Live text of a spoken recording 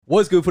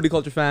What's good, Footy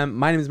Culture fam?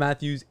 My name is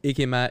Matthews,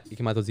 aka Matt,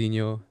 aka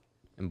Matozinho.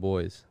 And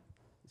boys,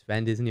 is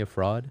Van Disney a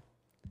fraud?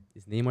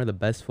 Is Neymar the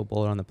best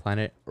footballer on the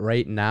planet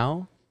right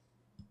now?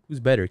 Who's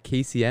better,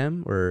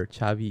 KCM or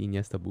Xavi,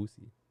 Iniesta,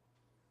 Bussi?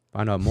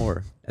 Find out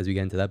more as we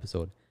get into the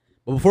episode.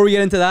 But before we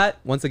get into that,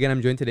 once again,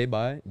 I'm joined today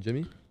by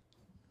Jimmy.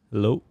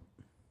 Hello.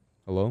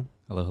 Hello.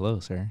 Hello, hello,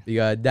 sir. We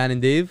got Dan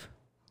and Dave.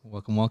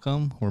 Welcome,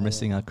 welcome. We're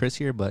missing Chris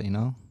here, but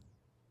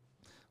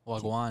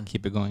Wagwan.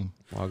 keep it going.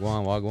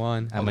 Wagwan,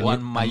 Wagwan.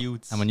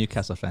 I'm a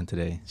Newcastle fan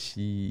today.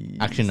 Jeez.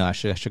 Actually, no, I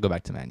should go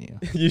back to Man U.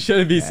 You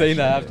shouldn't be Yeah, saying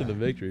that sure, after the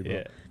victory, bro.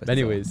 Yeah. But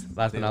anyways, last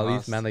but They not least,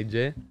 lost. man like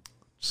Jay.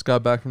 Just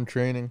got back from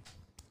training.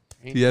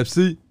 Training?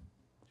 TFC.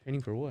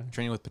 Training for what?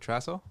 Training with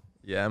Petrasso?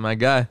 Yeah, my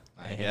guy.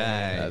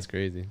 Yeah. That's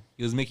crazy.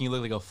 He was making you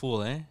look like a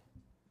fool, eh?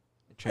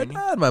 Training?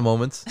 I had my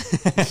moments.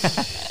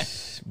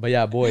 But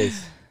yeah,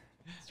 boys.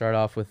 Start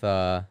off with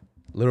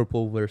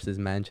Liverpool versus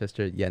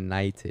Manchester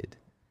United.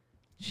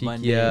 Cheeky,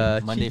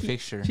 Monday cheeky-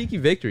 fixture. Cheeky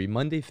victory.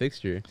 Monday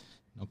fixture.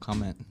 No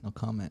comment. No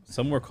comment.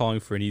 Some were calling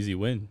for an easy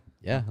win.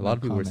 Yeah, a No lot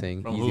of people were comment.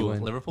 saying From easy who?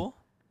 win. Liverpool?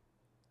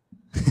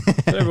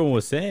 That's what everyone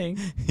was saying.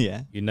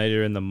 Yeah. United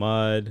are in the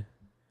mud.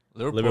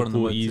 Liverpool, in the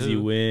Liverpool mud easy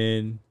too.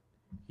 win.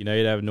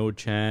 United have no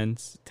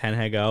chance. Ten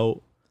Hag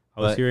out.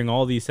 I was But- hearing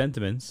all these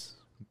sentiments,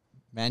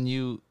 Man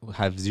U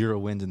have 0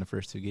 wins in the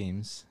first 2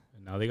 games,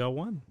 and now they got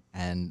one.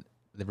 and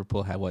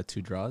Liverpool had,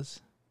 2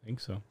 draws? I think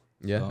so.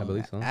 Yeah, I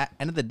believe so. At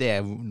end of the day,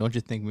 don't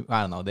you think,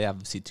 I don't know, they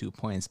obviously 2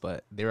 points,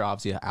 but they were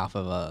obviously off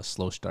of a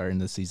slow start in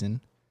the season.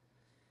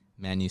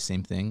 Man U,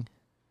 same thing.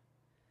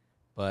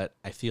 But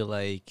I feel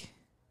like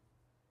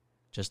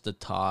just the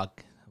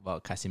talk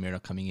about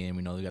Casemiro coming in,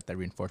 we know we got that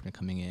reinforcement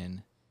coming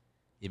in.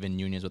 Even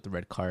Nunez with the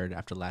red card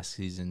after last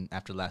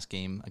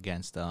game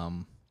against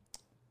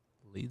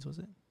Leeds, was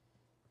it?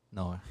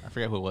 No, I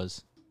forget who it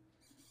was.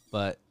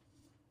 But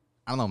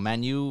I don't know,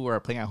 Man U were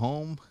playing at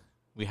home.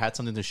 We had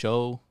something to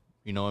show.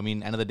 You know what I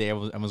mean? End of the day, I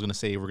was going to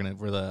say we're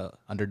the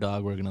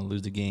underdog. We're going to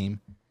lose the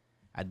game.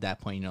 At that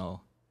point,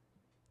 got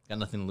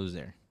nothing to lose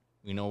there.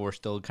 We know we're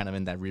still kind of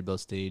in that rebuild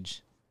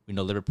stage. We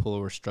know Liverpool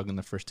were struggling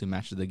the first 2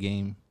 matches of the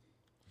game.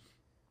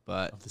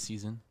 But Of the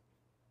season.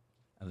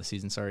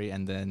 sorry.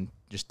 And then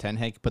just Ten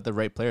Hag put the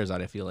right players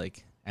out, I feel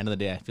like. End of the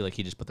day, I feel like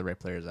he just put the right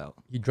players out.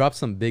 He dropped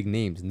some big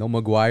names. No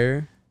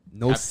Maguire.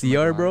 No Captain CR,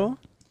 Maguire. bro.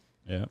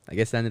 Yeah. I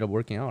guess that ended up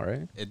working out,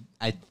 right?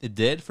 It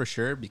did for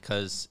sure,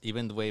 because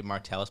even the way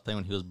Martial was playing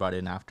when he was brought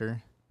in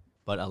after,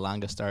 but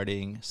Alanga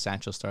starting,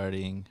 Sancho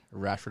starting,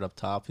 Rashford up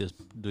top, he was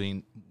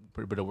doing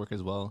a bit of work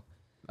as well.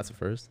 That's the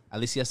first. At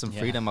least he has some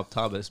Yeah. freedom up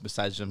top,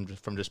 besides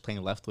from just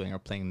playing left wing or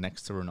playing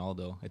next to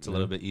Ronaldo. It's a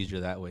little bit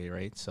easier that way,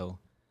 right? So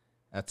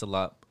that's a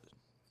lot.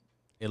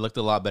 It looked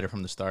a lot better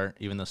from the start,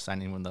 even though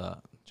signing when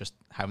just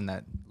having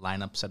that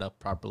lineup set up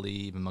properly,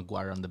 even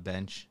Maguire on the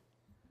bench.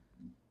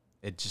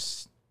 It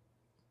just,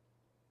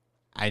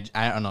 I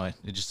don't know.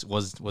 It just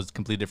was a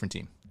completely different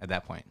team at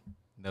that point.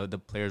 The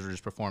players were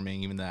just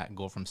performing. Even that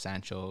goal from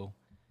Sancho,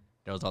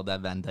 there was all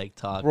that Van Dijk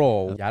talk.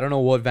 Bro, I don't know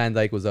what Van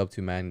Dijk was up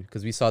to, man.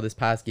 Because we saw this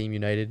past game,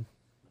 United.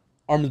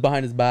 Arms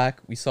behind his back.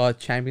 We saw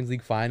Champions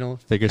League final.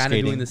 Figure Kind of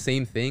skating. doing the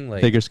same thing.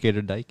 Like, Figure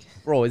skater Dijk.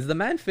 bro, is the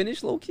man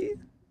finished low-key?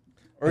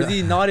 Or is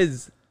he not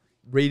as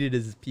rated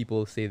as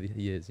people say that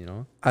he is,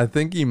 I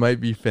think he might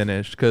be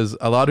finished because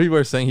a lot of people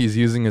are saying he's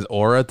using his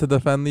aura to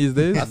defend these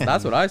days.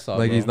 That's what I saw,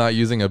 Like bro. he's not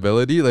using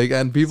ability.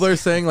 And people are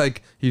saying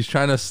he's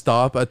trying to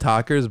stop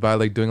attackers by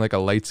doing a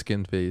light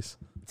skinned face.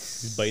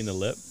 He's biting the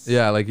lip.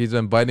 Yeah, he's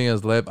been biting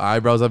his lip.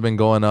 Eyebrows have been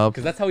going up.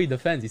 Because that's how he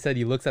defends. He said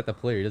he looks at the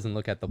player. He doesn't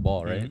look at the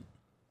ball, right? Mhm.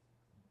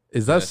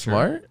 Is that That's true.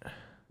 smart?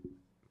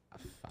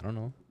 I don't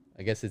know.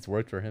 I guess it's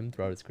worked for him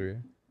throughout his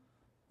career.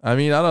 I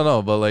mean, I don't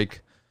know, but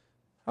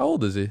how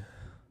old is he?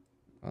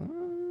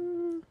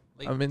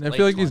 Late- I mean, I late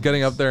feel like he's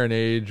getting 20s. up there in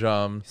age.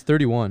 He's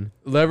 31.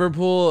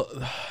 Liverpool,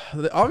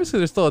 obviously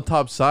they're still a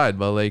top side,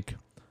 but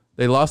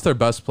they lost their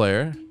best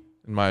player,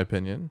 in my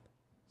opinion,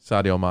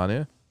 Sadio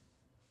Mane.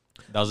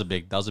 That was a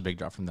big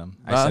drop from them.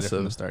 I said it from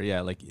the Massive. start.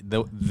 Yeah,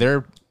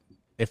 they're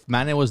if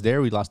Mane was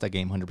there, we lost that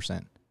game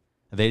 100%.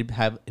 They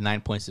have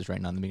 9 points this right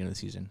now in the beginning of the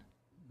season.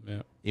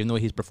 Yeah. Even though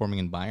he's performing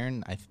in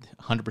Bayern,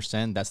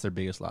 100% that's their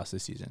biggest loss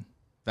this season.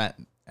 That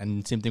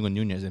and same thing with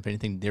Nunez. If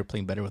anything, they're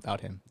playing better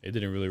without him. They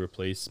didn't really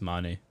replace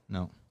Mane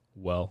No,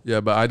 well. Yeah,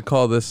 but I'd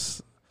call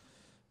this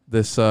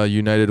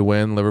United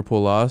win,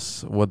 Liverpool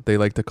loss, what they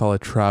like to call a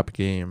trap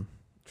game.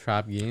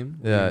 Trap game.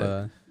 Yeah.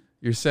 Uh,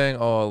 You're saying,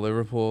 oh,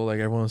 Liverpool,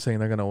 everyone's saying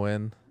they're going to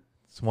win.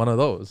 It's one of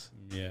those.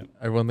 Yeah.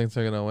 Everyone thinks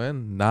they're going to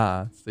win.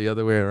 Nah, it's the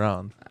other way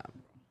around.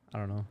 I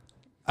don't know.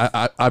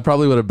 I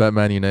probably would have bet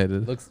Man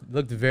United.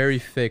 Looked very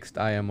fixed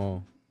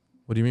IMO.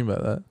 What do you mean by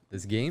that?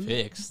 This game,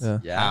 Fixed. Yeah.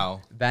 yeah.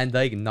 How? Van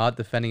Dijk not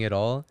defending at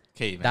all.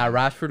 Okay, That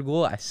Rashford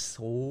goal, I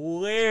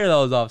swear that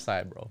was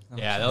offside, bro.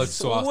 Yeah, that looked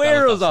so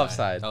Swear it was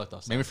offside. That looked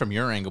offside. Maybe from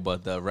your angle,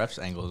 but the ref's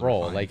angle. Bro,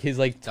 were fine. like his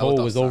like That toe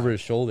looked was offside. over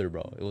his shoulder,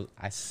 bro. It was.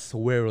 I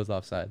swear it was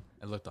offside.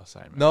 It looked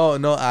offside, man.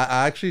 No,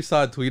 I actually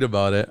saw a tweet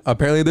about it.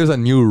 Apparently, there's a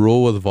new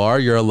rule with VAR.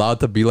 You're allowed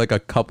to be like a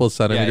couple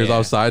centimeters yeah.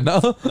 outside now.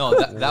 No,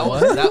 that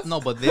was that. No,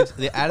 but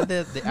they added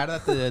that. They added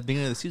at the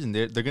beginning of the season.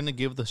 They're gonna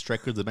give the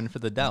strikers the benefit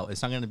of the doubt.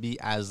 It's not gonna be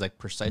as like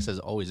precise as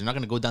always. They're not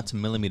gonna go down to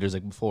millimeters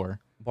like before.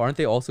 But aren't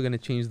they also gonna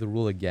change the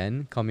rule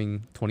again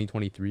coming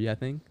 2023? I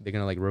think they're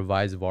gonna like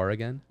revise VAR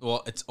again.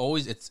 Well, it's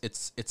always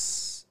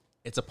it's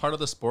a part of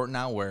the sport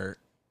now where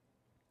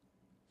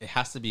it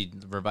has to be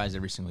revised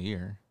every single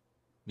year,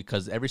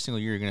 because every single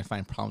year you're gonna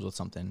find problems with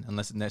something,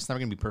 unless it's never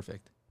gonna be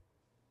perfect.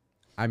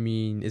 I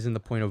mean, isn't the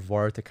point of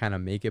VAR to kind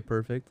of make it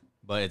perfect?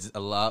 But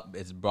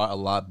it's brought a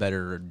lot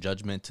better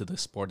judgment to the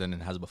sport than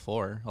it has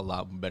before. A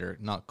lot better,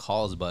 not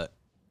calls, but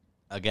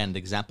again, the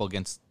example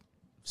against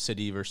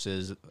City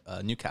versus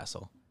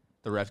Newcastle,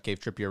 the ref gave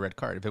Trippier a red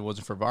card. If it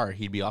wasn't for VAR,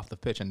 he'd be off the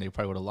pitch and they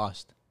probably would have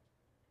lost.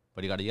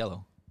 But he got a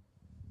yellow.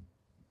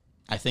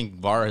 I think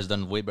VAR has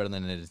done way better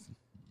than it is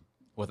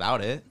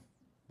without it.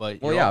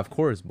 But Well, yeah, of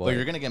course, but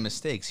you're gonna get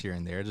mistakes here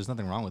and there. There's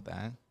nothing wrong with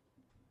that.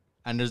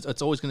 And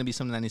it's always gonna be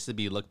something that needs to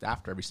be looked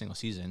after every single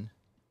season.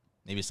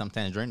 Maybe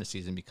sometimes during the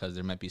season, because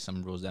there might be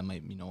some rules that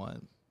might,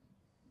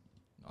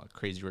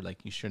 crazy, or like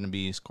you shouldn't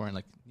be scoring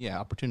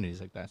opportunities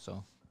like that.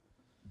 So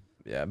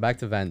yeah, back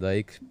to Van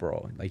Dijk,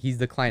 bro. Like he's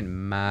declined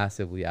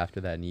massively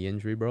after that knee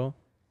injury, bro.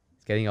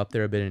 He's getting up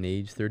there a bit in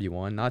age,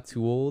 31. Not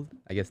too old,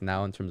 I guess,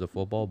 now in terms of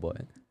football,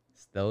 but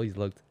still, he's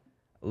looked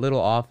a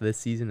little off this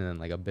season and then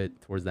like a bit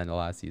towards the end of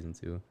last season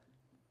too.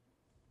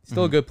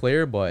 Still a good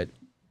player, but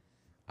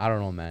I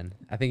don't know, man.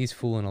 I think he's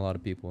fooling a lot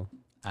of people.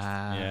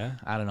 Yeah.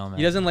 I don't know, man.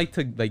 He doesn't like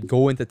to like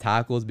go into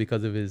tackles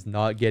because of his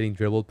not getting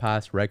dribbled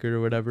past record or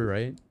whatever,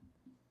 right?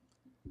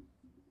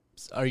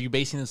 Are you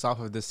basing this off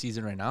of this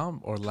season right now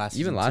or last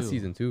season? Even last too?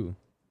 season too.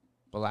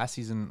 But last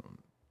season,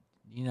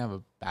 you didn't have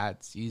a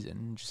bad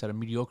season. You just had a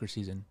mediocre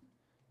season.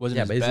 Wasn't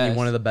Yeah, his but isn't he best.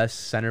 one of the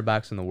best center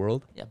backs in the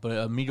world? Yeah, but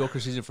a mediocre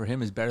season for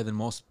him is better than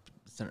most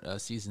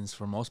seasons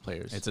for most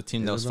players. it's a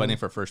team that was fighting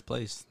for first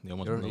place. They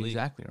almost won the league.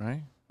 Exactly,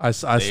 right? I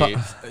saw.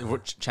 We're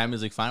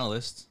Champions League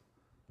finalists.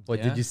 But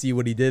Yeah. did you see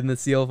what he did in the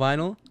CL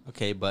final?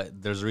 Okay,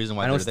 but there's a reason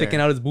why I know they're sticking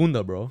there. out his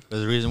bunda, bro.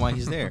 There's a reason why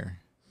he's there.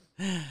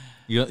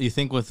 You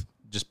think with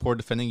just poor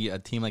defending, a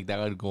team like that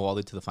would go all the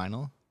way to the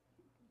final?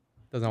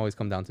 Doesn't always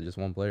come down to just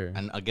one player.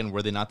 And again,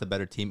 were they not the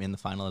better team in the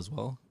final as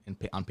well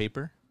on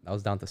paper? That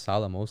was down to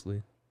Salah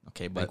mostly.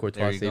 Okay, And but there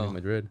Courtois you saving go.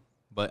 Madrid.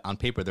 But on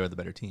paper, they're the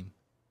better team.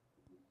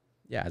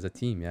 Yeah, as a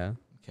team, yeah.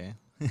 Okay.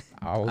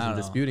 I wasn't don't know.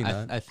 disputing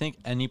that. I think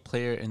any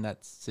player in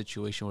that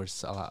situation where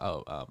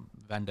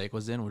Van Dijk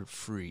was in would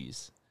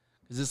freeze.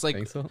 Because it's like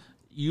Think so?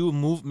 you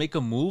make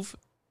a move,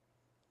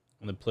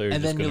 And the players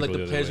and just then you're gonna like go the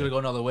the other player's way. gonna go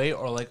another way,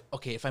 or like,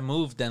 okay, if I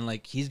move, then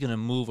like he's gonna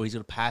move or he's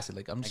gonna pass it.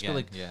 Like I'm just Again,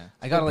 gonna like yeah.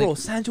 I gotta bro, like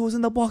Sancho was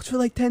in the box for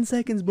like 10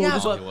 seconds, bro. yeah,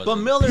 Just No, he but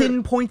wasn't. Milner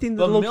pinpointing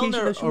the but location. Milner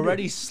of the shooter.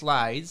 already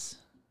slides.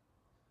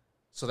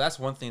 So that's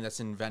one thing that's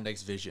in Van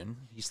Dijk's vision.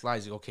 He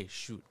slides. Like, okay,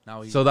 shoot.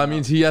 Now he's So that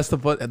means he has to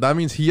put. That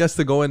means he has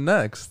to go in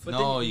next. But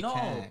No, then- you no.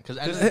 can't. Because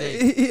at the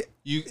end of the day,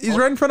 He's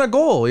right in front of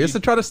goal. He has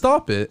to try to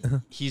stop it.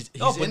 he's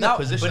No, but in now,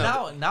 the position.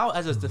 but now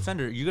as a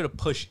defender, you're gonna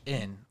push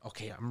in.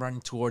 Okay, I'm running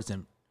towards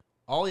him.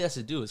 All he has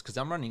to do is because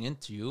I'm running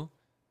into you,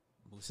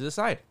 move to the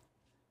side.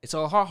 It's a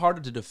lot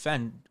harder to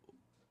defend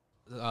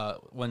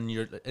when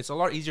you're. It's a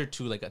lot easier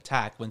to like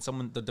attack when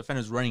the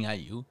defender's running at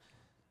you,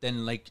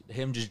 than like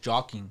him just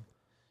jockeying.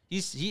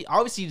 He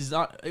obviously does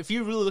not. If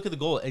you really look at the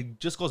goal, it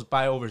just goes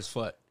by over his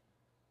foot.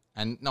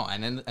 And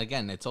then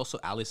again, it's also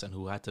Alisson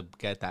who had to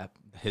get that.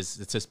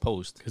 It's his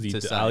post. Because It's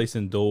his side.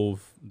 Allison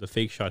dove, the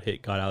fake shot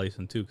hit got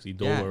Allison too, because he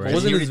dove Yeah, already.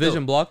 Wasn't He his already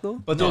vision blocked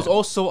though? But there was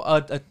also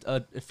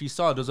if you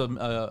saw, there was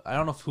I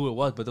don't know who it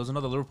was, but there was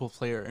another Liverpool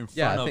player in front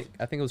Yeah, of.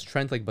 I think it was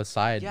Trent like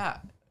beside Yeah,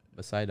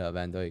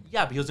 Van Dijk.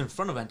 yeah, but he was in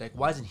front of Van Dijk.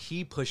 Why isn't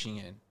he pushing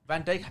in?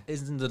 Van Dijk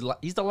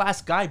he's the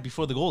last guy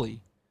before the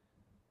goalie.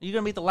 You're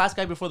gonna make the last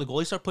guy before the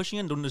goalie start pushing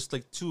in? Don't there's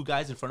like two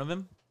guys in front of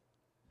him?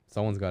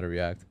 Someone's got to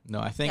react. No,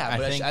 I think. Yeah,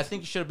 but I I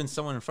think it should have been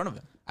someone in front of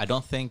him. I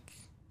don't think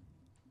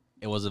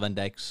it was Van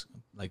Dijk's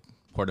like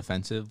poor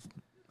defensive.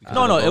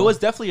 No, it goal. was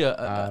definitely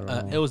I don't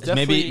know. it was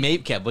definitely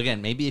maybe okay, but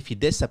again, maybe if he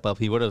did step up,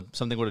 he would have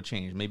something would have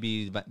changed.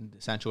 Maybe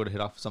Sancho would have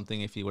hit off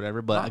something if he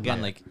whatever. But Not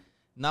again, right.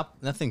 like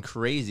nothing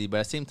crazy. But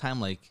at the same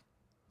time, like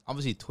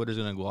obviously Twitter's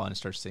gonna go out and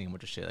start saying a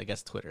bunch of shit. I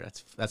guess Twitter.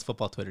 That's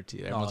football Twitter too.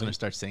 Everyone's gonna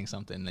start saying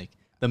something. Like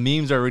the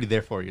memes are already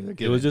there for you.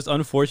 It was just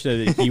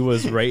unfortunate that he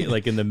was right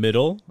like in the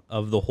middle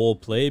of the whole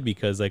play,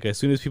 because like as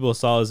soon as people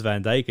saw his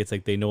Van Dijk, it's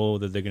like they know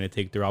that they're gonna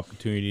take their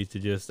opportunity to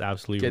just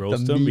absolutely Get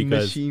roast the him, meme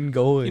because machine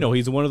going.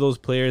 he's one of those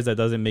players that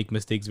doesn't make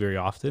mistakes very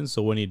often.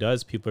 So when he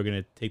does, people are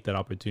gonna take that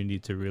opportunity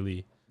to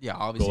really Yeah,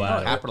 obviously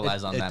at it.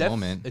 capitalize on that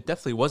moment. It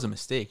definitely was a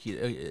mistake.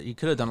 He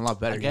could have done a lot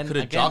better. Again- he could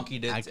have again,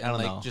 jockeyed it I and don't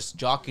like know. just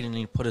jockeyed and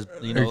he put his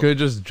He could have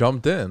just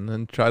jumped in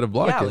and tried to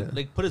block yeah it.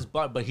 like put his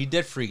butt, but he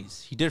did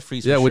freeze. He did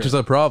freeze. Yeah, for which sure. is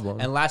a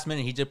problem. And last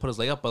minute he did put his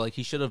leg up, but like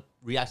he should have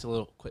reacted a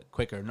little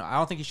quicker. No, I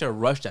don't think he should have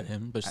rushed at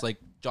him, but just like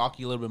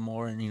jockey a little bit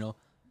more and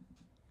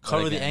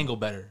cover the again, angle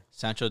better.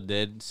 Sancho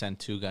did send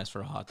 2 guys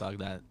for a hot dog.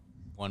 That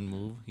one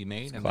move he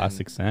made. And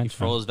classic then He Sancho.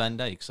 froze Van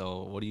Dijk.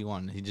 So what do you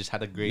want? He just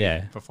had a great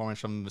Yeah. performance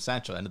from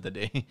Sancho. End of the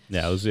day,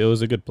 Yeah, it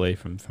was a good play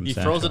from he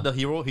Sancho.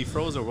 froze he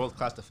froze a world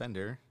class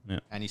defender. Yeah.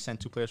 And he sent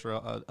 2 players for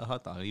a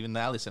hot dog. Even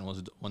Alisson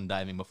was one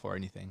diving before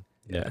anything.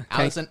 Yeah.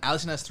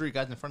 Alisson has 3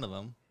 guys in front of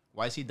him.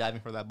 Why is he diving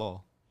for that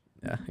ball?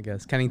 Yeah, I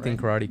guess Kennington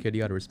Karate Kid.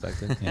 You gotta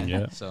respect him.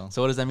 Yeah. So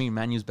So what does that mean?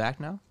 Manu's back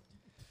now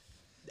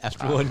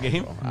after one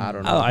game. I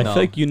don't I, know. I No.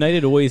 feel like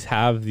United always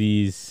have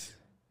these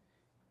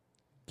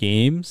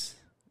games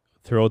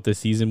throughout the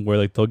season where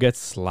like they'll get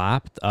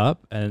slapped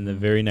up, and the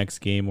very next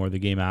game or the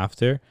game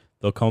after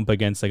they'll come up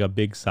against like a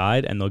big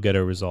side and they'll get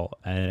a result,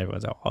 and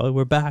everyone's like, "Oh,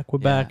 we're back, Yeah,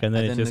 back," and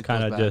then and it then just it goes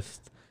kind of back.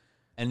 just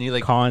And he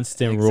like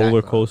constant exactly.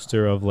 roller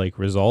coaster of like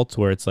results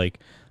where it's like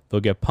they'll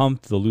get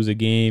pumped, they'll lose a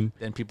game,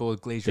 then people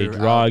with Glazer they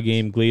draw a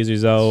game,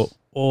 Glazers out.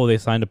 Oh, they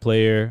signed a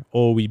player.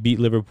 Oh, we beat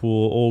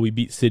Liverpool. Oh, we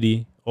beat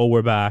City. Oh,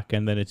 we're back,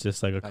 and then it's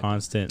just like a Back.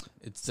 constant.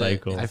 it's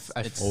cycle it's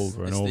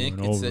over and it's over the, and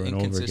it's over the and over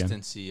again.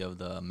 inconsistency of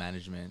the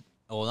management.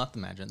 Oh, not the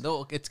management.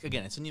 Though it's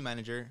a new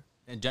manager,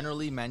 and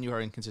generally, Man U are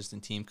an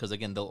inconsistent team because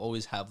again, they'll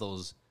always have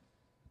those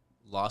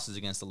losses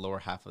against the lower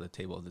half of the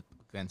table,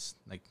 against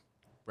like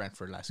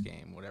Brentford last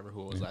game, whatever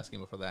who was last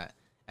game before that,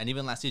 and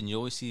even last season, you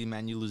always see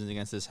Man U losing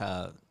against this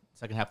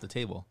second half of the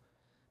table.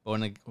 But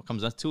when it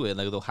comes up to it,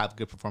 like they'll have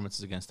good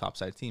performances against top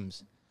side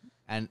teams,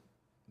 and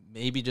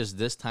maybe just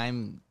this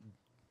time.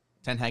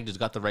 Ten Hag just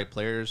got the right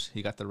players.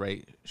 He got the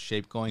right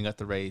shape going. Got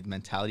the right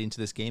mentality into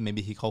this game.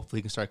 Maybe hopefully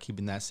he can start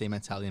keeping that same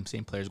mentality and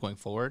same players going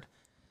forward.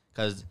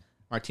 Because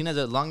Martinez,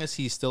 as long as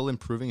he's still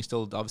improving,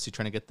 still obviously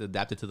trying to get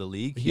adapted to the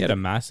league. He had a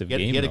massive game.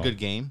 He had a though. good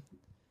game.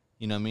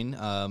 You know what I mean?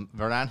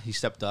 Varane, he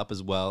stepped up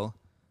as well.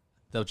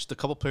 There were just a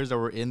couple players that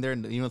were in there,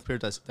 and even with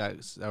players that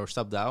were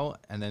subbed out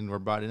and then were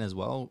brought in as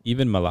well.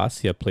 Even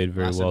Malacia played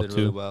very Asa well did too.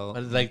 really well.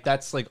 But like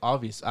that's like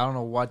obvious. I don't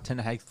know what Ten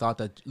Hag thought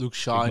that Luke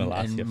Shaw Big and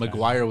Malacia fan.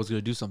 Maguire was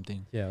gonna do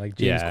something. Yeah, like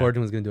James Yeah. Corden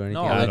was gonna do anything.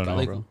 No, I like, don't know,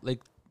 like, bro.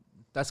 like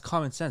that's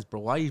common sense,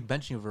 bro. Why are you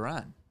benching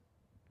Varane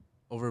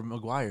over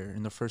Maguire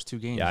in the first 2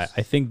 games? Yeah,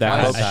 I think Why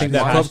that is I think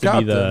that- that has to be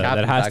Captain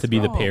that has to be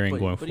the Bro, pairing but,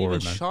 going but forward,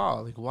 even man. Shaw,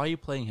 like, why are you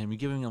playing him? You're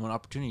giving him an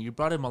opportunity. You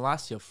brought in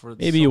Malacia for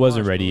Maybe so he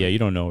wasn't much, ready. but, Yeah, like, you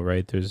don't know,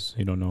 right?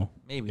 You don't know.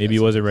 Maybe he that's-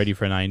 wasn't ready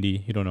for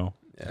 90. You don't know.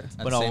 Yeah. At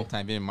But the no- same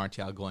time, even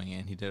Martial going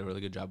in, he did a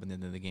really good job in the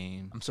end of the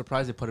game. I'm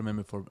surprised they put him in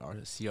before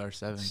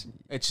CR7.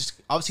 It's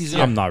just obviously he's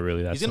I'm not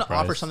really that. He's going to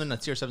surprised. offer something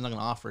that CR7 is not going to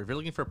offer. If you're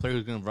looking for a player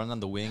who's going to run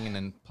on the wing and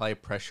then apply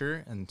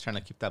pressure and trying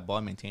to keep that ball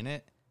and maintain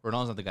it,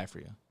 Ronaldo's not the guy for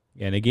you.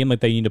 Yeah, in a game like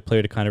that, you need a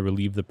player to kind of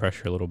relieve the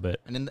pressure a little bit.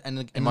 And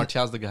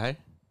Martial's the guy.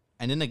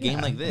 And in a game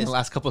like In this, the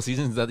last couple of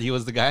seasons, that he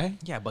was the guy.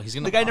 yeah, but he's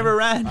going The guy never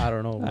ran. I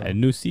don't know. Bro.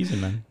 New season,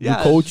 man. Yeah,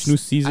 New coach, it's- new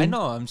season. I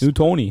know. I'm New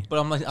Tony. But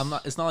I'm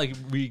not. It's not like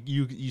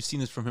you've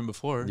seen this from him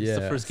before. It's the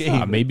Yeah. first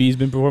game. Maybe he's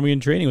been performing in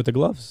training with the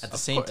gloves. at the Of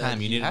same course, time,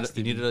 he has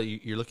to be.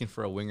 you're looking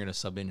for a winger to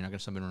sub in. You're not going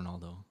to sub in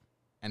Ronaldo.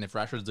 And if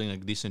Rashford's doing a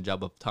decent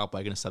job up top, why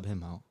are you going to sub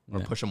him out or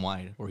Yeah. push him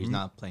wide where he's Mhm.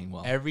 not playing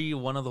well? Every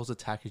one of those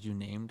attackers you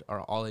named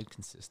are all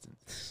inconsistent.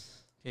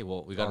 Okay,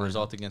 well, we got a Oh,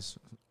 result against.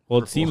 Well,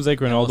 it Liverpool. seems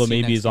like And we'll Ronaldo see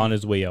maybe next is on week.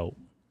 his way out.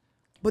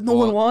 But no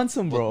Well, one wants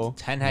him, bro.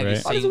 Ten Hag Right.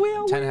 is On his saying. way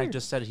out Ten Hag where?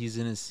 just said he's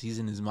in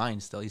his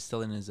mind still. He's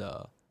still in his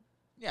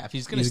Yeah, if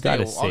he's going to He's stay,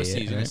 gotta well, say obviously it,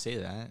 he's going right? to say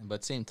that. But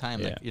at the same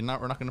time, like Yeah.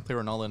 we're not going to play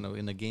Ronaldo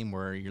in a game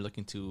where you're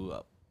looking to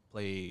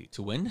play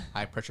to win.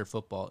 high pressure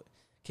football.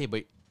 Okay,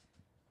 but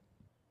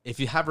if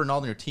you have Ronaldo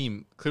in your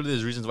team, clearly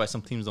there's reasons why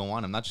some teams don't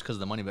want him. Not just because of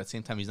the money, but at the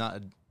same time, he's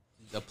not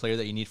a player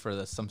that you need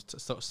for some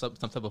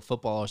type of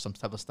football or some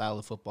type of style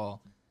of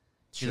football.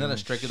 He's not a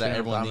striker that Shouldn't have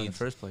everyone got him in needs.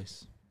 the first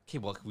place. Okay,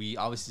 well, we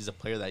obviously is a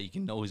player that you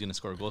can know who's going to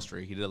score a goal for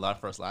you. He did a lot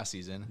for us last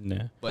season.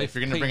 Yeah. But if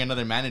you're going to bring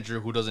another manager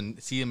who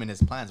doesn't see him in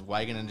his plans, why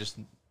are you going to just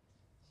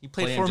He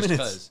play played him 4 just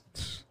minutes.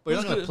 'cause? But you're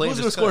not going to Who's play him going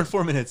to just score in 'cause.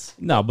 4 minutes?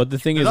 No, but the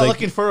thing You're is, not like,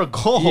 looking for a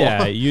goal.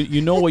 yeah,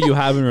 you know what you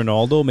have in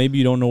Ronaldo. Maybe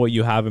you don't know what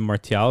you have in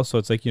Martial. So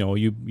it's like,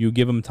 you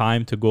give him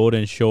time to go out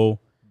and show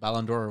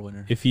Ballon d'Or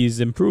winner. if he's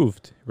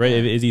improved, right? Yeah.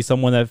 Is he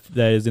someone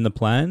that is in the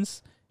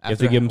plans? You have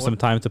to give him some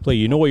time to play.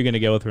 You know what you're gonna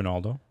get with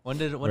Ronaldo. When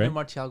did Right?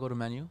 Martial go to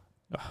Man U?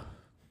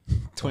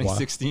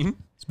 2016.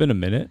 It's been a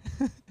minute.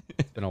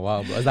 It's been a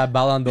while, bro. Is that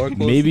Ballon d'Or?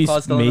 Maybe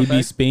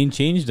Spain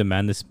changed him,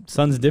 man. The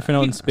sun's different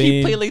out in He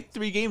Spain. played like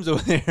 3 games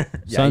over there.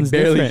 Yeah, Sun's he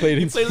barely different. played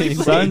in He barely Spain.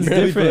 played. Sun's He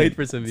barely different. played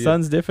for Sevilla.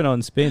 Sun's different out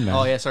in Spain, man.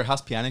 Oh, yeah, sorry.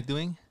 How's Pjanic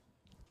doing?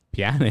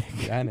 Pjanic.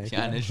 Pjanic,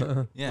 yeah.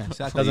 Pjanic. Yeah,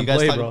 exactly. Doesn't You guys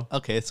play, talk- bro.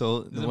 Okay,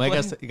 so Doesn't when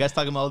play? you guys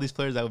talking about all these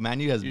players that Man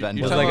U has been.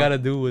 you're What's talking that about- got to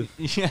do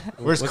with? Yeah.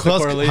 Where's what's the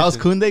Klaus, correlation? how's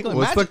Koundé going?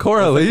 What's the Imagine-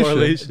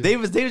 correlation?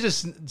 David's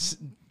just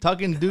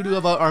talking doo-doo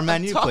about our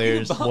Man U talking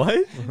players. about-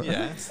 What?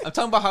 Yeah. I'm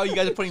talking about how you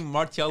guys are putting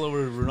Martial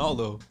over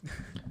Ronaldo.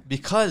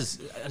 Because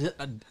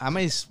I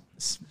might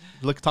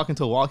talking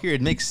to a wall here.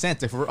 It makes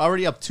sense. If we're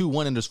already up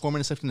 2-1 and there's 4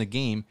 minutes left in the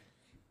game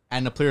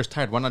and the player's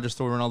tired, why not just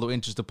throw Ronaldo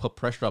in just to put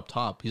pressure up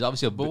top? He's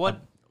obviously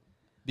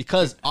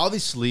because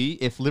obviously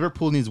if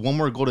Liverpool needs one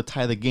more goal to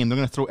tie the game, they're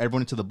going to throw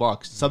everyone into the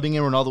box. Subbing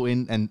in Ronaldo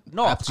in and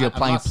actually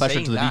applying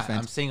pressure to the defense.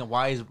 I'm saying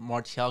why is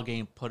Martial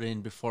getting put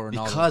in before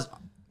Ronaldo?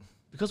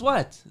 Because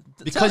what?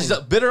 Because he's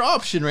a better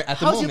option right at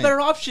the moment. How's he a better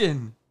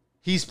option?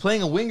 He's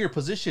playing a winger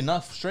position,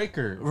 not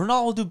striker.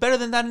 Ronaldo will do better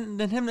than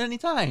him at any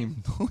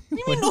time. What do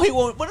you mean no he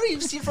won't? What have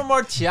you seen from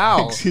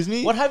Martial? Excuse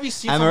me? What have you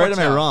seen Am from I right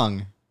Martial? or am I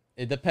wrong?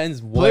 It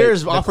depends what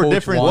Players the offer coach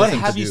different wants What him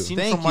things have to you do. seen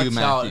Thank from you,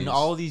 Martial in Matthews.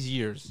 all these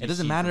years? It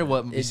doesn't matter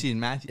what we see in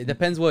Matthew. It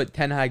depends what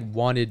Ten Hag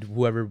wanted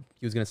whoever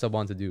he was going to sub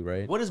on to do,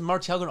 right? What is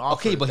Martial going to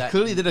offer? Okay, but he that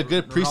clearly did a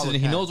good Ronaldo preseason. He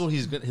can't? knows what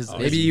he's good.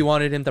 Maybe he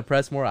wanted him to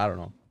press more. I don't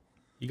know.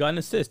 He got an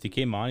assist. He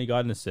came on. He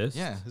got an assist.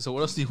 Yeah. So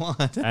what else do you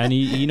want? And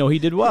he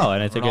did well.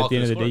 And I think Ronaldo at the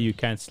end of the day, scored. you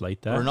can't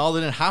slight that. Ronaldo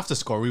didn't have to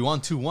score. We won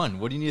 2-1.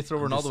 What do you need to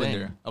throw I'm just Ronaldo in saying.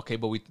 there? Okay,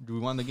 but we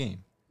won the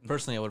game.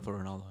 Personally, I would put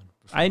Ronaldo in.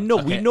 I know.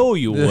 We Okay. know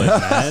you would,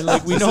 man.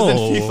 Like we This know.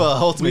 isn't FIFA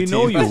Ultimate we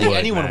know Team. you I would. think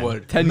anyone man.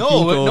 would. Ten No,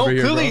 Kiko no, over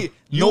here, bro. clearly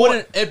You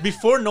wouldn't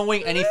before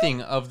knowing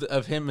anything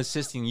of him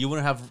assisting. You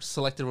wouldn't have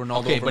selected Ronaldo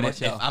Okay, over but if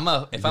Martial. I'm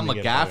a gonna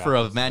get gaffer brought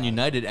of out Man this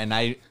United and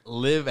I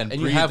live and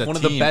And you breathe have the one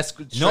of the team, best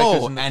strikers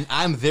no, in the- and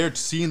I'm there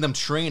seeing them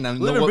train. I know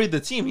Live and what, breathe the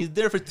team. He's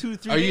there for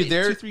 2-3 are you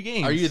there? 2-3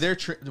 games. Are you there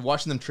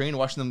watching them train?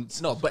 Watching them?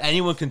 No, but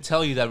anyone can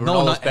tell you that Ronaldo's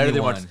No, not better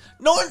anyone. than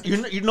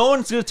Martial. No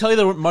one's going to tell you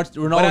that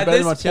Ronaldo's But at better than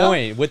this Martial.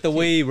 point, with the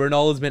way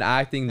Ronaldo's been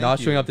acting, Thank not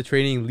you. showing up to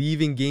training,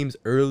 leaving games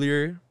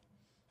earlier,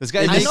 This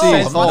guy It makes makes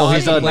sense. sense not Oh, to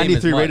he's play a him as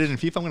 93 much. rated in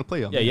FIFA. I'm gonna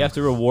play him. Yeah, you have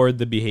to reward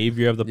the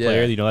behavior of the Yeah.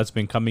 player. You know that's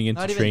been coming into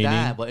Not even training.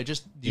 that, but it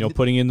just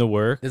Putting in the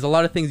work. there's a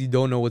lot of things you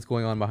don't know what's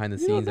going on behind the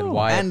You don't scenes and know.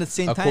 why And at the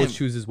same a time, coach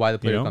chooses why the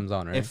player know, comes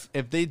on, right?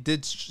 if they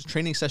did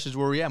training sessions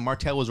where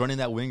Martial was running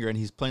that winger and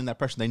he's playing that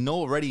person, they know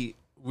already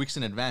weeks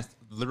in advance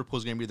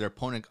Liverpool's going to be their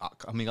opponent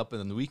coming up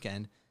in the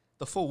weekend.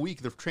 The full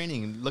week they're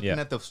training, looking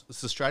at the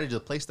strategy, the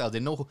play style. They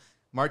know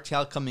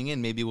Martial coming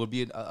in maybe would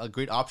be a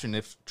great option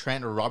if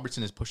Trent or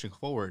Robertson is pushing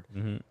forward.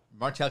 Mm-hmm.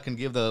 Martial can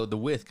give the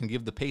width, can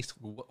give the pace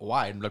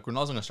wide. Like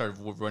Ronaldo's going to start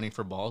running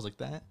for balls like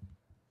that.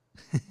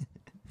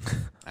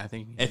 I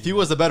think If he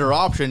was a better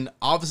option,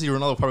 obviously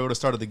Ronaldo probably would have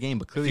started the game,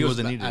 but clearly he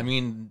wasn't needed. I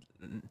mean,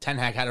 Ten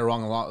Hag had it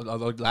wrong a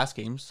lot last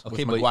games. Okay,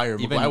 with but Maguire.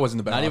 even, Maguire wasn't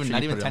the better not option.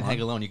 even He put Ten him Hag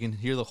on. alone. You can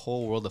hear the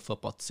whole world of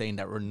football saying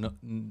that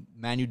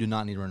Man U do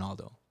not need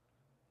Ronaldo.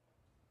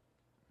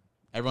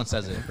 Everyone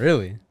says it.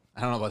 Really?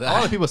 I don't know about A lot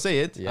of that. people say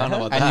it. Yeah. I don't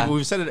know about And that.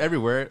 we've said it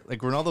everywhere. Like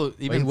Ronaldo,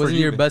 even Wait, wasn't for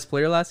he your Juve- best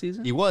player last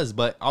season? He was,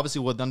 but obviously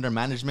with under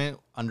management,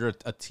 under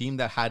a team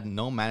that had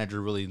no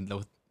manager really,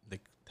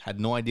 had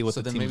no idea what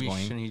So the then team was maybe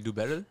going. shouldn't he do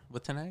better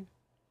with Ten Hag?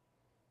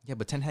 Yeah,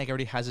 but Ten Hag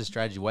already has his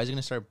strategy. Why is he going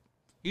to start?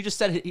 You just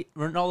said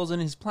Ronaldo's in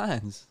his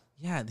plans.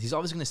 Yeah, he's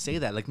always going to say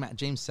that, like Matt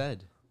James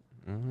said.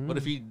 What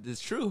if it's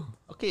true?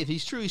 Okay, if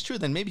he's true, he's true.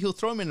 Then maybe he'll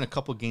throw him in a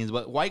couple games.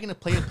 But why are you going to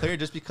play a player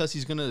just because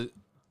he's going to?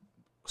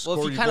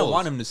 Well, if you kind of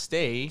want him to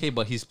stay, Okay,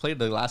 but he's played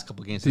the last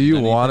couple games. Do you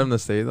want him to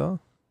stay though?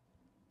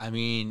 I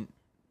mean,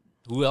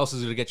 who else is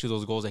going to get you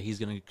those goals that he's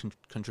going to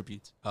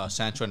contribute?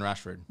 Sancho and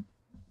Rashford.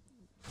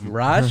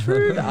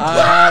 Rashford?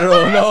 I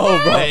don't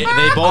know, bro. They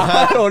both I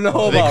have. don't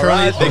know They about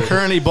currently, Rashford. they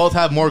currently both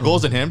have more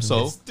goals than him.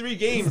 So 3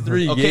 games.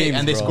 Three okay, games,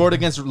 and they bro. scored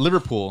against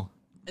Liverpool.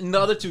 In the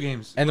other 2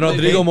 games. And What did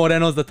they Rodrigo make?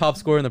 Moreno's the top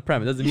scorer in the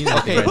Prem. It doesn't mean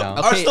anything right now.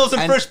 Okay, Arsenal's in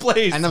and- first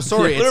place. And I'm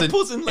sorry,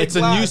 Liverpool's in, like, it's a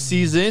new last.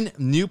 season,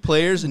 new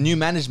players, new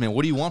management.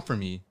 What do you want from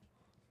me?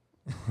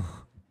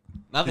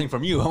 Nothing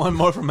from you. I want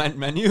more from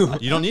Man U.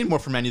 You don't need more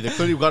from Man U. They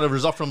clearly got a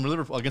result from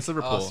Liverpool against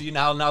Liverpool. Oh, see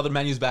now the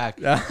menu's back.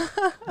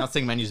 Not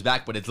saying Man U's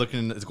back, but it's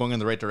going in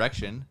the right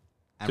direction.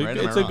 I'm right,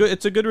 am I It's a wrong? good.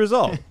 It's a good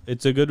result.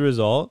 It's a good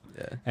result.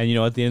 Yeah. And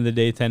at the end of the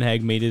day, Ten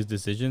Hag made his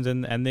decisions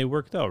and they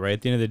worked out. Right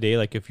at the end of the day,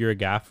 like if you're a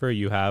gaffer,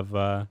 you have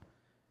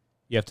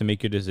to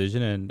make your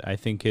decision, and I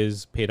think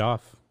his paid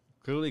off.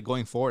 Clearly,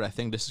 going forward, I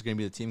think this is going to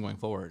be the team going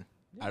forward.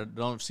 I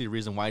don't see a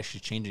reason why he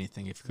should change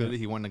anything. If clearly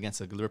he won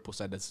against a Liverpool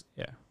side that's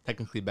Yeah,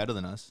 technically better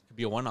than us, Could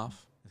be a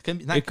one-off. it can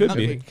be. it could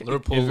be.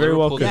 Liverpool, It very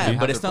well Liverpool could doesn't be. Yeah,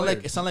 but have it's their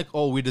not like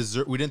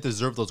players. we didn't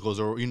deserve those goals,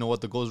 or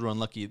what the goals were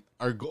unlucky.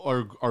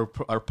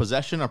 Our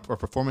possession, our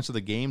performance of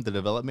the game, the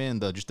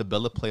development, and just the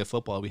ability to play of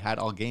football we had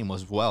all game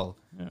was well.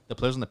 Yeah. The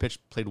players on the pitch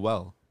played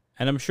well.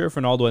 And I'm sure if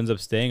Ronaldo ends up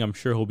staying, I'm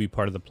sure he'll be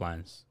part of the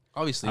plans.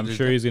 Obviously, I'm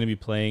sure he's going to be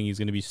playing. He's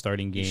going to be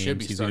starting He games. should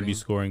be He's going to be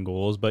starting. scoring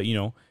goals. But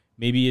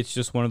maybe it's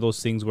just one of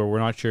those things where we're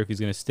not sure if he's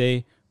going to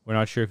stay. We're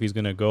not sure if he's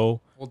going to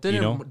go. Well,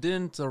 know?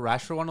 didn't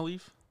Rashford want to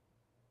leave?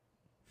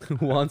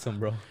 Who wants him,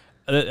 bro?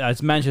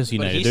 It's Manchester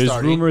But United. he's There's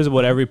starting. rumors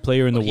about every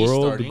player in But the he's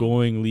world starting.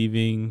 going,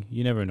 leaving.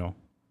 You never know.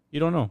 You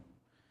don't know.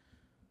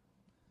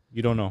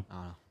 You don't know. I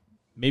don't know.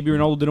 Maybe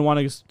Ronaldo didn't want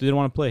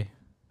to play.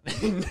 what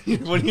do you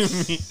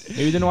mean,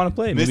 Maybe he didn't want to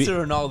play. Maybe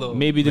Mr. Ronaldo?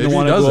 maybe didn't Maybe he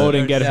want to go doesn't. out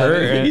and get Yeah,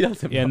 hurt, maybe he and,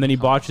 doesn't, and then he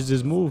botches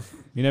his move.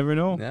 You never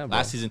know. Yeah, bro.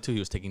 last season too. He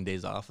was taking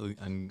days off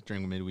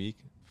during midweek,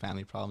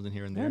 family problems in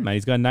here and Yeah, there. man,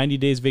 he's got 90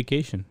 days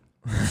vacation.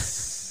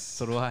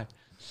 So do I.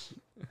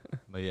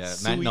 But yeah,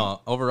 Sweet.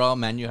 overall,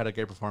 Man U had a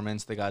great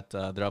performance. They got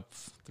they're up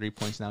 3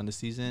 points now in the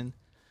season.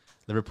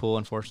 Liverpool,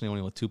 unfortunately,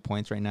 only with 2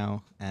 points right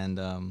now, and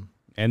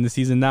End the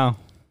season now.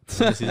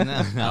 this is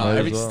now. Might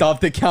as well. Stop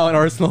the count,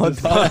 Arsenal. on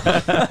top.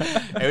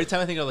 Every time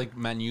I think of like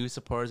Man U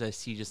supporters, I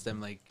see just them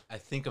like I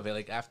think of it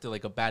like after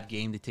like a bad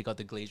game, they take out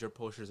the Glazer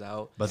posters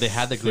out, But they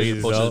had the Glazers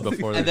Glazer posters out.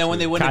 before. and then when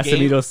they win a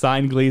game, Casemiro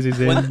signed Glazers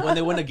in. when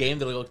they win a game,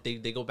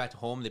 they go back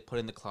home, they put it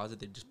in the closet,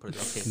 they just put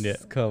it. Okay, Yeah.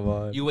 Come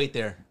on. you wait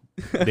there.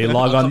 They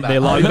log I'll on. come They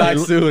back. log. I'll be back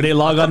soon. They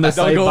log on the Don't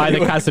site, go buy the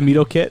anywhere.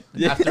 Casemiro kit.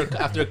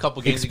 After a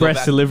couple games, they go Express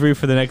back. delivery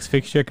for the next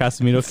fixture.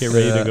 Casemiro kit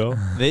ready to go.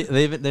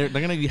 they're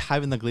gonna be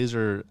having the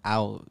Glazer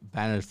out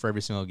banner for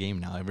every single game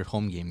now. Every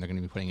home game, they're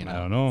gonna be putting it I out.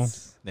 don't know.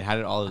 They had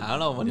it all. I don't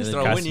know when they Yeah,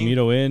 start winning.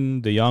 Casemiro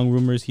in. De Jong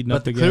rumors heating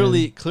up But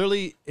again.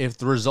 clearly, if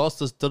the results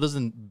still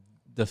doesn't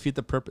defeat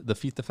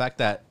the fact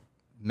that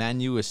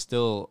Man U is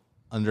still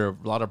under a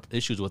lot of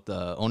issues with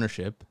the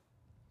ownership,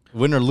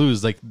 win or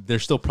lose, like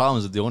there's still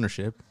problems with the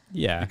ownership.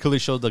 Yeah. It clearly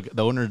showed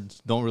the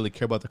owners don't really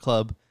care about the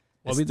club.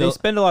 Well, It's they still-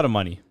 spend a lot of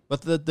money.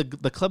 but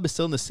the club is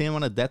still in the same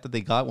amount of debt that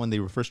they got when they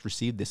were first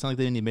received. It's not like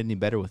they didn't make any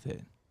better with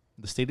it.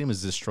 The stadium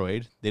is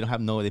destroyed. They don't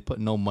have they put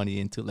no money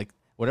into like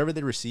whatever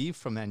they receive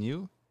from Man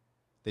U,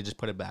 they just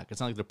put it back. It's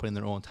not like they're putting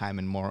their own time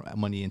and more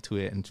money into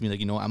it. And to me, like,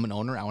 I'm an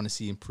owner. I want to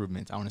see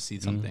improvements. I want to see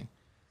something.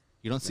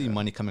 You don't see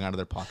money coming out of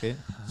their pocket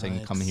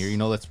saying, "Come here."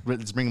 Let's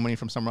bring money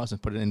from somewhere else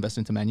and put it invest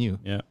into Man U.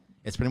 Yeah.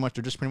 It's they're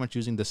just pretty much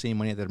using the same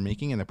money that they're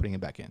making and they're putting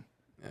it back in.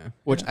 Yeah.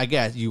 Which I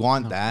guess you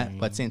want that,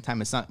 but at the same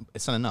time, it's not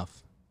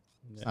enough.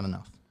 It's not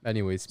enough.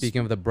 Anyway, speaking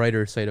of the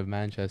brighter side of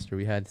Manchester,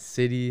 we had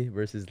City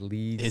versus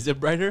Leeds. Is it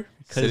brighter?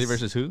 City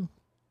versus who?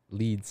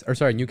 Leeds, or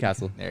sorry,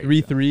 Newcastle. There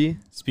you go. 3-3.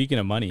 Speaking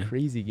of money,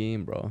 Crazy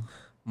game, bro.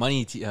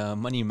 Money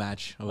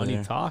match over money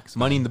there. talks.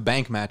 Money in the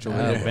bank match over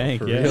Yeah, there. bro,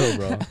 Bank, for yeah. real,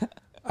 bro.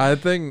 I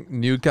think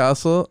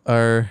Newcastle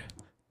are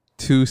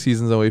 2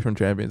 seasons away from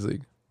Champions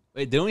League.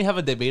 Wait, didn't we have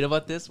a debate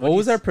about this? What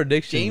was our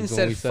prediction? James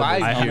said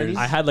 5 I years.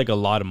 had like a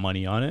lot of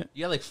money on it.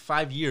 You had like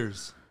 5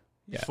 years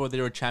Yeah. before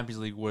they were Champions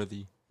League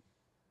worthy.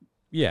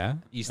 Yeah.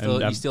 You still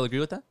And, you still agree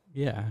with that?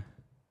 Yeah.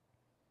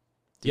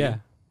 Do you? Yeah.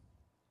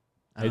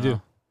 I don't do.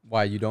 know.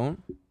 Why you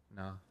don't?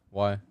 No,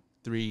 Why?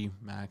 3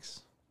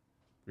 max.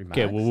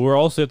 Okay. Well, we're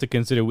also have to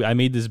consider. I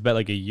made this bet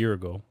like a year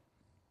ago,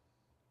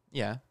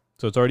 Yeah.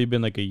 so it's already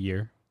been like a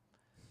year.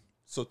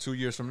 So 2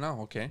 years from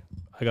now, okay.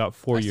 I got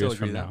 4 I still years agree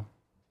from with that. now.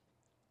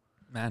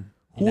 Man,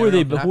 Who are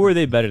they? Who are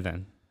they better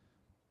than?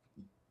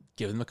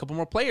 Give them a couple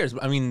more players.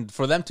 I mean,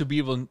 for them to be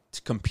able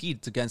to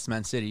compete against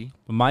Man City,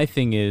 But my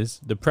thing is,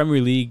 the Premier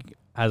League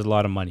has a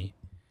lot of money,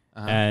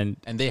 and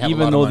they have a lot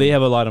even of though money. they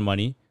have a lot of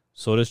money,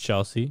 so does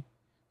Chelsea,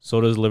 so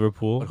does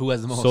Liverpool, But who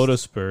has the most? so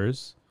does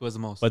Spurs. Who has the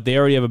most? But they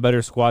already have a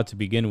better squad to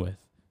begin with.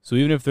 So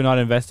even if they're not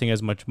investing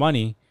as much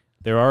money,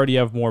 they already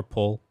have more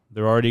pull.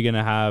 They're already going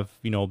to have,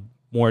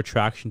 more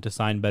attraction to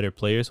sign better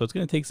players. So it's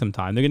going to take some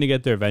time. They're going to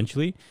get there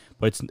eventually,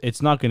 but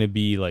it's not going to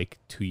be like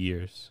 2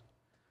 years.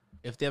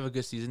 If they have a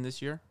good season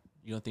this year,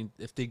 you don't think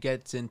if they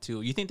get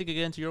into, you think they could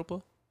get into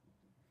Europa?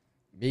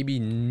 Maybe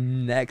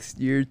next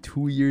year,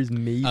 2 years,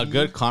 maybe. A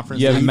good conference.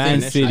 You have league Man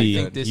finish, I City,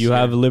 think. this you year-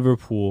 have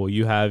Liverpool,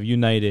 you have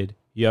United,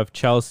 you have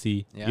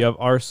Chelsea, Yeah. you have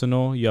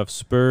Arsenal, you have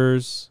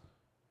Spurs.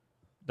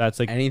 That's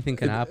like, Anything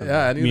can happen.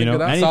 Yeah, anything you know,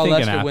 could happen. Saw anything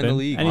can Leicester win the happen.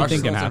 league. Anything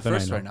Arsenal's can in happen. I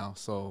first know. right now,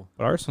 so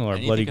But Arsenal are a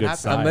Anything bloody can good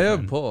happen. side. And they have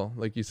man. pull,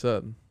 like you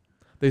said.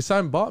 They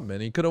signed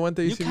Botman. He could have went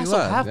to AC Newcastle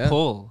Milan. have yeah.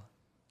 pull.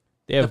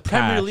 They have The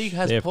Premier cash. League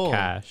has they have pull.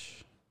 cash.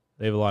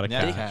 They have a lot of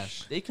Yeah, cash.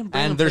 cash. They can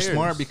bring And in they're players.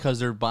 smart because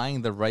they're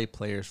buying the right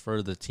players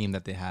for the team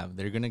that they have.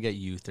 They're gonna get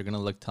youth. They're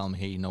gonna tell them,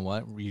 hey, you know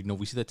what? We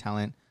see the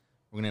talent.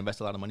 We're gonna invest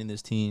a lot of money in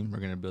this team. We're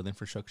gonna build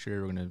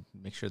infrastructure. We're gonna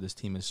make sure this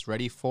team is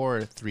ready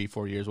for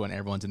 3-4 years when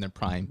everyone's in their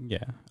prime. Yeah,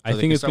 they I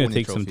think can it's start going to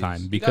winning take some trophies. time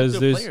You You got because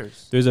good there's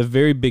players. there's a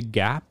very big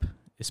gap,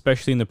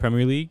 especially in the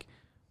Premier League,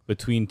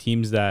 between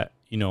teams that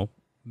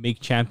make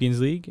Champions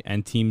League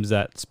and teams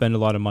that spend a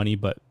lot of money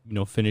but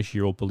finish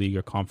Europa League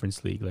or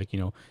Conference League. Like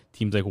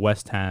teams like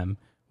West Ham,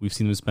 we've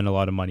seen them spend a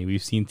lot of money.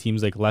 We've seen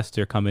teams like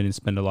Leicester come in and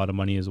spend a lot of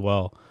money as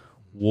well.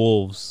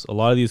 Wolves, a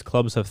lot of these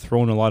clubs have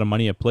thrown a lot of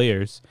money at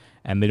players,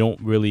 and they don't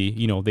really,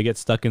 they get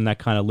stuck in that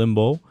kind of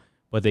limbo,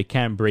 but they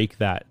can't break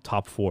that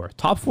top four.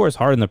 Top four is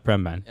hard in the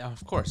Prem, man. Yeah,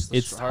 of course.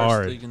 It's the hardest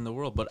hard. league in the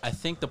world. But I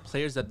think the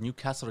players that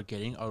Newcastle are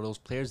getting are those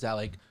players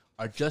that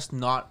are just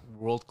not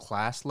world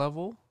class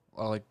level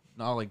or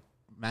not like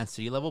Man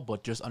City level,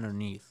 but just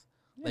underneath.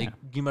 Like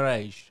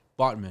Guimaraes,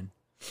 Botman.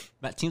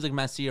 Teams like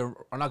Man City are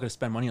not going to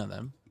spend money on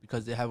them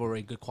because they have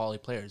already good quality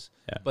players.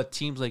 Yeah. But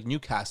teams like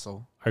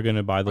Newcastle Are going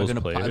to buy are those going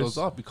to players. buy those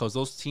up because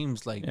those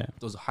teams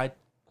those high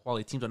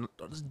quality teams are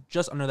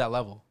just under that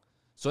level.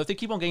 So if they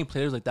keep on getting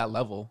players like that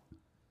level,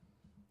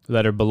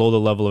 that are below the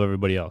level of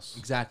everybody else.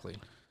 exactly.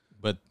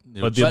 But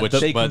But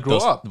they can grow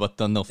up. But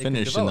then they'll They can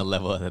finish in the develop.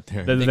 level that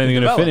they're. Then They they're can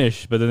going to develop.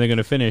 finish, but then they're going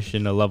to finish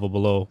in a level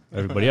below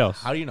everybody else.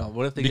 How do you know?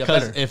 What if they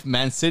Because get better? if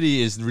Man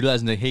City is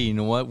realizing that, hey, you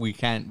know what,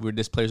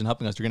 this player's not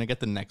helping us, they're gonna get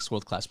the next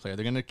world class player.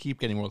 They're gonna keep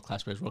getting world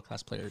class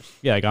players.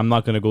 Yeah, like I'm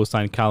not going to go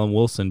sign Callum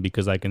Wilson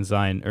because I can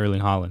sign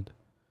Erling Haaland.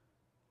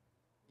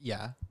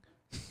 Yeah.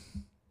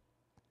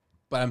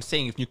 But I'm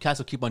saying if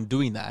Newcastle keep on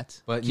doing that,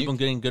 But keep on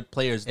getting good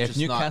players, If just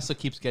Newcastle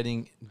keeps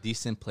getting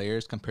decent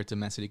players compared to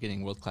Man City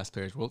getting world class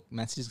players,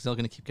 Man City's still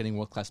going to keep getting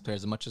world class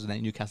players as much as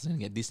Newcastle's going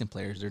to get decent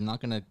players. They're not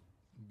going to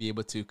be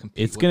able to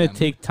compete. It's with gonna them.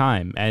 take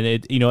time, and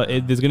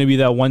there's gonna be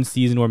that one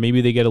season where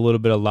maybe they get a little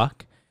bit of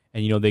luck,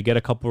 and they get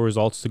a couple of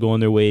results to go in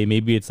their way.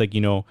 Maybe it's like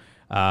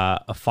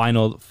a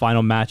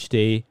final match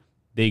day,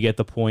 they get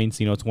the points.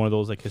 It's one of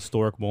those like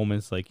historic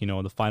moments, like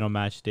the final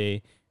match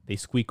day, they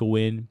squeak a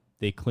win,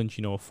 they clinch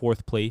a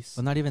fourth place.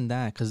 But not even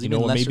that, because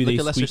Or maybe they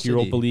squeak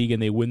Europa League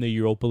and they win the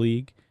Europa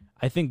League.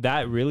 I think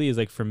that really is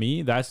like, for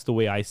me, that's the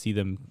way I see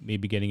them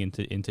maybe getting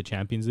into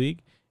Champions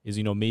League. Is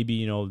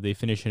maybe they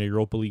finish in a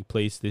Europa League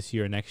place this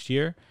year or next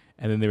year,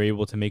 and then they're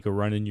able to make a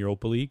run in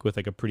Europa League with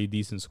like a pretty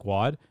decent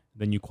squad.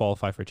 Then you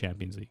qualify for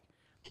Champions League.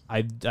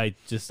 I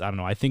don't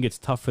know. I think it's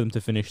tough for them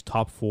to finish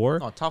top four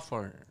top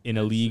four in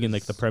a league in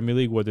like the Premier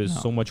League where there's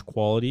so much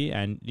quality,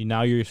 and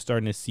now you're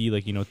starting to see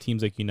like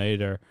teams like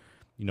United are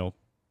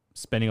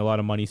spending a lot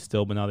of money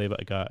still, but now they've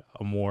like a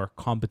more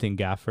competent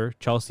gaffer.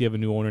 Chelsea have a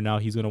new owner now.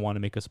 He's going to want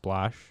to make a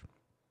splash,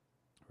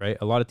 right?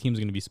 A lot of teams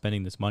are going to be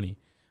spending this money.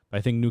 I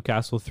think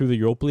Newcastle through the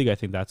Europa League, I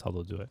think that's how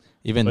they'll do it.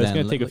 Even But then, it's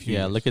gonna take a few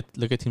years. look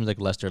at teams like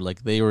Leicester.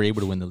 Like they were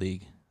able to win the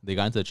league. They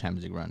got into the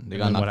Champions League run. They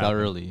got And then what knocked out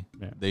happened? early.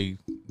 Yeah. They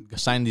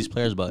signed these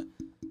players, but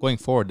going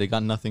forward, they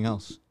got nothing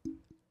else.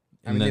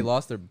 I mean, they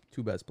lost their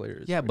two best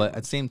players. Yeah, but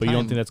at the same But time, you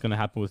don't think that's going to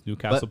happen with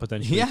Newcastle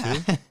potentially yeah.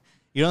 too?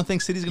 You don't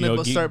think City's going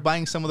to start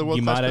buying some of the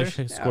world class players?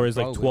 Guimaraes scores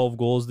like probably. 12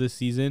 goals this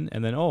season,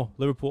 and then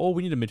Liverpool,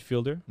 we need a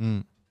midfielder.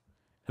 Mm. And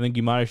then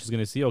Guimaraes is going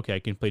to see, okay, I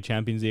can play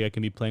Champions League. I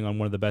can be playing on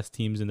one of the best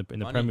teams in the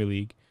Money. Premier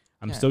League.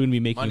 I'm Yeah. still going to be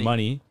making Money.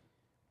 money.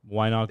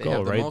 Why not They go,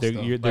 have the right? most, They're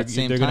though. you're- But at the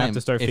they're same going to have time,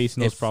 to start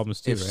facing those problems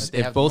too, right? They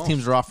If have both the teams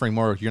most. are offering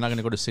more, you're not going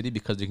to go to City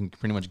because you can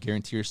pretty much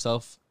guarantee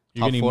yourself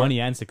You're top getting four. money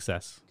and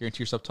success.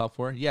 Guarantee yourself top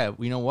four. Yeah,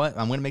 you know what?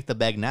 I'm going to make the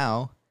bag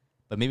now,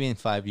 but maybe in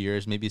 5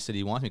 years, maybe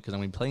City wants me because I'm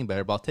going to be playing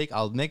better. But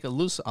I'll make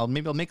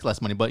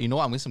less money. But you know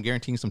what? I'm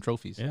guaranteeing some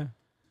trophies. Yeah.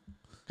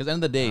 Because at the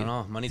end of the I day, don't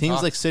know. Money teams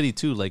talks. like City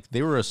too, like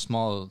they were a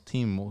small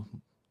team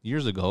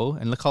years ago,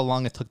 and look how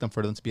long it took them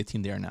for them to be a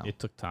team they are now. It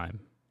took time.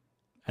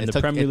 And It the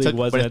took- Premier it League took- but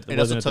wasn't it at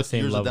also the took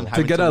same years of them level.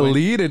 having To get to a win.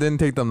 lead, it didn't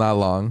take them that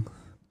long.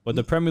 But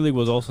the Premier League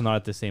was also not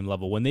at the same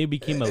level. When they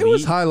became It was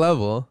elite, high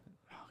level.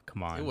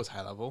 come on. It was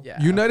high level. Yeah,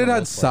 United for the had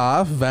most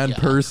part. Saf, Van Yeah,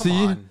 come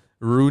Persie, on.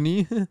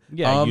 Rooney.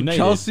 Yeah, United.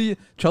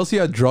 Chelsea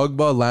had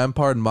Drogba,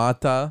 Lampard,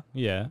 Mata.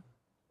 Yeah.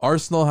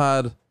 Arsenal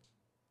had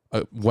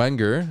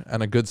Wenger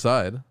and a good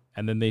side.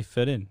 And then they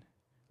fit in.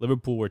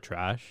 Liverpool were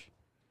trash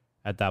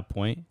at that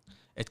point.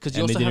 It's because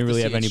And they didn't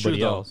really have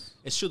anybody else.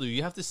 It's true though.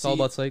 You have to It's all see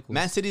about cycles.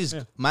 Man City's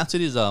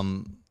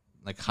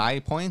like high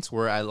points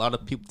were at a lot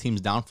of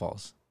teams'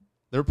 downfalls.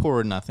 Liverpool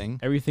were nothing.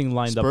 Everything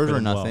lined up. Spurs for were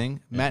them well.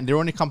 nothing. Yeah. Man, they were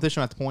only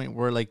competition at the point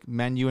where like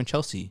Man U and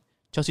Chelsea.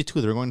 Chelsea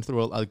too. They were going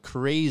through a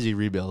crazy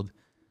rebuild.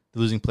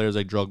 Losing players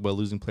like Drogba,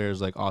 losing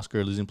players like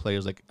Oscar, losing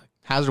players like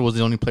Hazard was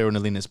the only player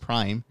in his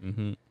prime.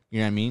 Mm-hmm. You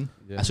know what I mean?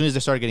 Yeah. As soon as they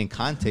started getting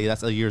Conte,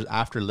 that's years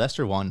after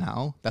Leicester won.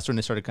 Now that's when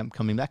they started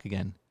coming back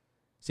again.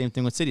 Same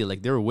thing with City.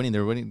 Like they were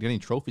winning, getting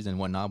trophies and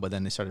whatnot, but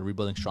then they started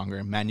rebuilding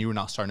stronger. Man U were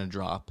now starting to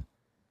drop,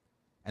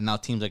 and now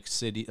teams like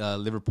City,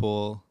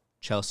 Liverpool,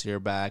 Chelsea are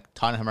back.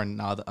 Tottenham are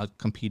now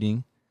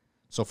competing.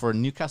 So for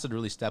Newcastle to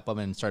really step up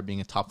and start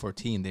being a top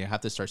 14, they have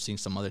to start seeing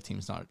some other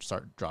teams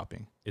start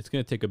dropping. It's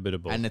going to take a bit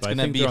of both. And it's but I going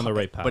to think be they're on the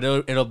right path. But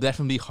it'll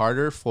definitely be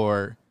harder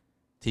for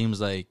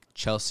teams like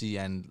Chelsea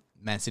and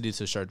Man City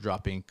to start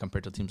dropping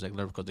compared to teams like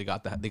Liverpool.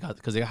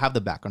 Because they have the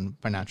background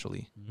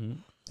financially. Mhm.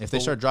 If they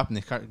start dropping,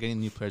 they start getting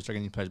new players. But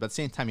at the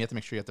same time, you have to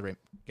make sure you have the right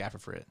gaffer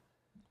for it.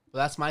 But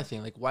that's my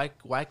thing. Like,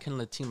 why can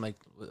a team like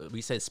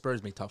we said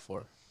Spurs make top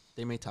four?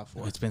 They made top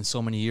four. It's been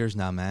so many years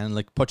now, man.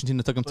 Like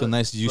Pochettino took them to a But-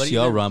 nice but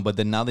UCL even- run, but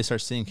then now they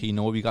start saying, "Okay, you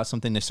know what? We got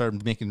something." They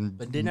started making.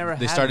 But they never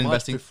They had started much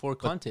investing before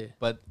Conte.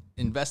 but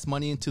invest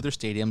money into their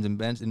stadiums,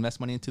 invest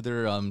money into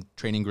their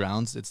training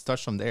grounds. It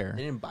starts from there.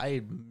 They didn't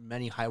buy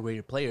many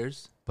high-rated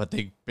players. But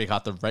they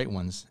got the right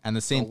ones, and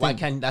the same So why thing.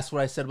 can't? That's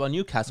what I said about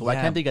Newcastle. Why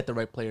Yeah. can't they get the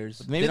right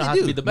players? Maybe they don't they have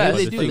do. to be the Maybe best.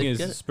 they the do. thing They is,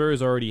 get it.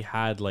 Spurs already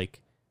had like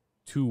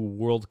 2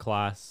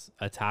 world-class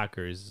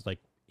attackers like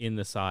in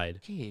the side.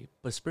 Okay,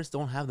 but Spurs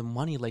don't have the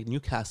money like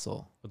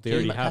Newcastle. But they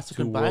already have Newcastle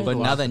 2 can buy world-class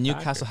But now that attackers.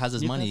 Newcastle has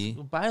his money,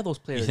 Newcastle can buy those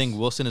players. you think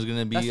Wilson is going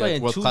to That's be why in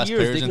 2 world-class years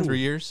players they in can- 3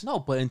 years? No,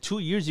 but in 2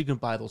 years you can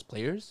buy those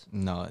players.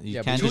 No, you Yeah,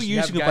 but can't. two Just,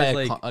 years you can guys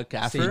buy a like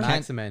gaffer. Saint You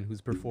can't- Maximan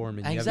who's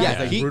performing. You have Exactly. guys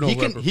yeah, like he Bruno can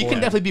Werner he can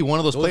perform. definitely be one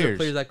of those Those are players.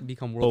 players that can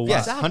become But world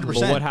Yes, class.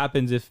 100%. But what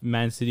happens if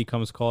Man City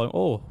comes calling,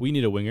 oh, we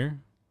need a winger?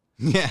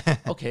 Yeah.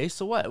 Okay,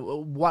 so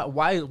what?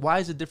 Why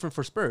is it different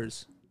for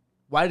Spurs?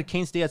 Why did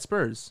Kane stay at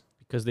Spurs?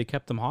 Because they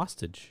kept them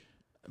hostage.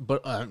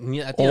 But at the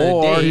end of the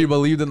Or day, he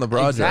believed in the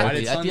project. Why exactly.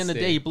 did At Son the end of the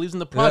stay? day, he believes in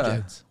the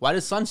project. Why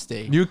did Son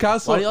stay?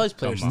 Newcastle, Why do all these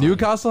players? Come on. stay?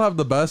 Newcastle have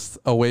the best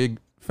away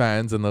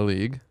fans in the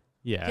league.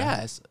 Yeah.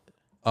 Yes,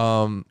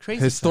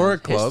 crazy.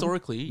 Historic fans. club.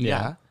 Historically, Yeah.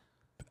 yeah,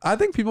 I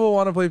think people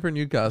want to play for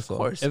Newcastle. of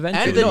course.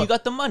 Eventually. And then No. you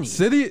got the money.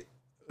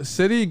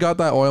 City got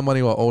that oil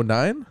money. What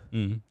 09?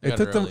 Mm. They It got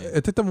took it them. early.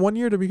 It took them 1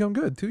 year to become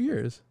good. 2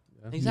 years.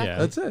 Exactly. Yeah.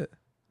 That's it.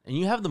 and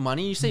you have the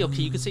money, you say,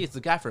 okay, you could say it's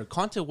the gaffer.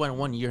 Conte went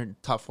 1 year in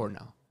top 4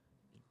 now.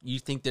 You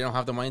think they don't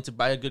have the money to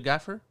buy a good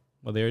gaffer?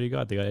 Well, they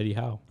got Eddie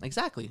Howe.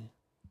 Exactly.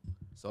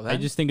 So I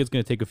just think it's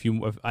going to take a few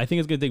more. I think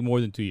it's going to take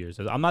more than 2 years.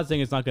 I'm not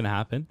saying it's not going to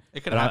happen.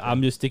 It could But happen.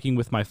 I'm just sticking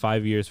with my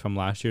 5 years from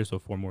last year, so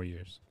 4 more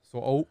years.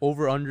 So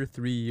over under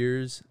 3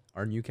 years,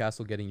 are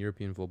Newcastle getting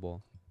European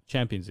football?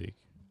 Champions League.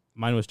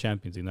 Mine was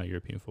Champions League, not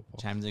European football.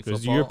 Champions League Because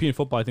football. European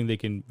football, I think they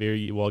can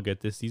very well get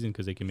this season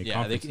because they can make Yeah,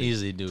 they conference can league.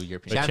 easily do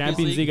European. But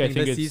Champions League, I think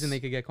this it's season they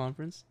could get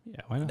conference.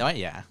 yeah. Why not? No,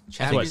 yeah. That's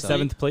Champions what,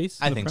 League. 7th place.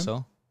 in I the think Prem?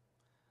 so.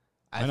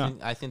 Why not?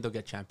 I think they'll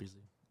get Champions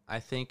League. I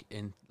think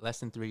in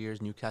less than 3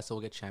 years, Newcastle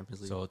will get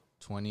Champions League. So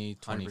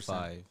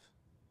 2025.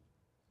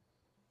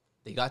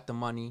 They got the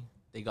money.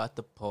 They got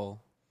the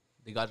pull.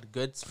 They got a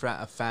good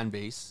fan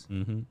base.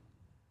 Mm-hmm.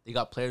 They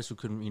got players who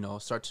can,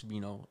 start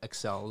to,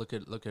 excel. Look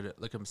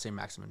at St.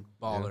 Maximin,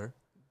 baller.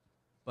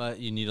 But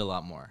you need a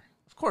lot more.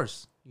 Of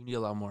course, you need a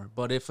lot more.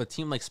 But if a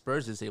team like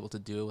Spurs is able to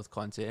do it with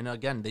Conte, and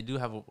again, they do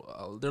have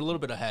they're a little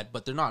bit ahead,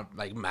 but they're not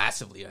like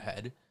massively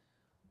ahead.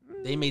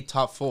 They made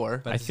top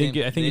 4. But I think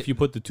if you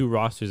put the two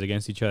rosters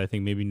against each other, I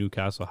think maybe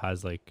Newcastle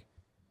has like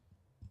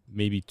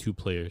maybe 2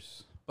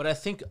 players. But I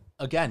think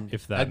again,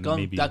 If that,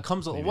 maybe- that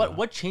comes. maybe What not.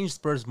 what changed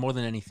Spurs more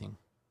than anything?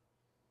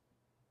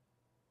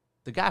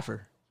 The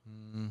gaffer.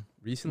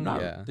 Recently,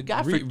 Not- yeah. The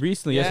gaffer.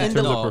 Recently, Yeah, yes, in and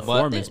terms no, of but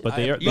performance, but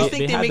they had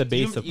the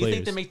base of You think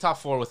players. they make top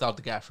 4 without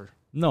the gaffer?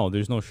 No,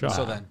 there's no shot.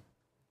 So then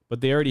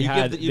But they already You give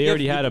had the- you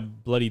give- had a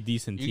bloody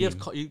decent you team.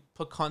 you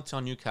put Conte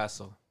on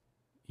Newcastle.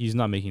 He's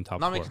not making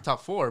top Not 4. making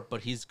top 4,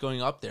 but he's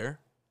going up there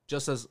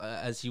just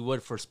as he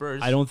would for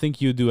Spurs. I don't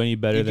think you do any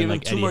better You than give him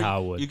like 2 Eddie more.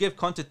 Howe would You give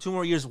Conte 2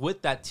 more years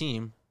with that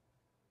team.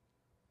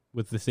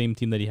 with the same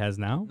team that he has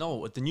now. No,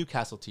 with the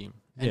Newcastle team,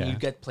 and Yeah. you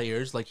get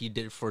players like he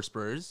did for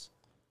Spurs.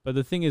 But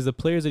the thing is, the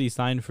players that he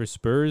signed for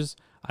Spurs,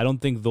 I don't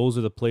think those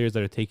are the players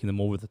that are taking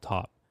them over the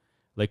top.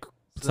 Like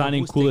So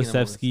signing who's taking them over the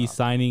Kulusevski, top?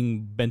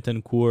 signing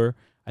Bentancur.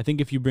 I think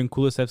if you bring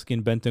Kulusevski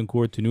and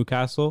Bentancur to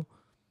Newcastle,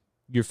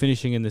 you're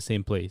finishing in the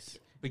same place.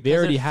 Because They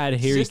already they're had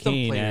Harry system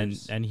Kane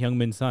players. and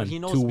Heung-min Son, he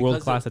knows 2 because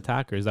world-class of-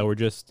 attackers that were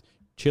just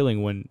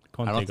chilling when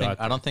Conte got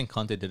I don't think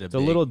Conte did it. It's a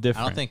little I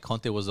different. don't think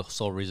Conte was the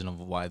sole reason of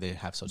why they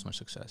have so much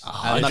success.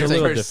 Ah, I'm not it's a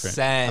saying- little different.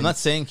 I'm not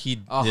saying he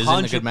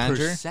isn't a good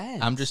manager.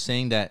 100%. I'm just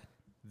saying that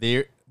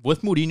they're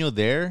with Mourinho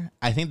there.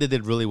 I think they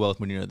did really well with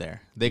Mourinho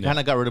there. They Yeah. kind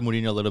of got rid of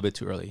Mourinho a little bit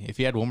too early. If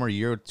he had 1 more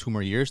year or 2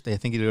 more years, I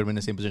think he would have been in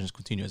the same position as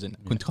Coutinho is in.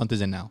 Conte's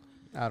in now.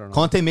 I don't know.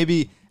 Conte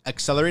maybe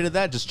accelerated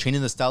that, just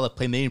changing the style of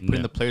play, maybe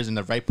putting Yeah. the players in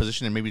the right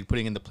position, and maybe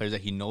putting in the players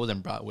that he knows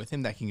and brought with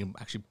him that he can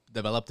actually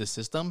develop this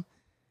system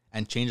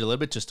and change a little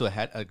bit just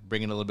to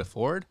bring it a little bit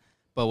forward.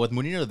 But with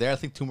Mourinho there, I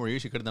think 2 more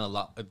years he could have done a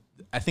lot.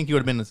 I think he would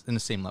have been in the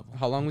same level.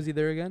 How long was he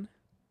there again?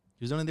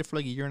 He was only there for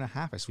like a year and a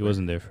half. I He swear.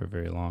 wasn't there for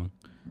very long.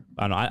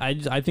 I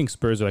don't know. I think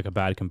Spurs are like a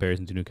bad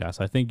comparison to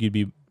Newcastle. I think you'd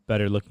be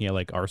better looking at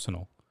like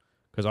Arsenal,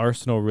 because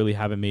Arsenal really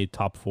haven't made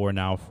top 4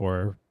 now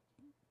for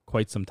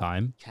quite some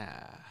time,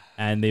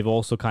 and they've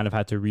also kind of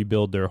had to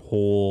rebuild their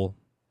whole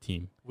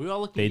team. We're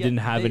all looking. They at- didn't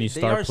have any they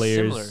star are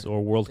players similar.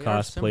 or world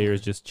class similar.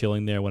 players just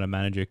chilling there when a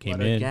manager came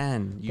But in.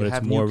 again, you but it's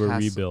have more of a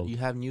Newcastle- rebuild. You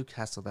have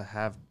Newcastle that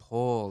have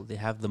pull. They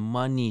have the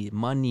money.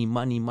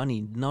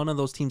 None of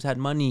those teams had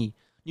money.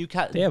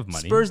 Newcastle. They have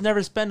money. Spurs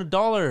never spend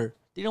 $1.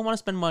 They don't want to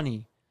spend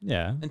money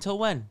Yeah, until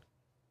when?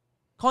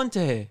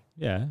 Conte.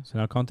 yeah. So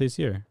now Conte's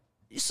here.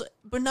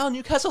 But now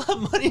Newcastle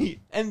have money,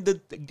 and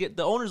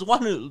the owners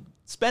want to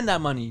spend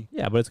that money.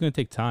 Yeah, but it's going to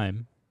take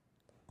time.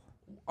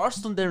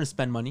 Arsenal didn't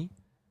spend money.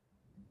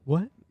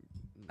 What?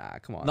 Nah,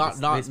 come on. Not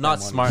They not spend not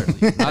money.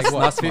 smartly. Not, Like what,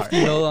 not smart.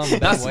 50 mil on Ben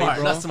Not White, smart.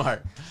 bro? Not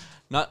smart.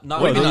 Not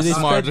Wait, Wait, they're not they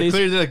smart. spent- They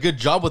clearly did a good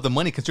job with the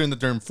money considering that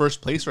they're in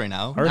first place right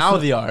now. Arsenal- now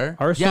they are.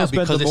 Arsenal Yeah, spent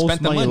because the they most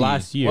spent the money money.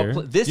 last year.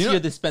 This You know- year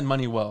they spend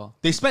money well.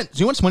 They spent. Do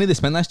you know how much money they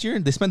spent last year?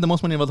 They spent the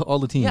most money of all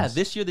the teams. Yeah,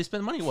 this year they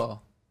spend money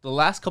well. The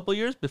last couple of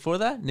years before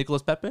that,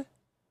 Nicolas Pepe,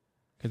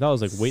 'Cause that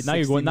was like wait. Now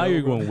you're 60 going. Now mil,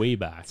 you're bro. going way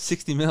back.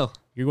 60 mil.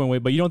 You're going way.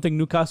 But you don't think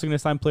Newcastle are going to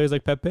sign players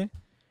like Pepe?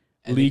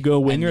 And Liga they-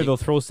 winger, and they'll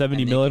throw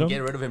 70 and mil they at can him.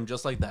 get rid of him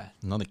just like that.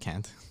 No, they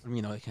can't.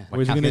 You know they can't. Why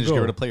Where's he can't gonna they just go?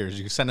 get rid of players?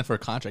 You send it for a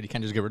contract. You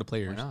can't just get rid of Why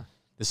players. not?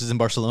 This is in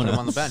Put Barcelona. him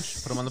on the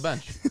bench. Put him on the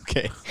bench.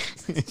 Okay.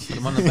 Put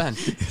him on the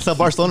bench. That's how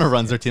Barcelona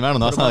runs their team. I don't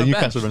know. Put That's him how on the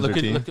Newcastle bench.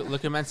 runs their team.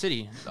 Look at Man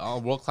City.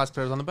 All world class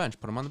players on the bench.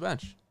 Put them on the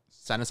bench.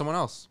 Sign someone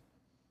else.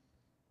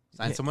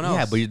 Sign someone else.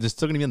 Yeah, but they're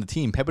still going to be on the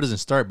team. Pepe doesn't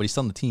start, but he's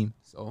still on the team.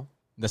 so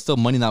That's still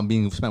money not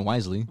being spent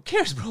wisely. who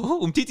cares,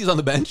 bro? Umtiti's on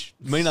the bench.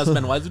 May not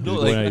spend wisely. He's Do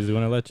going like,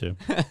 to let you.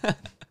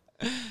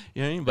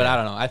 you know what I mean? But I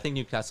don't know. I think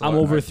Newcastle. I'm are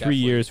over 3 definitely-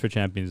 years for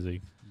Champions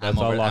League. That's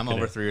all. I'm Lock it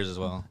over in. 3 years as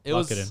well. It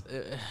Lock was it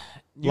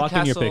Newcastle Lock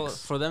in your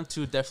picks. for them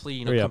to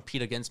definitely Hurry up.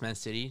 compete against Man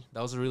City.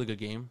 That was a really good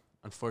game.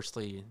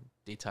 Unfortunately,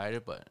 they tied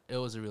it, but it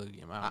was a really good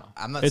game. I don't know.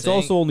 I'm not It's saying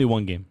also only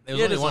one game. it was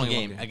Yeah, only it is one only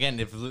one game. game. Again,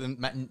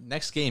 if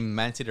next game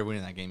Man City are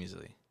winning that game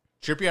easily.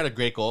 Trippier had a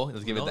great goal.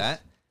 Let's give it knows?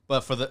 that.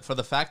 But for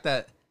the fact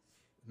that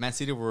Man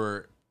City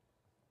were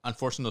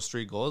unfortunate those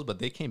 3 goals, but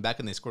they came back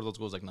and they scored those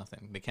goals like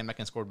nothing. They came back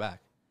and scored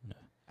back. Yeah.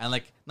 And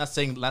like not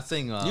saying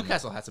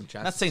Newcastle had some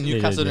chances. not saying They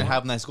Newcastle did, didn't yeah.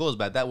 have nice goals,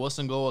 but that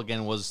Wilson goal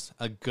again was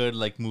a good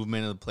like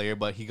movement of the player,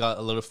 but he got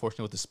a little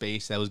fortunate with the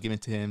space that was given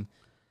to him.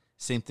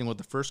 Same thing with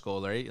the first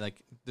goal, right?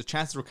 Like the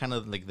chances were kind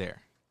of like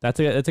there. That's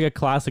like a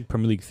classic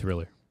Premier League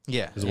thriller.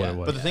 Yeah, Is what it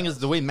was. But the thing is,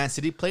 the way Man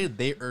City played,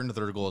 they earned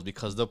their goals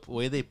because the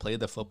way they played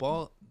the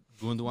football,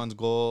 Gundogan's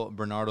goal,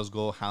 Bernardo's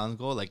goal, Haaland's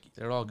goal, like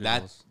They're all good that.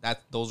 goals.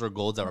 Those are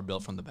goals that were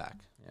built from the back.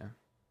 Yeah.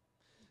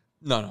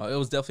 No, it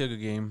was definitely a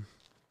good game.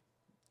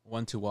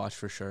 One to watch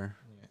for sure.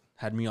 Yeah.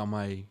 Had me on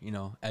my,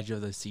 edge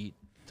of the seat,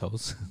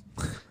 Toes.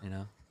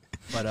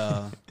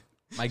 But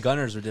my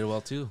Gunners did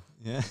well too.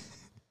 Yeah.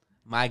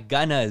 My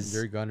Gunners.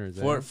 Your Gunners.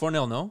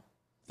 4-0, no?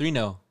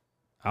 3-0.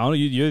 I don't know.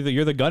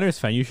 You're the Gunners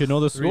fan. You should know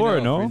the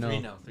score, no?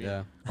 3-0.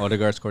 Yeah.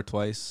 Odegaard scored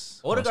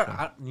twice.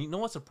 Odegaard, you know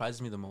what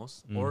surprises me the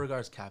most? Mm.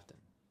 Odegaard's captain.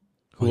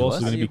 Who He else was?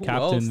 is going to be Who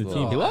captain else, in the though?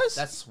 team? He was?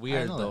 That's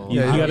weird, know though. that. You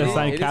gotta it-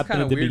 sign it is captain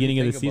kinda at the weird to beginning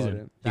of the think about season.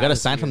 it. You got to That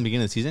is sign from the weird.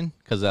 beginning of the season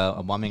because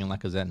Aubameyang and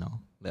Lacazette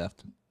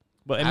left.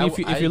 But I mean,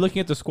 if you're looking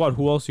at the squad,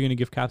 who else are you going to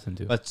give captain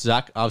to? But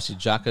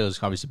Xhaka is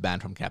obviously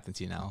banned from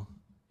captaincy now.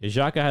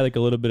 Xhaka had like a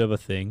little bit of a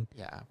thing,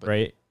 Yeah, but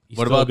right? He's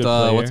What still a about good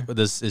player.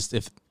 what's this? Is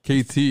if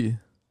KT.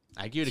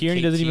 I give it to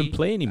Tierney doesn't KT. even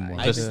play anymore.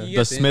 I- does he the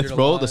gets injured Smith a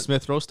Rowe lot. the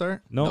Smith Rowe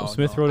start? no, No,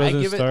 Smith no. Rowe I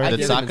doesn't give it- start. I Did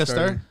give it Saka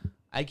start?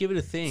 I give it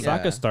a thing. Yeah.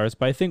 Saka starts,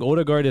 but I think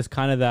Odegaard is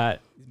kind of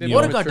that. He's been you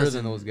more know, Odegaard mature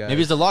doesn't- than those guys.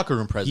 Maybe it's the locker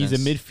room presence. he's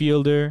a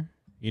midfielder.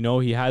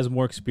 He has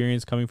more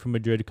experience coming from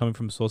Madrid, coming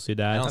from I Sociedad.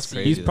 don't That's see-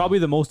 crazy. He's though. probably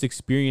the most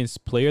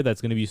experienced player that's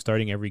going to be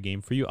starting every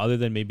game for you, other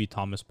than maybe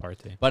Thomas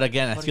Partey. But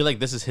again, I feel like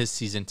this is his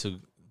season to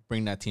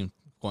bring that team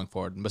going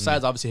forward.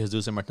 Besides, obviously,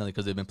 Jesus and Martinelli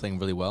because they've been playing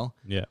really well.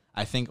 Yeah,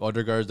 I think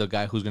Odegaard is the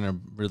guy who's gonna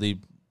really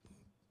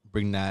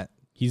bring that.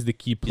 he's the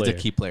key He's player. the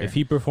key player. If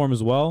he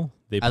performs well,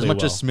 they As play much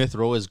well. as Smith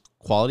Rowe is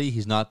quality,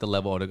 he's not the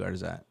level Odegaard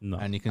is at. No.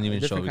 And you can even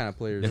show different kind of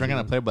players. different kind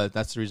of player. But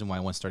that's the reason why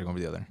one's starting over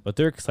the other. But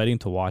they're exciting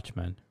to watch,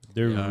 man.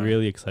 They're Yeah.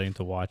 really exciting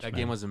to watch. That man.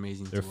 game was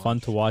amazing. They're fun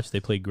to watch. They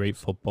play great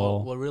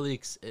football. What really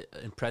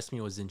impressed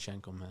me was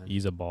Zinchenko, man.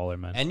 He's a baller,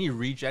 man. Any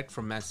reject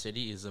from Man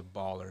City is a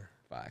baller.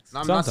 Facts. No,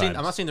 I'm not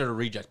Sometimes. saying they're a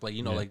reject, but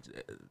Yeah.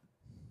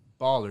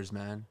 ballers,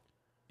 man.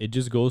 It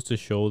just goes to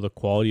show the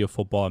quality of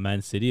football at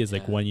Man City is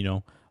like Yeah.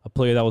 when, a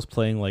player that was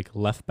playing like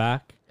left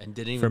back And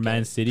didn't even for get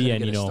Man it- City couldn't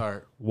and, get a you know,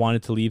 start.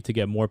 wanted to leave to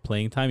get more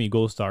playing time. He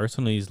goes to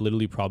Arsenal and he's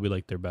literally probably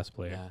like their best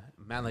player.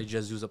 Yeah, man, like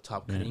Jesus up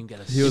top Yeah. couldn't even get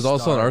a. He was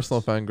also an start.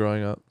 Arsenal fan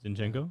growing up.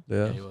 Zinchenko?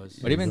 Yeah. Yeah, he was.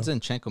 But even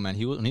Zinchenko, man,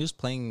 when he was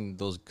playing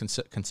those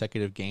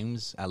consecutive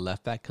games at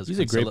left back because He's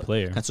a great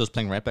player. Cancelo's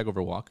playing right back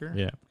over Walker.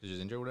 Yeah. Because he was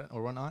injured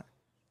or whatnot.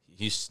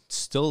 He's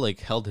still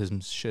like held his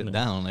shit Yeah.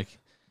 down. Like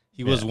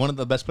he was Yeah. one of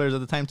the best players at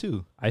the time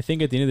too. I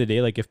think at the end of the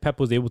day, like if Pep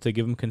was able to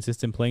give him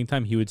consistent playing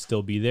time, he would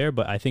still be there.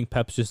 But I think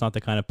Pep's just not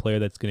the kind of player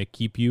that's going to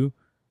keep you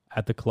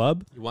at the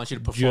club He wants you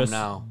to perform just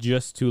now.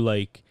 just to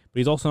like. But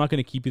he's also not going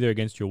to keep you there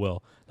against your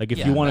will. Like if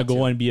Yeah, you want to that go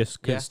too. and be a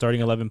Yeah.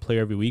 starting 11 player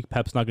every week,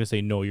 Pep's not going to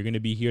say no. You're going to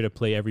be here to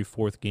play every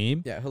fourth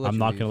game. Yeah, he'll let I'm you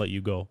not leave. going to let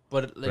you go.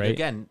 But like Right?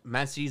 again,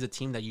 Man City is a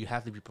team that you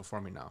have to be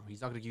performing now.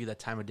 He's not going to give you that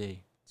time of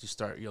day to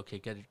start. You okay?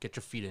 Get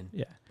your feet in.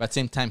 Yeah. But at the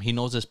same time, he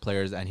knows his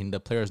players, and the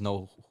players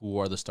know who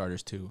are the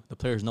starters too. The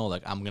players know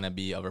like I'm gonna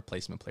be a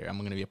replacement player. I'm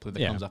gonna be a player that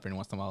Yeah. comes up every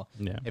once in a while.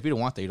 Yeah. If you don't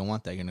want that, you don't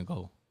want that. You're gonna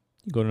go.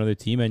 You go to another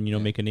team and Yeah.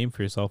 make a name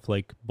for yourself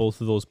like both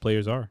of those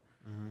players are,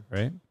 Mm-hmm.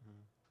 right?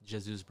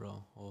 Jesus,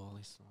 bro.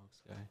 Holy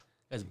smokes, guy.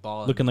 Guy's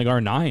balling. Looking like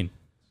R9.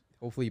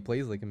 Hopefully he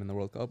plays like him in the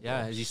World Cup.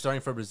 Yeah, is he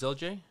starting for Brazil,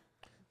 Jay?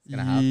 He's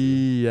gonna have to.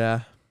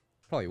 Yeah.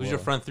 Probably Who's will. your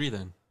front three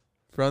then?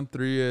 Front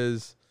three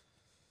is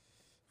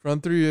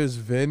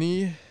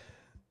Vinny,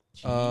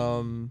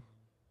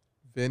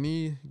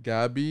 Vinny,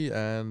 Gabby,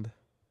 and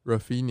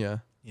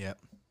Rafinha. Yep.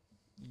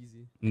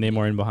 Easy.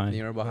 Neymar in behind.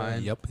 Neymar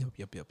behind. Yep. What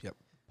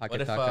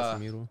if, Paquetá,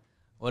 Casemiro.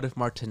 What if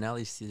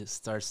Martinelli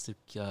starts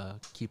to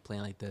keep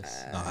playing like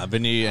this?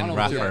 Vinny I and don't know,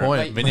 Rafa. dude.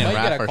 Might- Vinny and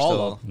might get a Rafa are call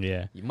still. up.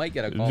 Yeah. You might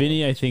get a call.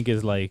 Vinny, I think,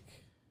 is like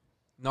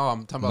No,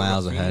 I'm talking about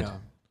Miles Rafinha. ahead.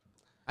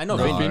 I know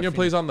No, Rafinha. Rafinha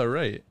plays on the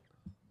right.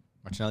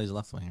 Martinelli's a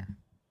left winger.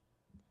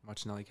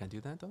 Martinelli can't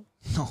do that though.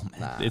 No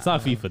man. Nah. it's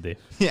not FIFA, Dave.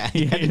 Yeah,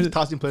 he can't just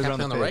tossing players Can't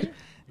around play the on the pitch.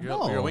 right.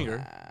 No. You're a winger.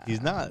 Nah.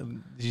 He's not.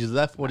 He's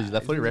left. What is he?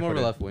 Left footed, right He's more of a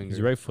footed? left winger.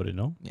 He's right-footed,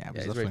 no? Yeah, Yeah, he's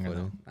he's left right winger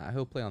footed. though. Nah,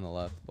 he'll play on the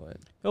left, but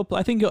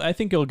I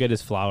think he'll get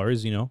his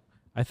flowers.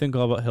 I think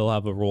he'll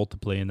have a role to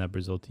play in that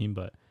Brazil team,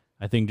 but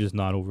I think just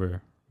not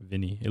over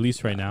Vinny. At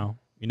least right now.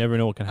 You never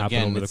know what can happen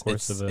Again, over the it's,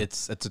 course it's, of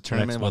it's a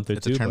tournament month with or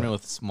it's a two, tournament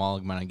but- with small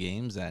amount of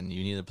games, and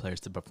you need the players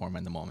to perform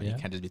at the moment. Yeah. You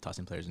can't just be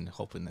tossing players and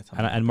hoping that.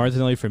 And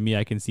Martinelli, for me,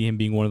 I can see him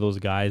being one of those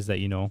guys that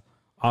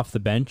off the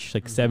bench,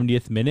 like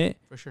 70th minute,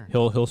 for sure.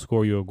 he'll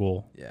score you a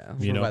goal. yeah,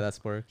 You you know. by that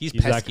spark. He's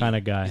He's that pesky. kind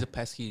of guy. He's a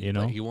pesky. you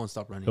know? Like, he won't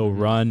stop running. He'll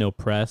run, he'll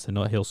press, and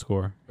he'll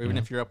score. Or even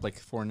you if you're up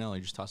like 4-0,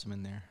 you just toss him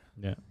in there.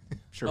 know? I'm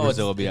sure No,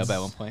 Brazil will be it's- up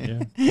at one point.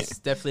 yeah. It's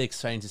definitely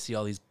exciting to see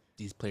all these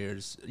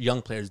players,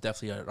 young players,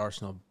 definitely at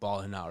Arsenal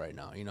balling out right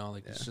now.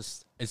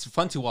 It's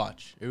fun to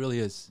watch. It really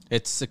is.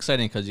 It's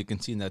exciting because you can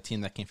see the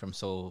team that came from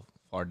so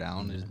far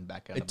down is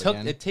back up It took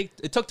again.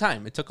 it took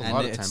time. It took a And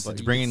lot of time, it's but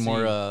you bringing can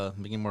more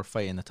see more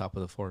fight in the top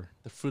of the four.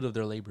 the fruit of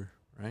their labor,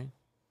 right?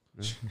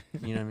 You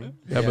know what I mean?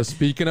 Yeah, but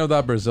speaking of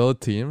that Brazil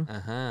team,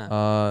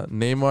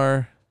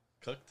 Neymar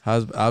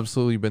has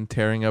absolutely been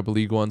tearing up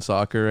League One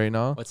soccer right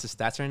now. What's the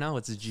stats right now?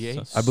 What's his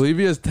GA? I believe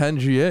he has 10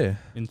 GA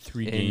in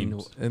 3 In-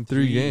 games. in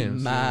 3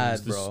 games. Mad,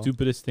 It's the bro.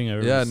 stupidest thing I've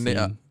ever Yeah,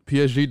 seen.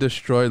 PSG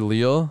destroyed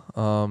Lille.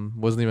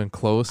 Wasn't even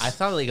close. I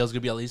thought like it was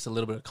gonna be at least a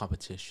little bit of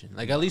competition,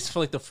 like at least for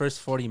like the first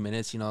 40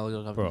 minutes, you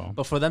know. Bro.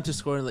 But for them to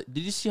score, like,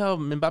 did you see how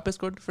Mbappe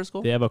scored the first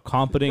goal? They have a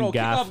competent Bro, kickoff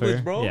gaffer.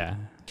 glitch, bro. Yeah,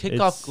 Kickoff It's-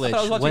 I was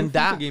glitch. watching When FIFA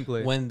that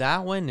gameplay. when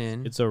that went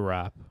in, it's a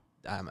wrap.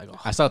 I'm like, oh,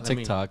 I saw let me-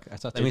 TikTok. I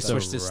saw Let me TikTok.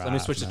 switch this. Let me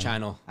switch the man.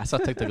 channel. I saw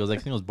TikTok. It was like,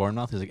 I think it was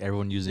Bournemouth. It was like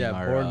everyone using Yeah,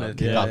 our Bournemouth,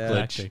 kickoff yeah.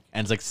 glitch, Tactic.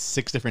 and it's like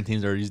 6 different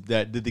teams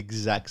that did the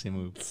exact same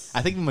move.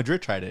 I think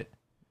Madrid tried it.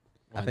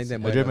 I think they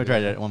might Madrid have, tried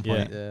it yeah. at one Yeah.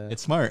 point. Yeah.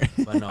 It's smart.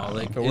 But no,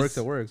 like If it works,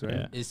 it works, right?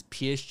 Yeah. Is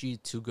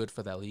PSG too good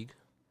for that league?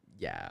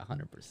 Yeah,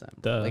 100%.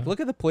 Duh. Like,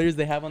 look at the players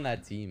they have on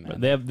that team, But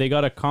man. they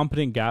got a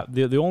competent gap.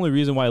 The only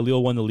reason why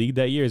Lille won the league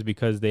that year is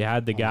because they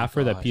had the Oh my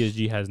gaffer that gosh.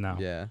 PSG has now.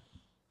 Yeah.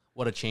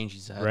 What a change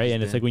he's had. Right, he's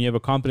and it's been. like when you have a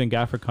competent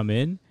gaffer come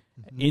in,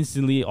 Mm-hmm.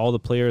 instantly all the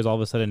players all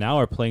of a sudden now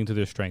are playing to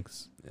their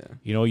strengths. Yeah.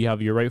 You know, you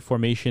have your right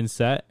formation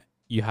set,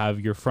 you have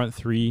your front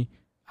three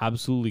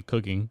absolutely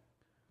cooking.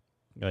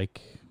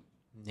 Like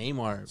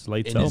Neymar it's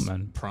lights in out, his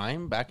man.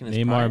 prime, back in his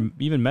Neymar, prime.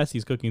 even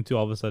Messi's cooking too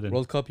all of a sudden.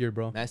 World Cup year,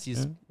 bro.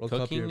 Messi's Yeah. World Cup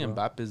cooking, year, and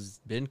bro. Mbappe's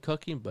been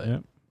cooking, but Yeah.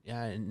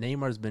 yeah,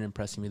 Neymar's been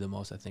impressing me the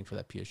most, I think, for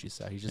that PSG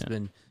side. He's just Yeah.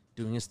 been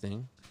doing his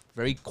thing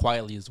very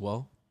quietly as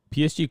well.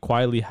 PSG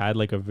quietly had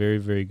like a very,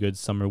 very good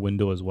summer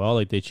window as well.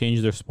 Like they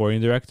changed their sporting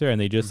director and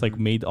they just like Mhm.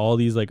 made all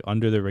these like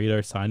under the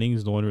radar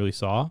signings no one really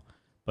saw.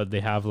 But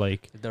they have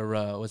like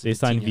What's they it,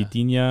 signed Vitinha?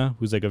 Vitinha,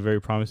 who's like a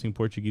very promising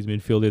Portuguese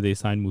midfielder. They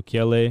signed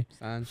Mukiele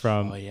Sanch.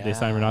 from Oh, they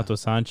signed yeah. Renato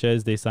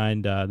Sanchez. They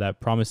signed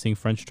that promising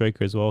French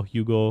striker as well,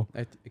 Hugo.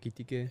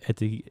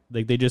 Ekitike.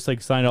 Like they just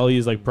like signed all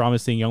these like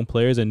promising young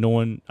players and no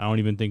one I don't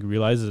even think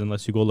realizes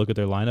unless you go look at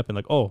their lineup and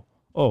like oh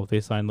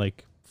they signed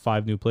like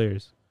 5 new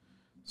players.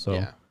 So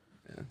Yeah.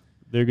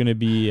 they're gonna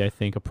be I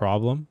think a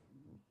problem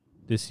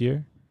this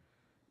year.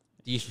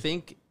 Do you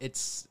think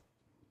it's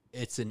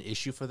an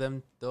issue for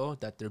them though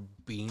that they're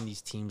beating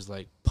these teams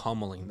like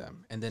pummeling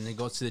them, and then it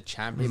goes to the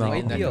Champions No.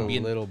 League and that Maybe can a be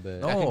little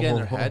bit. that can get in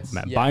their No. heads?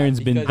 Man, Yeah, Bayern's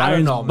been because- I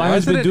don't know, man.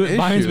 Bayern's been That's doing an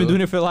Bayern's been issue.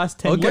 doing it for the last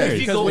 10 Okay, years.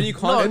 Because when you No,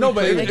 constantly but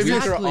play if against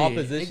you're- your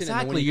opposition, and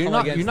Exactly. when you You're come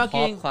not- against you're not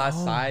top getting- class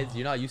sides,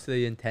 you're not used to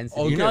the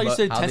intensity. Okay, You're not used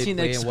to how they intensity and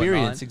play and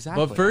experience. whatnot.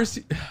 Exactly. But first,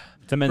 It's a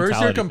first mentality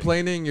you're thing.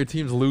 complaining your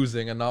team's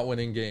losing and not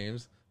winning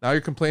games. Now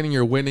you're complaining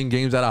you're winning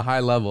games at a high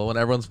level when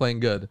everyone's playing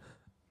good.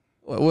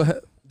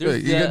 What?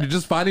 There's You're the-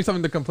 just finding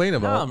something to complain Nah,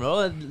 about.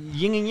 bro,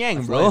 yin and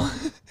yang, bro.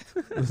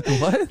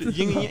 What?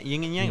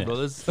 yin and yang, Yeah. bro.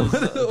 There's, What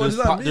does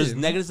that there's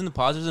mean? negatives and the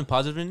positives and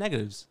positives and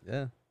negatives.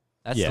 Yeah.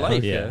 That's yeah,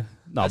 life. Yeah.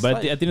 No, That's but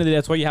life. at the end of the day,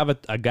 that's why you have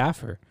a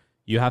gaffer.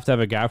 You have to have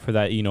a gaffer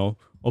that, you know,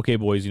 okay,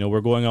 boys, you know,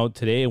 we're going out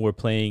today and we're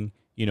playing,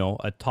 you know,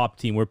 a top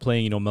team. We're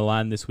playing, you know,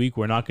 Milan this week.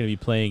 We're not going to be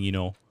playing, you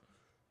know,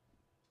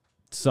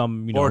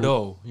 some, you know,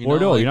 Bordeaux. You know,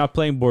 Bordeaux. like- You're not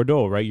playing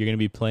Bordeaux, right? You're going to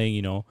be playing,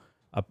 you know,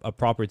 a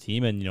proper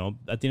team. And, you know,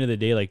 at the end of the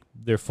day, like,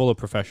 they're full of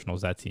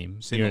professionals, that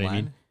team. Say You know Milan. what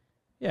I mean?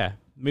 Yeah.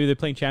 Maybe they're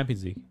playing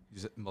Champions League.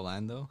 Is it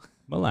Milan though?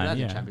 Milan, Not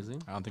in yeah. Champions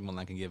League. I don't think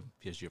Milan can give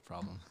PSG a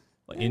problem.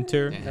 Like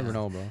Inter. Yeah. Never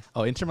know, bro.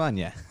 Oh, Inter Milan,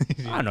 yeah.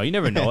 I don't know. You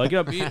never know. Like you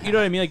know what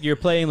I mean. Like you're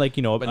playing like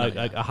you know But no,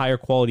 yeah. a higher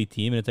quality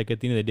team, and it's like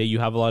at the end of the day, you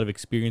have a lot of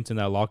experience in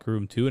that locker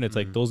room too, and it's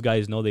like Mhm. those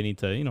guys know they need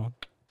to you know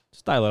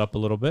style it up a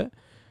little bit.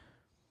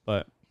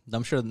 But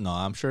I'm sure. No,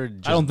 I'm sure.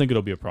 Just, I don't think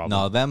it'll be a problem.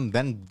 No, them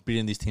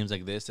beating these teams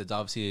like this, it's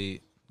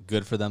obviously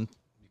good for them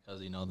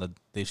because you know that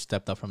they've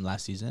stepped up from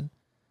last season.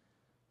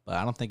 But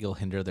I don't think it'll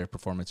hinder their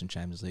performance in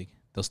Champions League.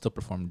 They'll still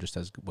perform just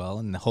as well,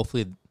 and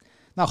hopefully,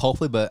 not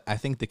hopefully, but I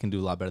think they can do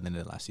a lot better than they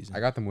did last season. I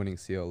got them winning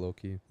CL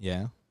Loki.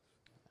 Yeah.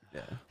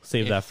 Yeah.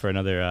 Save If- that for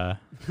another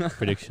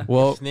prediction.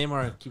 Well, If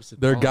Neymar keeps it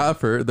their going.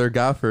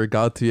 gaffer,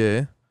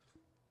 Gautier,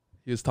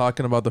 he was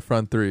talking about the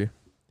front three.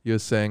 He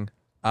was saying,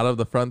 out of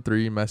the front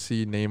three,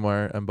 Messi,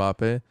 Neymar,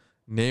 Mbappe,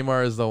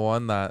 Neymar is the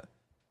one that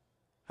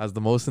has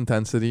the most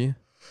intensity,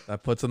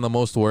 that puts in the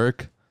most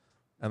work,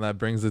 and that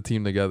brings the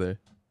team together.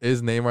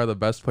 Is Neymar the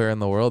best player in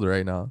the world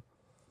right now?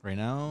 Right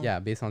now. Yeah,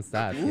 based on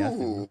stats. He has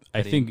to.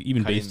 I think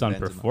even Karim based on Benzema.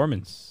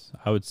 performance,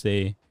 I would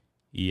say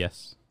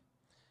yes.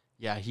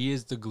 Yeah, he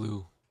is the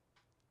glue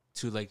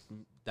to like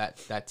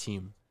that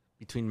team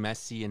between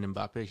Messi and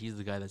Mbappe. He's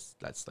the guy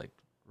that's like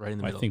right in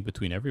the I middle. think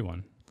between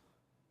everyone.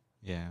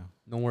 Yeah.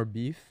 No more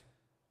beef.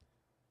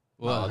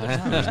 Well, No,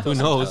 there's who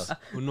knows?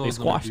 Who knows?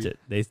 They squashed it.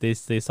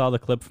 They saw the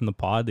clip from the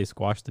pod. They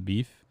squashed the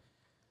beef.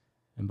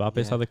 Mbappe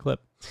Yeah. saw the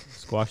clip,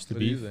 squashed the What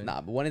do you beef. think?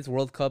 Nah, but when it's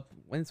World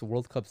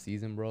Cup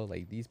season, bro,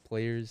 like these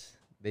players,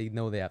 they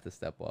know they have to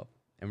step up.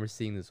 And we're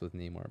seeing this with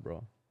Neymar,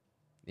 bro.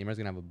 Neymar's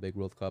gonna have a big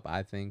World Cup,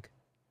 I think.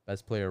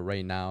 Best player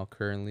right now,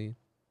 currently.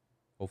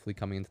 Hopefully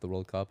coming into the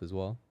World Cup as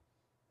well.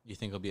 You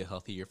think it'll be a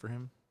healthy year for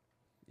him?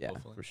 Yeah,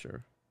 Hopefully. for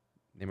sure.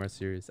 Neymar's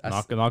serious.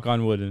 Knock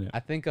on wood in it. I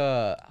think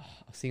I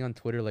was seeing on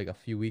Twitter like a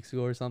few weeks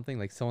ago or something,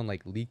 like someone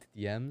like leaked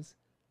DMs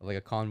like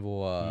a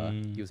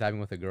convo he was having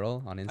with a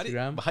girl on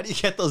Instagram. How do you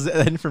get those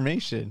that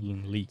information?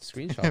 Being leaked.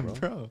 Screenshot, bro.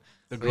 Bro.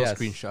 The So girl yeah,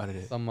 screenshotted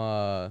it. Some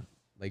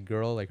like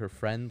girl, like her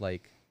friend,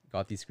 like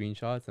got these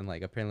screenshots, and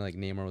like apparently like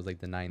Neymar was like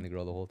denying the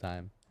girl the whole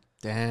time.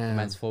 Damn.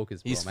 Man's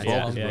focused, bro. He's Man's Yeah,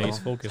 focused, hungry, yeah, bro. he's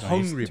focused.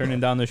 Hungry, He's bro. turning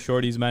down the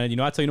shorties, man. You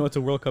know, that's how you know it's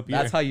a World Cup year.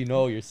 That's how you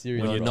know you're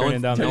serious. When you're bro.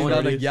 turning down the Turning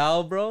down the shorties.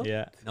 gal, bro.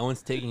 Yeah. No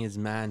one's taking his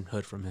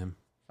manhood from him.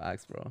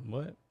 Facts, bro.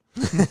 What?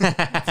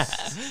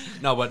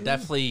 No, but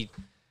definitely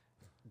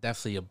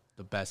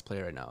the best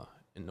player right now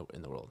in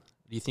the world.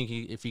 Do you think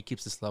if he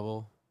keeps this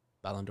level,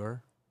 Ballon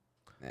d'Or?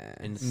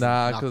 And it's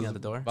Nah, knocking because at the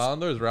door? Ballon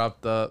d'Or is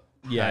wrapped up.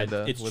 Yeah,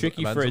 kinda, it's with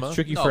tricky for No, a but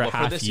for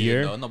half this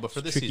year. season, though. No, but for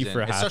It's this tricky season. for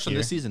a It half starts from year.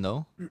 this season,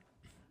 though.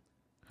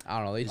 I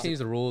don't know. They changed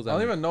the rules. I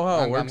don't even know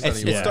how it works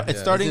It's, anymore. it's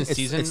Yeah. starting. Isn't it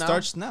season It now?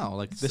 starts now.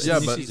 Like this Yeah,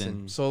 is the but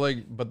season. so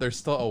like, but they're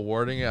still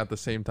awarding it at the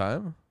same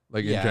time,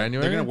 like in Yeah,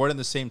 January. they're gonna award it at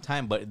the same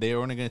time, but they're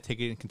only gonna take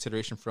it in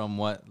consideration from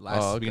what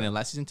Oh, okay. beginning of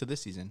last season to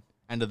this season,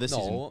 end of this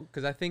season. No,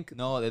 because I think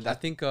No, I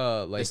think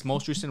like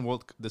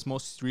this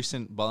most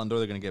recent Ballon d'Or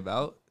they're gonna give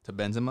out to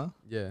Benzema.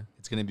 yeah.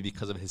 It's gonna be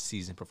because of his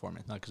season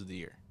performance, not because of the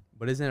year.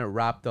 But isn't it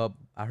wrapped up?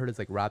 I heard it's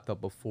like wrapped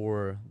up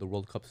before the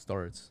World Cup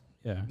starts.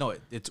 Yeah. No,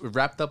 it's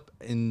wrapped up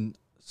in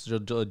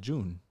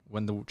June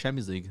when the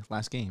Champions League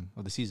last game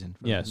of the season.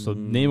 Yeah, so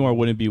Neymar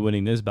wouldn't be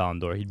winning this Ballon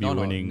d'Or. He'd be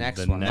winning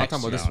next the one. I'm not next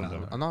talking about this Ballon one.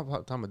 d'Or. I'm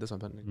not talking about this one,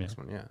 but next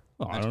one, yeah.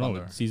 Oh, I Next don't know.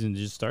 Ballon d'Or. Season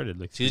just started.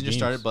 Like Season just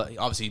started, but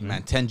obviously,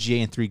 man, 10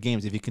 GA in 3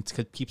 games. If he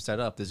keeps that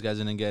up, this guy's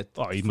gonna get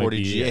Oh, he might 40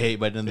 be, GA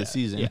by the end of the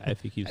season. Yeah,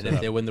 if he keeps And it if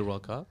up. they win the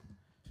World Cup,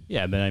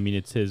 Yeah, but I mean,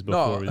 it's his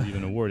before it was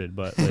even awarded.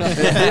 But like,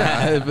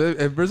 yeah,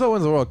 if Brazil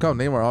wins the World Cup,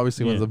 Neymar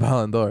obviously wins Yeah. the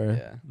Ballon d'Or.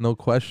 Yeah. No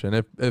question.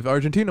 If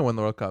Argentina win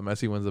the World Cup,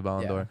 Messi wins the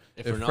Ballon Yeah. d'Or.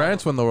 If If Ronaldo-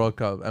 France win the World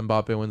Cup,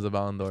 Mbappe wins the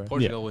Ballon d'Or.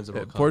 Portugal wins the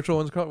World If Cup. Portugal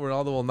wins the Cup,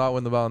 Ronaldo will not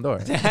win the Ballon d'Or.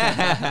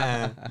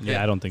 yeah,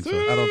 I don't think so.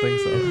 I don't think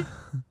so.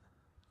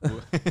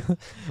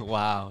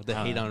 Wow, the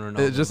hate on Ronaldo.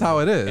 It's just how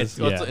it is. It's,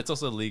 Yeah. it's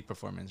also a league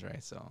performance,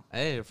 right? So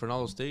Hey, if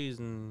Ronaldo stays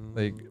and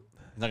Like, he's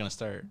not gonna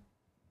start.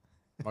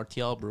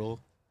 Martial, bro,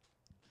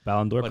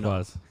 Ballon d'Or But no.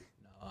 clause.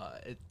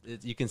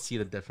 you can see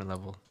the different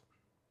level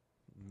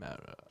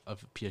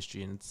of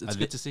PSG, and it's Are good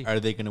they- to see. Are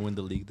they gonna win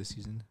the league this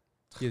season?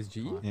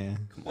 PSG. Yeah.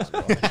 Come on,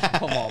 bro.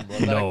 Come on, bro.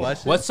 Is that a No.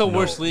 question? What's the No.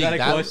 worst Is league? that a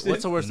question?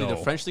 What's the worst league? The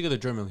No. French league or the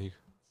German league?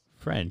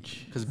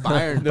 French. Because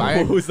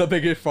Bayern, Who's the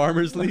biggest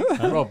farmers league?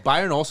 bro,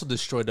 Bayern also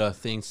destroyed the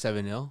thing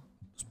 7-0.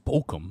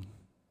 Spoke 'em.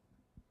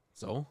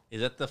 So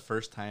Is that the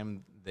first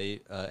time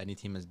any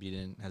team has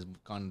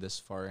gone this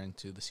far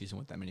into the season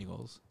with that many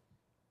goals?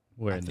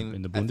 Where I in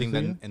think the I think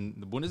that Bundesliga? in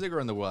the Bundesliga or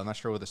in the world, I'm not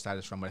sure what the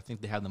status from, but I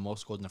think they have the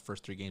most goals in the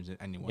first 3 games than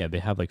anyone. Yeah, they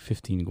have like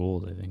 15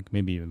 goals. I think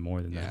maybe even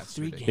more than Yeah, that. it's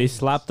 3 ridiculous. They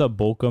slapped up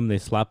Bochum. They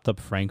slapped up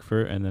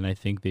Frankfurt, and then I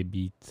think they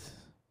beat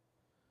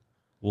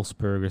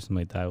Wolfsburg or something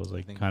like that. It was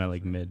like think kind of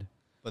like mid.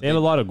 But They have a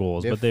lot of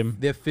goals, They but have,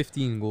 they have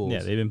 15 goals. yeah,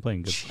 they've been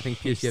playing good. I think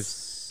PSG have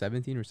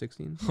 17 or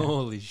 16.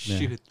 holy Yeah.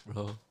 shit,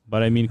 bro.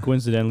 But I mean,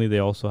 coincidentally, they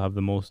also have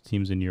the most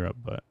teams in Europe.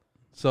 But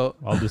so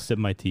I'll just sip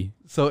my tea.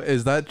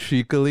 is that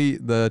cheekily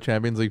the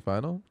Champions League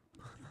final?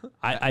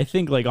 I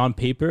think like on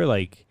paper,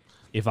 like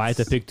if I had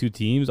to pick 2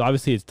 teams,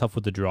 obviously it's tough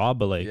with the draw,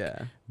 but like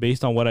Yeah.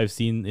 based on what I've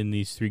seen in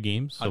these 3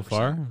 games so 100%,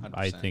 far,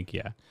 I 100%. think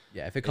yeah.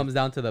 Yeah, if it comes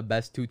down to the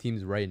best 2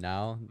 teams right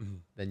now,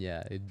 then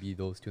yeah, it'd be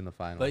those 2 in the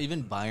final. But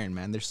even Bayern,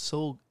 man, they're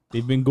so.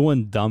 They've been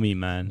going dummy,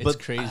 man. It's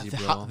crazy,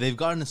 bro. They've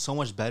gotten so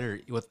much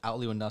better without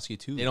Lewandowski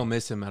too. They don't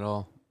miss him at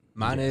all.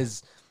 Mane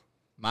is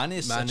Mane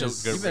is Mane such a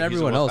is- good. even he's a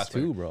everyone world-class else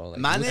player. too, bro. Like,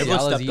 Mane,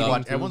 Musiala's everyone's eating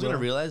too, everyone's gonna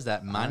bro. realize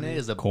that Mane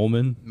is a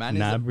Coleman, Mane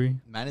is a- Gnabry.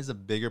 Mane is a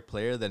bigger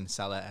player than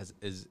Salah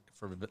is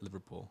for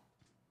Liverpool.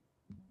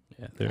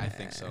 Yeah, I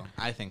think so.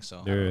 I think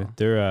so. they're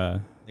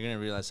You're gonna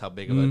realize how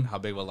big of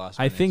a loss.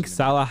 I Mane think is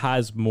gonna Salah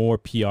has more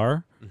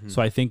PR,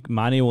 so I think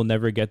Mane will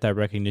never get that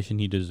recognition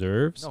he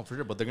deserves. be. No, for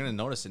sure, but they're gonna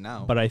notice it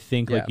now. But I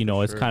think Yeah, like you know,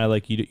 for it's sure. kind of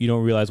like you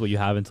don't realize what you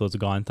have until it's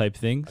gone type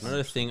thing.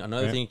 another thing.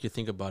 Another Right. thing you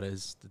think about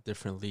is the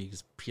different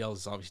leagues. PL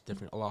is obviously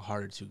different, a lot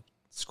harder to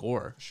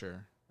score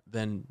sure,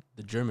 than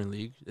the German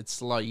league.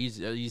 It's a lot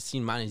easier. You've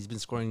seen Mane; he's been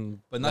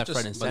scoring but not left, just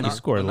right, and but center. He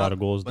scored a but lot not- of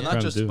goals. but Prem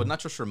not just too. but not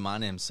just for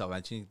Mane himself.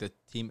 I think the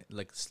team,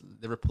 like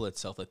Liverpool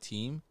itself, the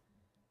team,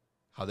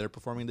 how they're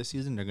performing this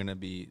season, they're gonna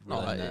be.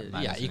 realizing that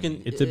Mane's yeah, you gonna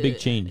can. be- It's a big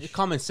change.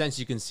 Common sense,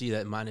 you can see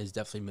that Mane is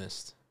definitely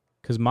missed.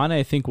 Because Mane,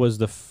 I think, was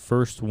the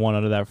first one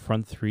out of that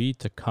front 3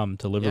 to come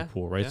to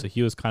Liverpool, right? yeah. So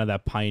he was kind of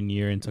that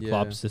pioneer into Yeah.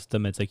 Klopp's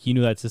system. It's like he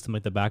knew that system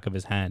like the back of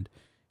his hand.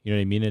 You know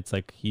what I mean? It's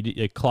like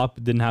Klopp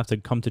didn't have to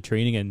come to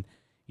training and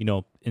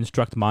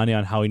instruct Mane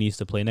on how he needs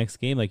to play next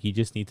game. Like he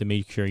just need to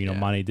make sure Yeah.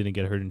 Mane didn't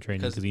get hurt in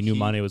training 'Cause because he knew he-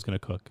 Mane was gonna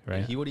cook,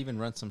 right? He would even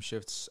run some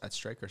shifts at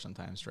striker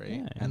sometimes, right?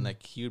 Yeah, And yeah.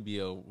 like he'd be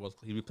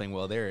playing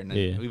well there, and then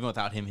Yeah. even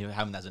without him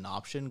having that as an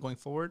option going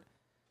forward.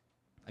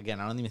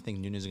 Again, I don't even think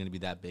Nunes is going to be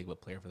that big of a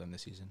player for them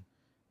this season.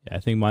 Yeah, I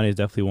think Mane is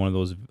definitely one of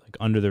those like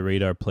under the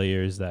radar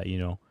players that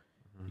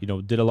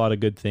did a lot of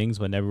good things,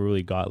 but never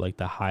really got like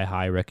the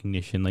high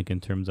recognition, like in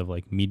terms of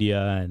like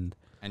media and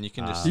And you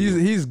can just Ah.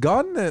 He's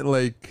gotten it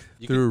like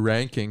You through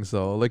rankings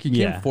though. Like he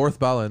Yeah. came 4th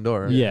Ballon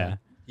d'Or. yeah.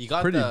 He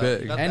got Pretty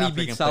big. He got And the he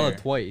beat African Salah player.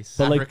 twice.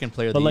 But, like- African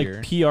player of But the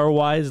like year. PR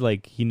wise,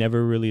 like he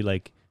never really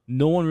like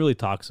no one really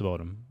talks about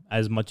him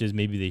as much as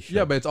maybe they should.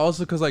 Yeah, but it's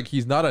also because like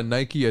he's not a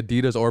Nike,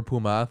 Adidas, or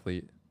Puma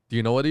athlete. Do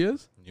you know what he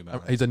is? New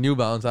Balance. He's a New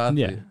Balance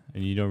athlete. yeah,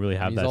 and you don't really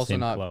have He's that also same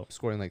not clout.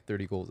 scoring like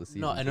 30 goals a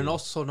season. No, and then too.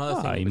 also another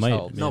Ah, thing. he which might.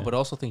 helps. No, yeah. but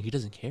also think he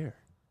doesn't care.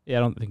 Yeah, I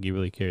don't think he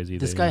really cares either.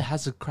 This guy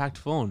has a cracked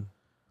phone.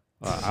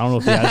 I don't know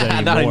if he has it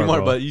anymore. Not anymore,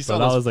 bro. but you saw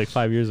that those- was like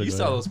 5 years ago. you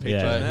saw those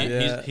pictures, Yeah. man.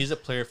 Yeah. He's a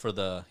player for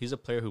the. He's a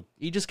player who.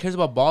 He just cares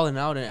about balling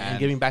out and And-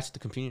 giving back to the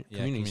community. Yeah,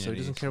 community. So he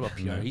doesn't communities. care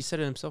about PR. Yeah. He said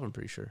it himself. I'm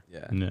pretty sure.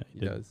 Yeah, Yeah, he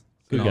yeah. does.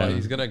 Good No, guy.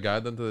 he's gonna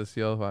guide them to the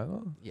CL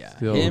final. Yeah,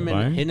 Still him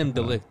Bayern? and Oh.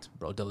 Delict,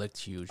 bro. Delict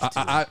huge. Too.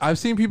 I've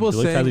seen people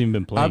Delict hasn't saying. even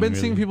been playing. I've been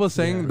really. seeing people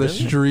saying Yeah, the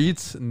really?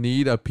 streets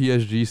need a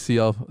PSG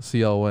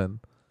CL win.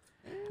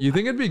 You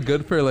think it'd be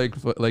good for like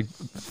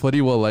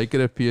footy will like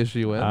it if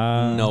PSG win?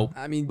 Nope.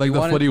 I mean, do like you the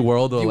wanna, footy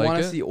world do will you like want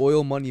it. to see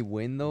oil money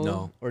win though?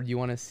 No. Or do you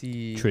want to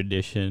see?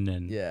 tradition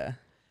and Yeah.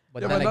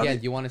 But Yeah, then but not- again,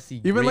 do you want to see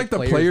Even great like the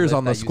players lift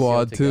on the that UCL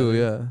squad too.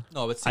 together? Yeah.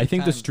 No, but I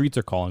think the streets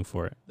are calling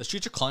for it. the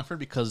streets are calling for it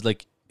because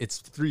like it's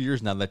 3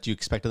 years now that you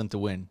expected them to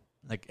win.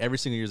 Like every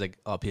single year is like,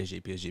 oh,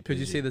 PSG. Could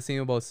you say the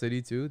same about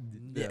City too?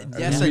 Yeah, Are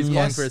yes, Louis and calling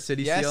yes, for a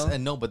City yes CL?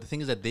 and no. But the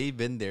thing is that they've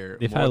been there.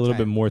 They've more had a little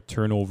bit time. more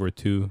turnover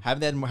too. Haven't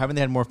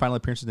they had more final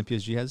appearances than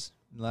PSG has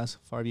in the last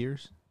 5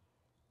 years?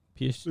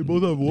 PSG, They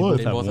both have they one.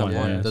 They both have one.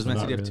 yeah, Does so Man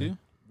not City have really. two?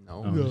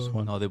 No. No, just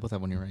one. No, they both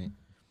have one. You're right.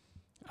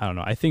 I don't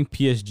know. I think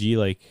PSG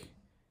like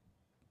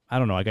I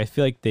don't know. Like I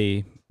feel like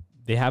they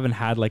haven't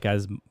had like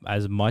as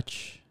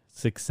much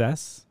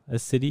success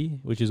as City,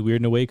 which is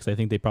weird in a way because I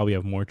think they probably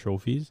have more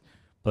trophies.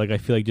 But like I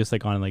feel like just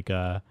like on like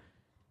a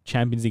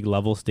Champions League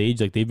level stage,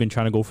 like they've been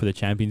trying to go for the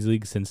Champions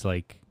League since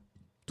like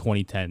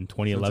 2010,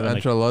 2011.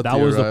 Like, Ancelotti that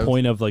was the arrived.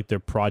 point of like their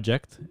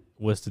project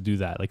was to do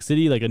that. Like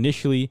City, like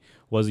initially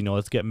was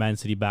let's get Man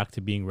City back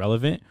to being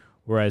relevant.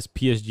 Whereas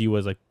PSG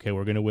was like, okay,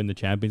 we're gonna win the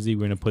Champions League.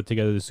 We're gonna put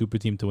together the super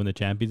team to win the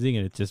Champions League,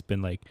 and it's just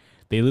been like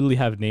they literally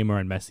have Neymar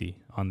and Messi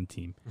on the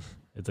team.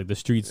 It's like the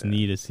streets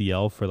need a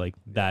CL for like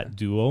that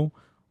duo.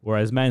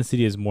 Whereas Man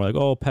City is more like,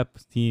 oh,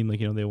 Pep's team, like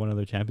they won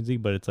another Champions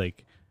League, but it's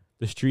like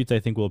the streets I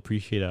think will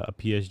appreciate a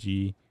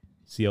PSG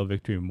CL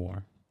victory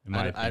more. In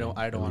my I don't opinion,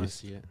 at want to least.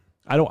 see it.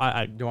 I don't.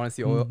 I Do you want to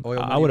see oil money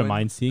I wouldn't win?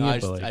 mind seeing No,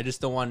 it, but I like,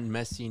 just don't want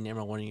Messi and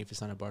Neymar winning if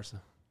it's not at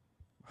Barca.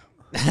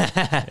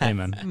 hey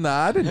man,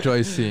 Nah, I'd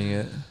enjoy seeing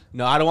it.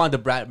 No, I don't want the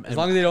brat. As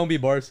long as they don't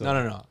beat Barca.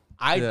 No.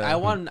 I Yeah.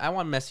 want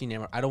Messi and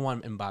Neymar. I don't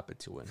want Mbappe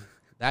to win.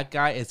 That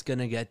guy is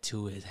gonna get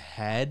to his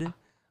head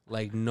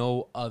like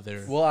no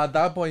other. Well, at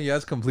that point, he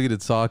has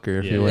completed soccer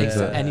if Yeah. he wins Ex-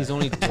 it. and he's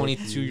only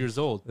 22 years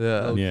old.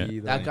 Yeah. Low-key, Yeah. though.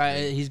 That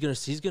guy, he's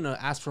gonna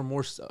ask for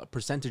more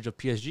percentage of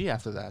PSG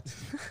after that.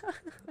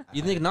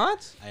 You think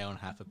not? I own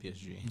half of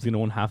PSG. he's gonna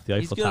own half the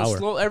He's Eiffel gonna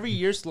Tower. every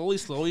year, slowly.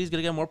 He's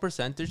gonna get more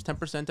percentage,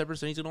 10%,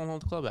 10%. He's gonna own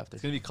the club after.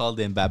 It's gonna be called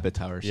the Mbappe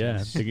Tower. Yeah,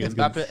 soon. they're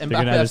Mbappe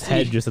gonna have his FC.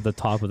 head just at the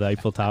top of the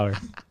Eiffel Tower.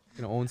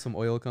 Gonna own some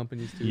oil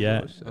companies too. Yeah.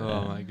 bro. Shit.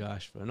 Oh my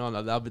gosh, bro.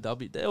 No,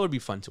 that would be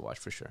fun to watch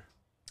for sure.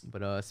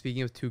 But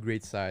speaking of two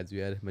great sides, we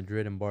had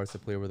Madrid and Barca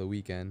play over the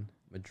weekend.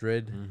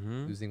 Madrid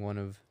Mm-hmm. losing one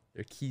of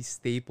their key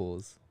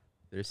staples,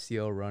 their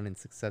CL run and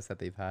success that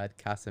they've had,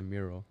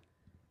 Casemiro.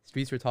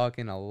 Streets were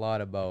talking a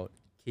lot about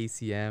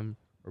KCM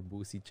or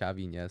Busi,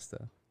 Xavi,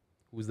 Iniesta.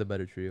 Who's the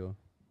better trio?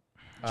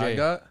 I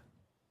got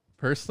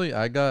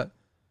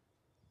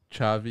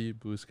Xavi,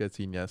 Busquets,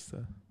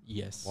 Iniesta.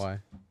 Yes. Why?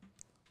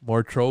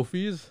 More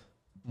trophies,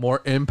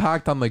 more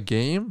impact on the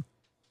game.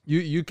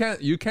 You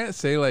can't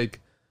say like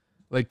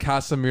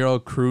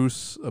Casemiro,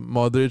 Cruz,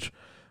 Modric.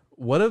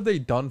 What have they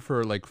done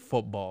for like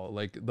football?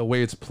 Like the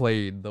way it's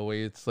played, the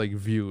way it's like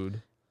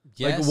viewed.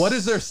 Like what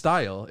is their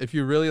style? If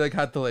you really like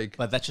had to like,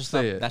 But that's just say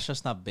not. it. That's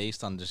just not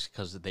based on just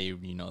because they.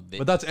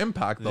 but that's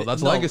impact though. They-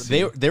 That's no,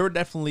 legacy. They were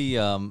definitely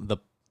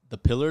the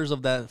pillars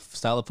of that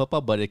style of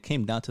football, but it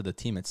came down to the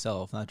team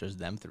itself, not just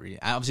them three.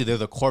 Obviously, they're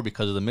the core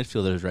because of the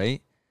midfielders,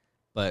 right?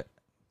 But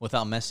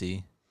without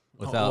Messi,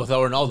 without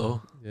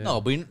Ronaldo, Yeah.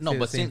 no, but Say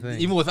the same thing.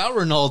 even without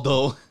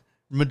Ronaldo,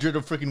 Madrid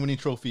are freaking winning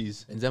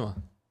trophies. Benzema.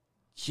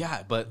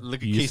 Yeah, but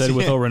look at You KCM. said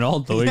without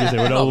Ronaldo. You Yeah. said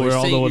without No, we're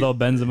Ronaldo, saying- without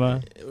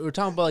Benzema. We're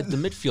talking about like the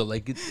midfield,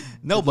 like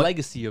No, the but-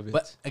 legacy of it.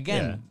 But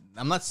again,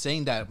 I'm not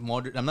saying that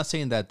I'm not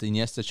saying that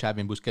Iniesta, Xavi,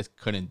 and Busquets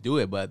couldn't do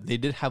it, but they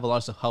did have a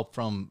lot of help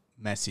from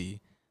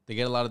Messi. They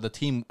get a lot of the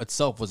team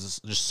itself was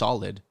just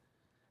solid.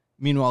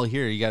 Meanwhile,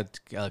 here you got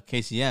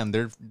KCM.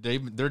 They're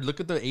look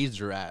at the age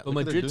they're at. but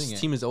Look at they're Madrid's doing it.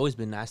 team has always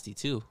been nasty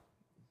too.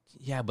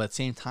 Yeah, but at the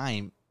same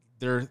time,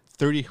 they're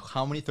 30.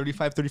 How many?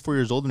 35, 34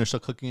 years old, and they're still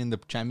cooking in the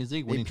Champions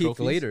League, They winning peaked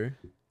trophies. later.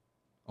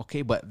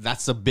 Okay, but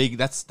that's a big.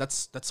 That's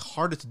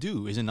harder to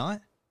do, is it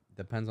not?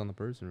 Depends on the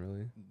person,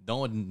 really.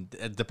 No,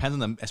 it depends on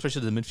them,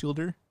 especially the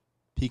midfielder,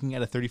 peaking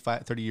at a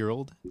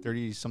 30-year-old,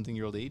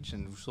 30-something-year-old age,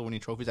 and still winning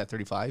trophies at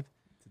 35.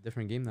 It's a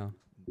different game now.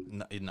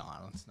 No,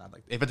 it's not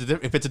like if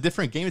it's a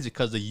different game, it's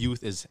because the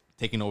youth is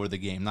taking over the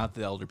game, not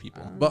the elder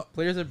people. But-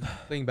 Players are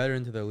playing better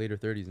into their later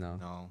 30s now.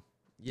 No,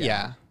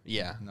 Yeah.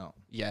 Yeah. No.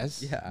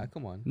 Yes. Yeah,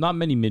 come on. Not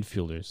many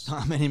midfielders.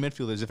 Not many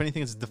midfielders. If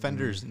anything, it's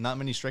defenders. Not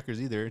many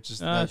strikers either. It's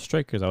just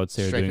Strikers, I would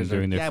say, are Strikers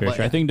doing their yeah, fair but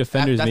share. I think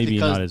defenders that's maybe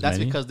because, not as that's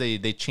many. because they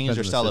changed their Depends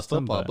on style the of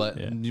system, football. but,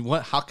 But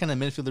what? How can a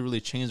midfielder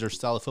really change their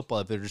style of football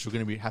if they're just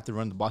going to have to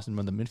run the Boston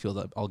run the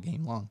midfield all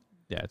game long?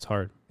 Yeah, it's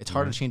hard. It's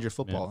hard to change your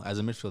football as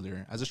a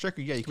midfielder. As a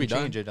striker, yeah, you can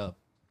change it up.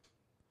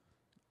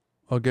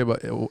 Okay,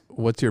 but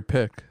what's your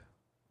pick?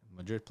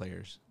 Madrid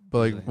players. But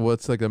like, Usually.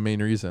 what's like the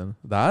main reason?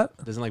 That?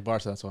 Doesn't like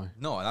Barca. That's why.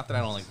 No, not that I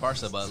don't like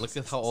Barca, but look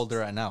at how old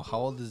they're at now. How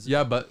old is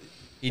Yeah, but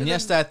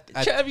Iniesta? At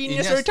Xavi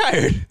Iniesta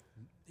retired.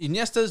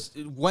 Iniesta's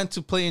went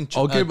to play in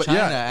Okay, but China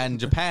yeah. and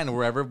Japan or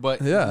wherever.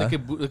 But Yeah. look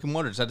at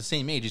Modric at the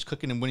same age. He's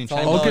cooking and winning It's all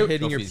Champions about League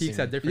hitting your trophies. peaks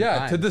at different yeah,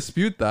 times. to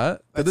dispute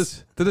that,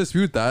 to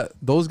dispute that,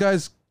 those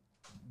guys,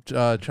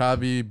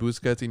 Xavi,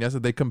 Busquets, Iniesta,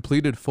 they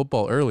completed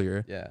football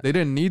earlier. Yeah. They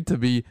didn't need to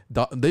be.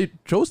 They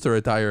chose to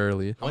retire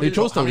early. They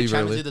chose to How many leave Champions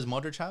early. League does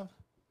Modric have?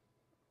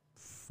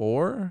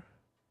 4.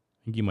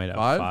 I think you might have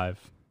 5?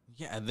 5.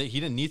 Yeah, he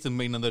didn't need to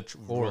make another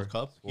Four. World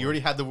Cup. He already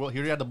had the He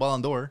already had the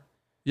Ballon d'Or.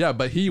 Yeah,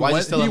 but he Why is he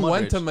went. still He at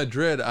went to Modric?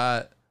 Madrid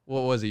at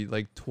what was he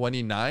like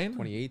 29?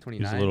 28, He's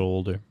 29. a little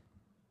older.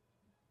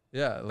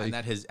 Yeah, like And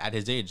at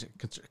his age,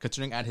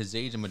 considering at his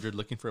age and Madrid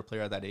looking for a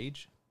player at that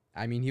age.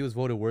 I mean, he was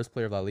voted worst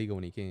player of La Liga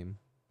when he came.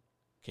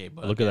 Okay,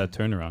 but Look at that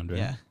turnaround, right?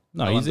 Yeah.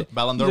 No, Ballon he's a,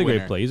 Ballon he's d'Or a great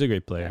winner. player. He's a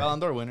great player. Ballon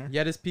d'Or winner. He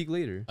had his peak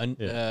later.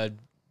 Yeah.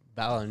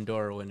 Ballon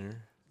d'Or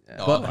winner. Yeah.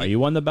 Oh, Oh, you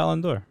won the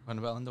Ballon d'Or. Won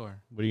the Ballon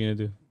d'Or. What are you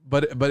gonna do?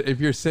 But if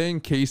you're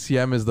saying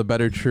KCM is the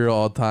better trio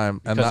all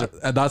time, and Because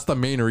and that's the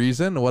main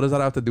reason, what does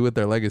that have to do with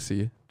their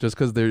legacy? Just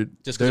because they're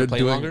played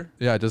doing, longer?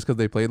 Yeah, just because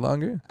they played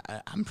longer.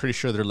 I'm pretty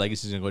sure their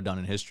legacy is gonna go down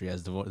in history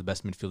as the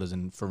best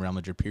midfielders for Real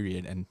Madrid.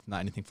 Period, and not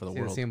anything for the Say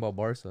the world. same about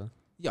Barca.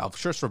 Yeah, I'm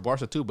sure it's for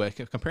Barca too, but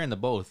comparing the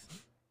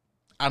both,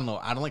 I don't know.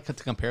 I don't like to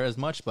compare as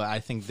much, but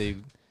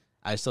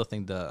I still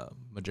think the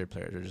Madrid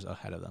players are just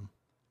ahead of them.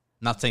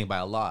 Not saying by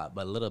a lot,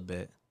 but a little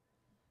bit.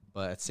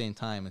 But at the same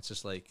time, it's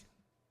just like,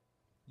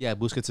 yeah,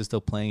 Busquets is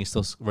still playing. He's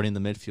still running the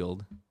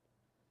midfield.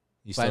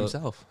 You By still,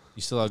 himself.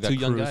 You still got Two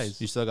young Kroos,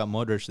 guys. You still got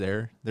Modric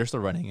there. They're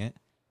still running it.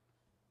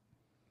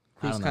 I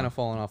Cruz don't kind know. of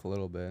fallen off a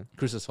little bit.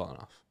 Cruz has fallen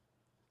off.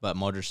 But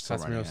Modric's still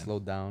running Casemiro it.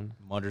 slowed down.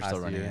 Modric's last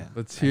still running year. it.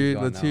 Let's And hear.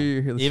 gone Let's now.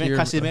 hear. Let's Even hear.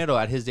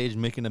 Casemiro at his age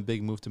making a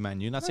big move to Man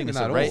U. Not Not saying even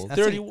it's a that right. old. Not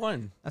saying-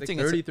 31. I Like think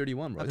 30, it's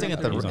 31, bro. I think He's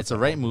it's not a, old. it's a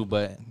right move,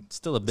 but it's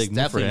still a big It's move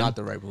for definitely him. not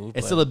the right move.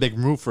 It's but still a big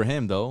move for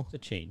him, though. It's a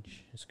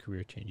change. His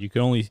career change. You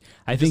can only.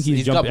 I think he's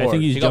he's got jumping. I bored.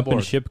 think he's He got jumping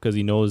bored. ship because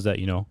he knows that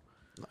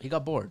he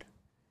got bored.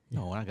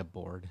 No, when I get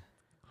bored,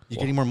 you're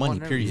getting more money.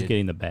 Whatever. he's Period.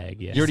 getting the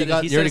bag. Yeah. You're- already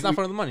got- He you said already- it's not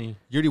for the money.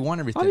 You already won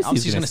everything. Obviously Obviously,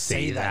 he's he's gonna gonna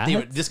say say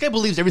that. that. This guy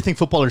believes everything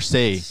footballers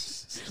say.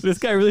 This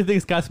guy really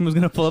thinks Casimir's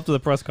gonna pull up to the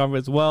press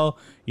conference. Well,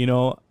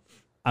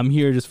 I'm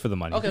here just for the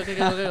money. Okay.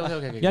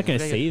 You're not gonna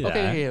say that.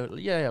 Okay.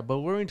 Yeah. But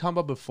weren't we talking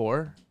about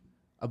before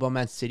about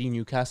Man City,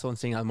 Newcastle, and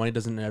saying how money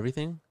doesn't know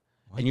everything?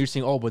 And you're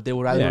saying, but they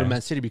would rather go Yeah. to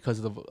Man City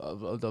because of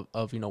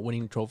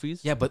winning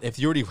trophies. Yeah, but if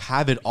you already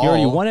have it all, He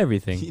already won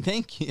everything.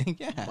 Thank you.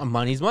 Yeah.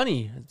 Money's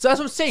money. So that's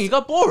what I'm saying. He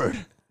got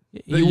bored.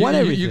 He won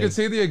everything. You could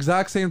say the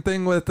exact same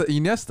thing with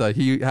Iniesta.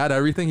 He had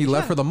everything. He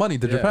left for the money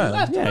to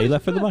Japan. Yeah, he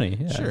left for the money.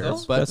 Yeah, Sure,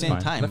 that's, but at the that's same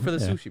fine. time, Left for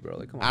the Yeah. sushi, bro.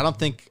 Like, come on. I don't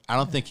think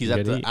he's You at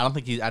gotta the. eat. I don't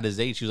think he's at his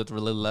age. He was at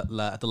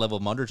the level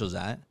Modric was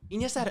at.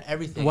 Iniesta had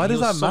everything. Why He does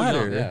was that so matter?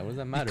 young. Yeah, what does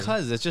that matter?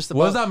 Because it's just about.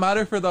 What does that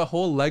matter for the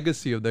whole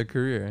legacy of their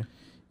career?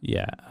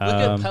 Yeah. Look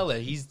at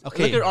Pele. He's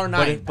Okay, look at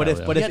R9. But if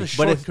He had a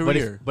short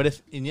career.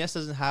 Iniesta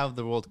doesn't have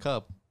the World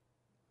Cup,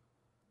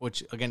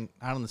 which again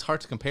I don't know, it's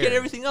hard to compare. Get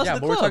everything else Yeah, in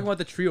the but we're club. talking about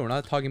the trio. We're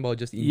not talking about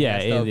just Iniesta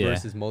Yeah, yeah.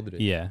 versus Modric.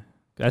 Yeah.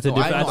 That's a No,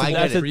 different. I know, I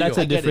That's get a it. that's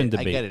a I get different it,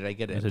 debate. I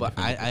get That's it. a But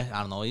different I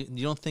don't know.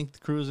 You don't think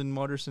Cruz and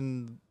Modric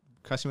and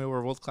Casemiro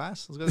were world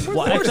class?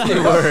 Well, actually,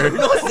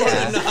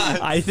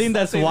 I think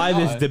that's why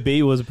this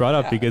debate was brought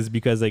up because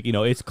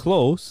it's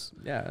close,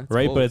 Yeah.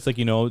 right? But it's like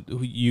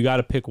you got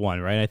to pick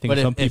one, right? I think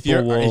But some if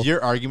people will.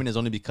 your argument is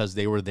only because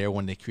they were there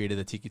when they created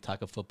the tiki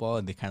taka football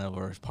and they kind of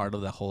were part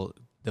of the whole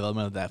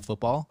development of that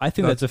football, I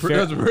think that's a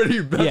fair. That's pretty.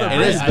 Yeah,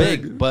 it is I-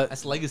 big. But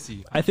That's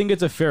legacy. I think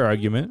it's a fair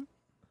argument,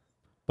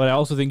 but I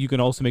also think you can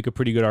also make a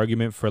pretty good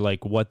argument for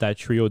like what that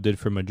trio did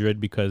for Madrid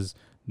because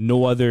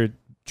no other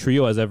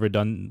trio has ever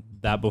done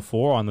that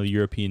before on the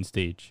European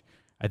stage.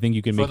 I think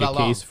you can For make a that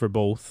long. case for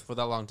both, For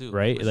that long too.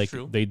 right? Which is Like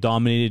true. they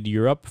dominated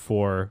Europe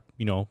for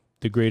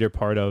the greater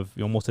part of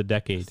almost a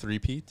decade,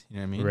 three-peat, you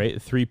know what I mean? right?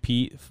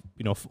 Three-peat.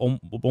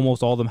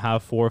 Almost all of them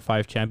have 4 or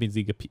 5 Champions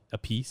League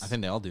apiece, I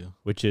think they all do.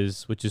 which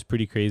is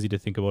pretty crazy to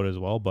think about as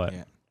well. But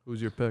Yeah.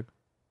 Who's your pick?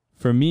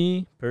 for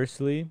me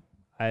personally,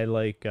 I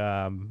like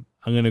I'm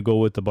gonna go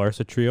with the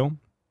Barca trio,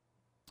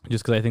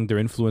 just because I think their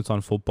influence on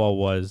football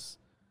was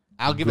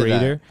I'll give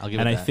greater. it that. I'll give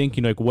and it I that. think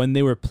like when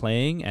they were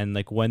playing and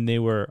like when they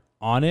were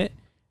on it,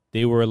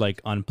 they were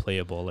like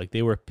unplayable. Like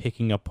they were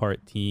picking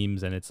apart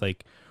teams, and it's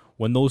like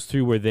when those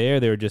three were there,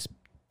 they were just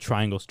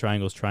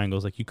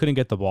triangles. Like you couldn't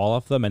get the ball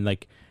off them, and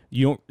like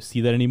you don't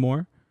see that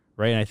anymore,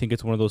 right? And I think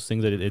it's one of those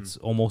things that it's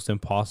almost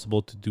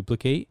impossible to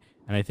duplicate.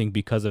 And I think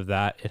because of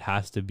that, it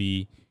has to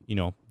be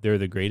they're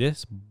the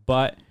greatest.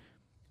 But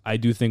I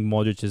do think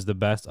Modric is the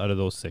best out of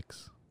those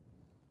 6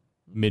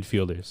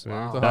 midfielders.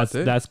 Wow.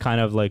 That's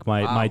kind of like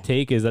my Wow.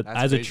 take is that That's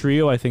as a crazy.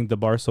 trio, I think the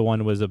Barca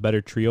one was a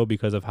better trio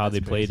because of how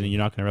That's they played, crazy. and you're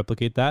not going to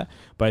replicate that.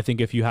 But I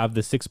think if you have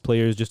the 6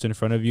 players just in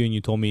front of you and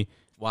you told me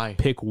Why?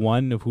 pick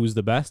one of who's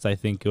the best, I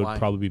think it would Why?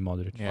 probably be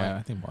Modric. Yeah,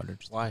 I think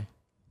Modric. Why?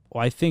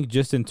 Well, I think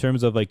just in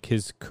terms of like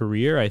his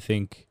career, I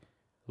think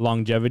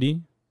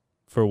longevity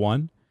for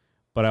one,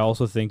 but I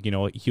also think, you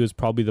know, he was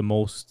probably the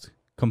most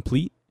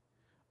complete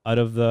out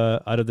of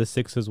the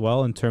 6 as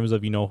well in terms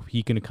of, you know,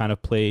 he can kind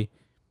of play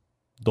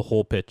the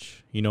whole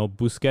pitch. You know,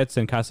 Busquets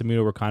and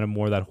Casemiro were kind of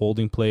more that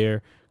holding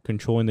player,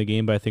 controlling the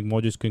game, but I think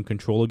Modric can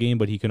control a game,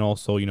 but he can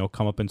also, you know,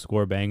 come up and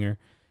score a banger.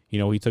 You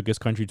know, he took his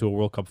country to a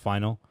World Cup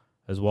final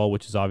as well,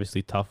 which is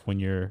obviously tough when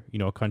you're, you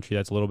know, a country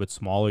that's a little bit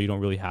smaller. You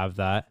don't really have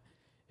that.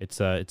 It's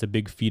a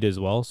big feat as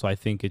well. So I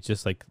think it's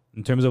just like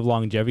in terms of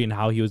longevity and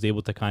how he was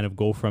able to kind of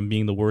go from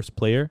being the worst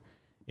player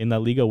in La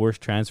Liga,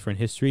 worst transfer in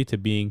history, to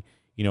being,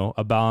 you know,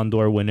 a Ballon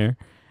d'Or winner,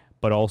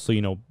 but also,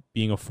 you know,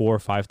 being a 4 or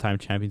 5-time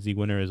Champions League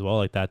winner as well.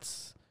 Like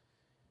that's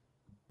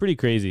pretty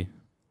crazy,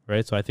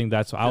 right? So I think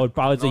that's I would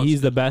probably say No, it's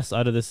he's the good. best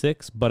out of the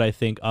 6, but I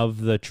think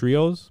of the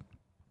trios,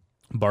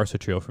 Barca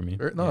trio for me.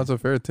 No, that's a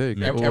fair take.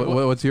 Yeah.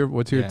 What's your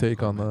Yeah.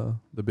 take on the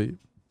debate?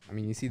 I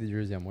mean, you see the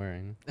jersey I'm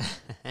wearing.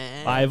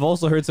 I've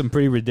also heard some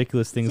pretty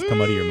ridiculous things come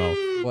out of your mouth.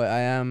 But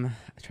I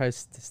try to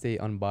stay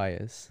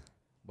unbiased.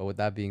 But with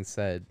that being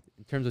said,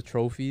 in terms of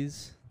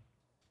trophies,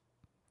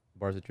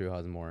 Barca trio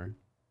has more.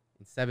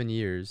 In 7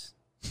 years,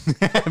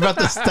 About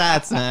the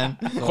stats, man.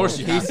 of course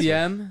you have to.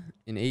 KCM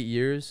in 8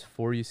 years,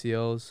 4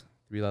 UCLs,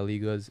 3 La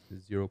Ligas,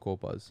 0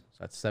 Copas. So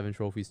that's 7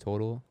 trophies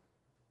total.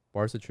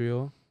 Barca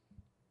trio,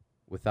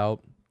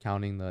 without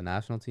counting the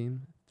national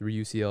team, 3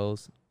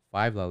 UCLs,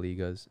 5 La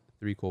Ligas,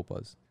 3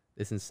 Copas.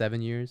 This in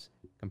 7 years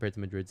compared to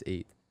Madrid's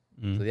 8.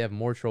 Mm. So they have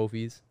more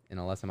trophies in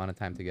a less amount of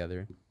time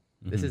together.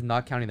 This Mhm. is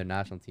not counting their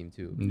national team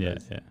too. yeah,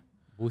 because yeah.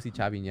 Busi,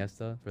 Xavi,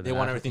 Iniesta for the They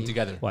want national everything team.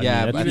 together. Well,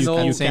 Yeah, that's- but Even you though,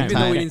 can't- same even though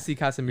time- we didn't see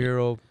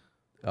Casemiro,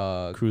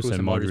 Cruz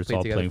and Modric play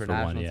all together playing for for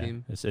one. national Yeah,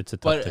 team. it's a tough.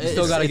 But debate. You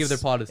still gotta give it's- their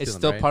plaudits to It's them,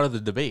 still right? part of the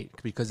debate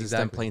because it's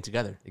them Exactly. playing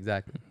together.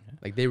 Exactly.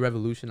 Like they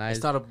revolutionized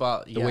It's not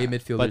about the way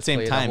midfielders But at the same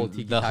play, time, the whole the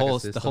tiki-taka whole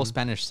system.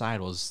 Spanish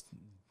side was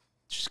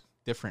just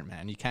different,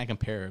 man. You can't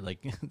compare.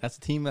 Like that's a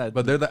team that.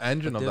 But they're the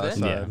engine of But that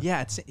do they?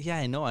 side. yeah,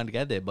 I know, I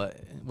get it.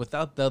 But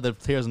without the other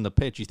players on the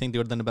pitch, you think they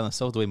would have done it by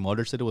themselves the way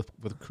Modric did it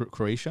with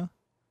Croatia?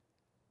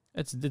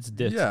 It's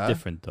Yeah.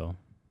 different though.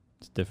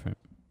 It's different.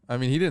 I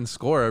mean, he didn't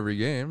score every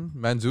game.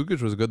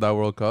 Mandzukic was good that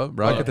World Cup.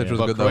 Rakitic yeah. was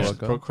But good that World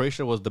Cup.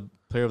 Croatia was the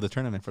player of the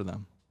tournament for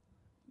them.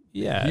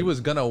 Yeah, He was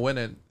gonna win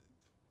it.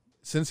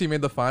 Since he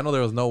made the final,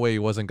 there was no way he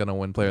wasn't gonna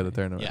win Player of the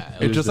Tournament. Yeah,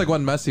 it it's was just the- like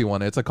when Messi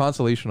won it. It's a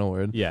consolation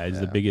award. Yeah, it's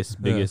the Yeah.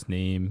 biggest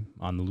name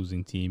on the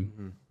losing team,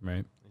 Mm-hmm.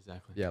 right?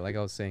 Exactly. Yeah, like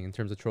I was saying, in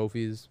terms of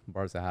trophies,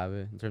 Barca have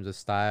it. In terms of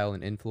style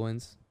and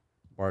influence,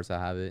 Barca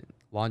have it.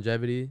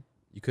 Longevity,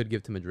 you could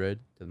give to Madrid,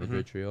 to the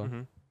Madrid trio.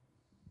 Mhm.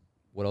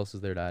 What else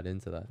is there to add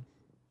into that?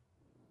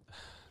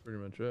 Pretty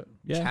much it.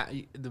 Yeah,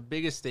 The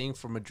biggest thing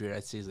for Madrid,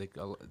 I'd say, is like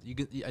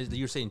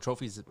you're saying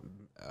trophies.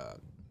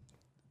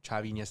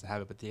 Xavi Iniesta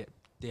have it, but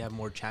they have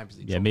more Champions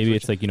League. yeah. trophies, Maybe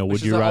which- it's like, you know,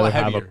 which would is you a lot rather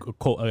have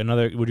heavier.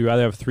 another? Would you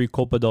rather have 3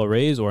 Copa del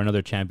Reys or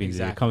another Champions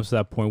League? It Exactly. comes to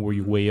that point where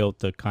you weigh out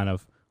the kind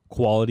of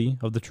quality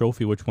of the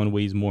trophy, which one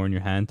weighs more in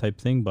your hand, type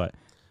thing. But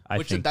I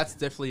which think that's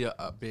definitely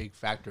a big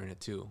factor in it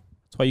too.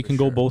 that's why you for can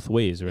go sure. both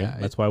ways, right? Yeah,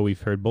 That's why we've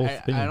heard both. I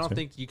opinions, don't right?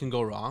 think you can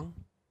go wrong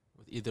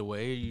with either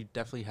way. You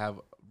definitely have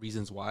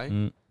reasons why.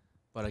 Mm,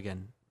 But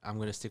again, I'm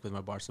gonna stick with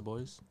my Barca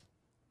boys.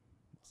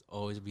 It's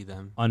always be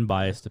them.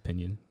 unbiased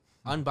opinion.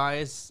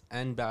 Unbiased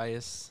and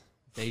biased.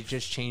 They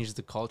just changed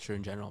the culture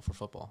in general for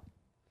football.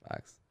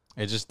 Facts.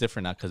 It's just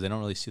different now because they don't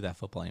really see that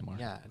football anymore.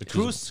 Yeah, Which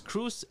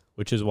Cruz.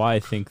 Which is why I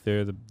think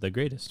they're the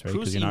greatest, right?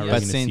 Because you're not Cruz, really But at going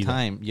the to same see that.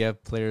 time, you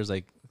have players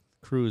like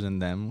Cruz and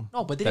them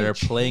No, but they that are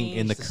didn't playing in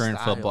change the the current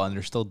style. football and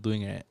they're still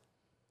doing it.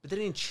 But they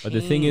didn't change. But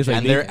the thing is, like,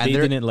 And they, they're- and they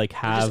they're- didn't like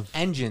they're just have.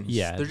 engines.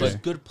 yeah, they're but-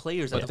 just good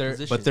players. But at they're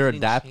positions. but they're They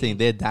didn't adapting. change.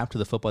 They adapt to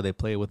the football they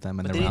play with them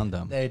and But around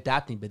them. They're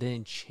adapting, but they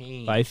didn't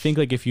change. But I think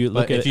like if you But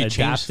look if at you change-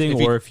 adapting, if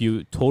you- or if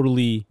you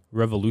totally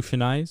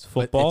revolutionize But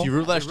football, if you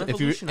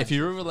revolutionized.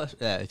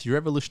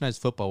 revolutionize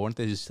football,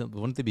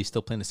 wouldn't they be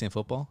still playing the same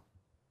football?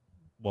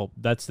 well,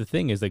 that's the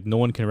thing is like no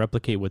one can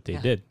replicate what they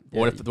Yeah. did.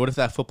 What if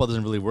that football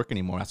doesn't really work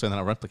anymore? That's why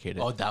they're not replicated.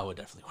 Oh, that would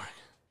definitely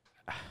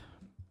work.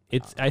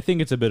 I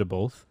think it's a bit of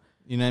both.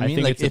 You know what I I mean?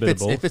 think Like it's a bit of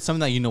both. if it's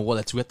something that you know,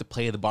 well, we have to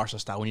play the Barca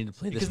style. We need to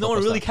play this Because no one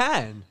football really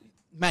style. can.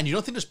 Man, you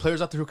don't think there's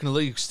players out there who can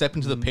literally step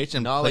into the pitch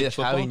and Not play like that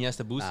football? Xavi,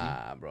 Iniesta, Busi.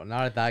 Nah, bro,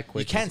 not at that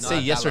quick. You can't It's say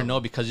not yes that or no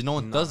level. because no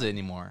one No. does it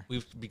anymore.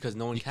 Because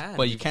no one can.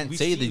 But you can't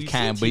say that you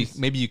can. But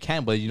maybe you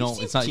can. But you know,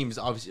 it's not. Teams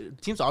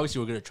obviously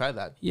were going to try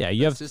that. Yeah,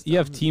 you have That's just you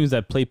have them. teams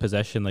that play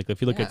possession. Like if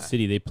you look Yeah, at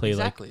City, they play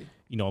exactly.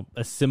 like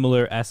a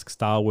similar esque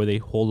style where they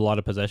hold a lot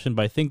of possession.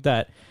 But I think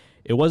that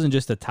it wasn't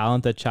just the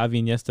talent that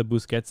Xavi, Iniesta,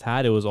 Busquets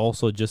had. It was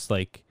also just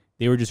like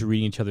they were just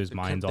reading each other's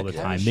minds all the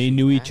time. chemistry, They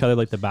knew man. each other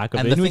like the back of.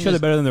 And They the knew thing each other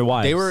is, better than their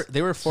wives.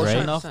 They were fortunate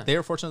Right? enough. They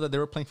were fortunate that they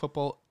were playing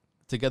football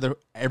together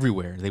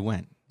everywhere they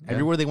went.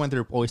 Everywhere they went, they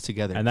were always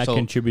together. And that so,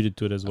 contributed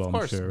to it as well, I'm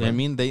course. sure. you know what I Right?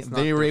 mean, It's not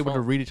they were their able to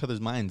fault. read each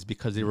other's minds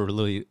because they were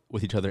really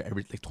with each other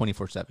every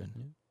 24/7. That's You know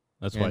why what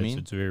I it's, mean?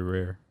 it's very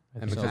rare.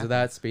 And because of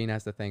that, Spain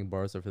has to thank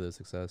Barca for their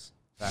success.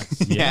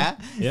 Facts. Yeah,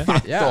 Yeah.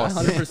 Yeah,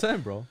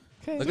 100%, bro.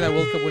 Okay. Look at that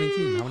World Cup winning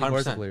team. How many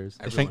 100%. Barca players?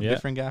 different, Yeah.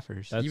 different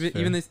gaffers. That's even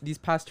fair. even these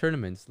past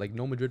tournaments, like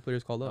no Madrid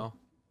players called up.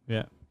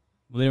 Yeah.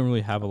 Well, they don't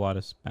really have a lot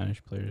of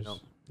Spanish players, No.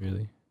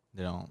 really.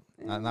 They don't,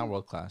 not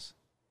world class.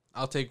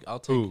 I'll take.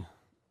 Who?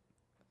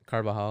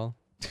 Carvajal,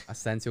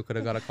 Asensio could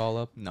have got a call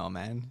up. No,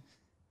 man.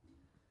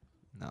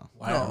 No.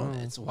 Wow. No.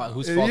 It's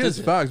whose It fault is is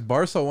it? facts.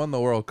 Barca won the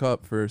World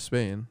Cup for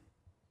Spain.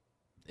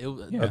 Yeah.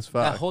 That's That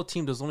fact. whole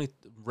team. There's only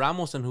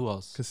Ramos and who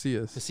else?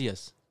 Casillas.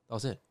 Casillas. That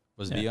was it.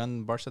 Was Yeah. Villa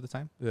on Barca at the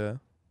time? Yeah.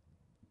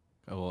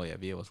 Oh, well, yeah,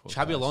 Villa was world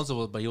Xabi class. Alonso,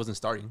 was, but he wasn't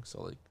starting.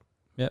 So like,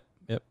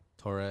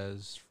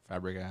 Torres,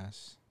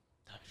 Fabregas,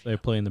 They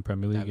play in the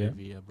Premier League, yeah. David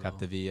Villa, bro.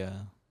 Capdevilla,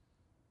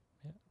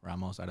 Yeah.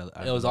 Ramos.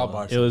 It was all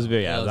Barca. It was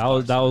very, Yeah, yeah. it That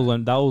was was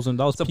Barca. that was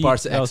It's a peak.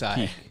 Barca That was XI.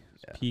 peak.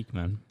 Yeah. Peak,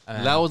 man.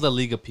 That was the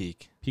Liga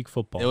peak. Peak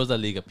football. It was the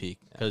Liga peak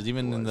because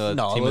even in the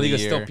no, team La of the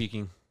Liga's year, still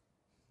peaking.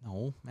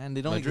 no man,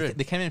 they don't. Madrid.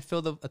 They can't even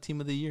fill a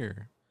team of the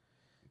year.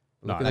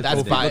 No, Look at the that's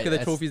trophy- fine. look at the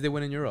That's- trophies they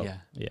win in Europe. Yeah.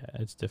 yeah,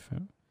 it's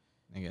different.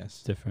 I guess.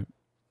 It's different.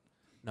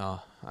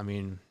 No, I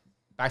mean,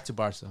 back to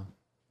Barca.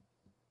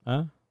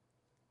 Huh?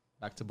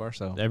 Back to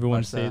Barca. Everyone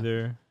Barca. say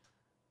their.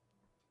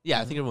 Yeah,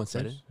 I think everyone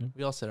said it. Yeah.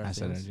 We all said our I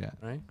said things, it. Yeah.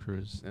 right?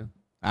 Cruz. Yeah.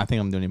 I think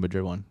I'm doing a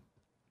Madrid one.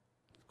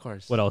 Of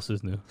course. What else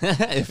is new?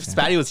 If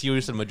Spatty was here, he would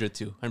have said Madrid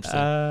too. 100%.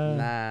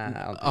 Nah, I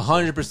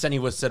don't think so. 100% he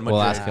would have said Madrid.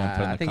 We'll ask him.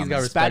 Put in I the think he's got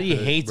comments. respect. Spatty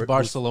for hates Bur-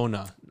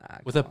 Barcelona Nah,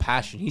 with come a on.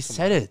 passion. He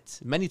said it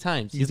many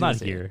times. He's gonna not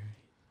say it. here.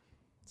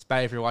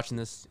 Spatty, if you're watching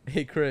this,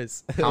 Hey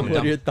Chris, Calm what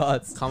down. are your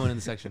thoughts? comment in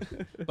the section.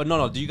 But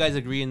no, do you guys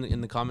agree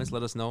in the comments?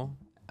 Let us know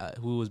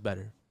who was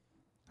better.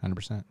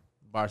 100%.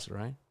 Barca,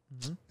 right?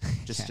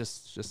 Just Yeah.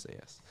 just say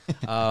yes.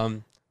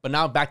 But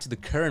now back to the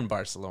current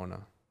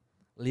Barcelona.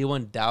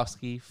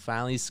 Lewandowski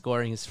finally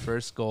scoring his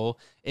first goal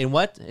in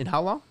what? In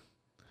how long?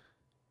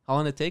 How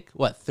long did it take?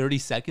 What? 30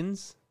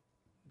 seconds?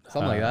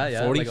 Something like that.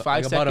 Yeah, 45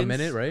 like seconds? about a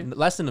minute, right?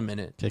 Less than a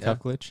minute. Kickoff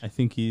glitch. I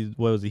think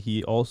what was it?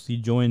 He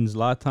joined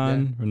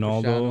Zlatan, Yeah,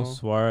 Ronaldo, Cristiano.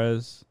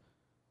 Suarez.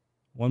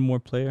 One more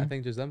player. I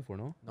think just them four,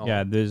 no? No.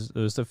 Yeah, there's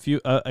a few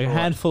a what?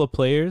 handful of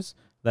players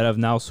that have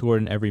now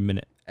scored in every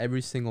minute.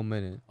 Every single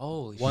minute.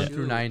 Holy 1 shoot.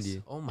 through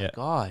 90. Oh my Yeah.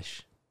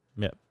 gosh.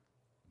 Yep.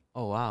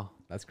 Oh wow.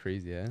 That's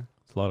crazy, yeah.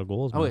 It's a lot of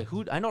goals. Oh man. wait,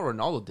 who? I know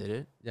Ronaldo did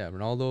it. Yeah,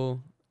 Ronaldo,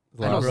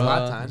 I know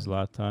Zlatan,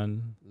 Zlatan.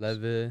 Zlatan.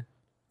 Leve.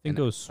 I think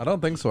it was I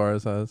don't think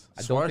Suarez has.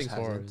 I don't Suarez think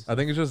hasn't. Suarez. I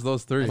think it's just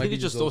those I three. Might think be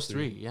it's just just those those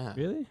three. Yeah.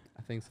 really.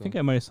 I think so. I think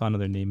I might have saw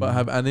another name. But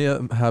have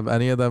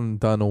any of them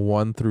done a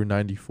 1 through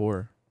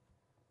 94?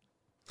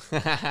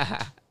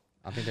 I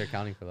don't think they're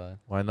counting for that.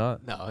 Why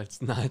not? No,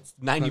 it's not. It's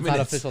 90 It's not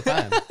minutes. official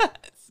time.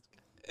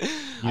 you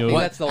I know, think What?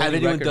 that's the Have only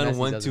anyone record done Messi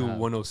 1 doesn't to have.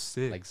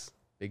 106? Like,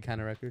 big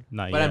kind of record.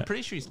 not But yet. I'm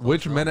pretty sure he's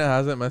Which close, no? minute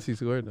hasn't Messi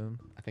scored in?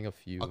 I think a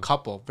few. A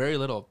couple, very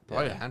little,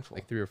 probably Yeah, a handful.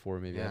 Like 3 or 4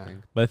 maybe, Yeah. I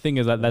think. But the thing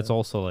is that's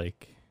also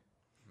like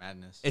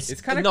Madness.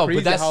 It's kind of no, crazy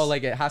but that's how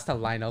like it has to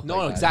line up. no,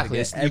 like that. exactly.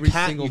 Like, It's, every you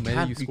can't, single you minute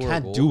can't, you you score a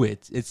can't goal. do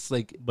it. It's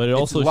like, but it it's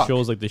also luck.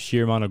 shows like the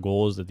sheer amount of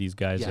goals that these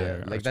guys Yeah,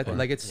 are Like that, scoring.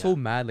 like it's Yeah. so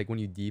mad. Like when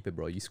you deep it,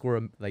 bro, you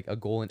score a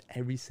goal in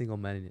every single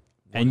minute.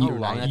 and how you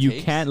long that you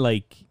takes? can't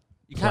like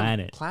you plan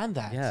can't it. plan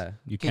that. Yeah,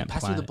 You Okay, can't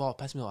pass me plan the it. ball.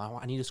 Pass me the ball.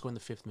 I need to score in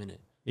the 5th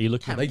minute. You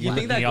look Can't like you plan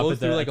think it. that looking up goes at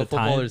the- through like at a the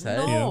time. footballer's head,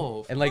 No, you know?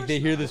 of and like they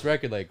course hear not. this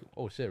record, like,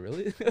 oh shit,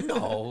 really?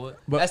 No,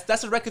 But-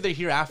 that's a record they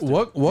hear after.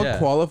 What Yeah.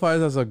 qualifies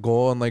as a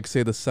goal in like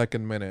say the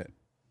second minute?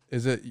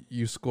 Is it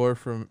you score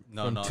from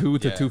No, 2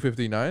 to yeah.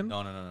 259?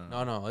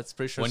 No, it's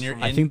pretty sure. When it's you're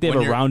from- I think they have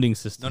when a you're- rounding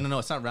system. No,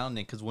 it's not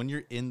rounding because when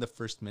you're in the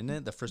first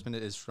minute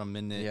is from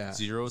minute Yeah.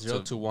 0 0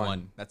 to to 1.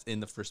 1. That's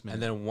in the first minute.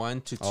 and then 1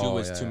 to 2 Oh,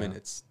 is yeah, 2 yeah.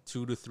 minutes.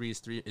 2 to 3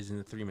 is in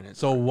the 3 minutes.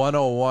 So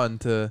 101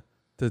 to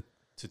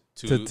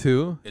to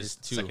 2? is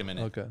two. second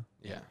minute. Okay.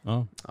 yeah,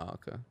 Oh, Oh,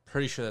 okay.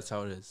 pretty sure that's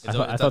how it is. It's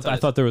I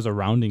thought there was a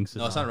rounding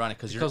system. No, it's not rounding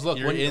because Because look,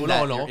 you're when in no,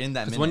 that no, you're in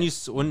that because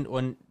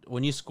minute.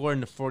 when you score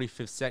in the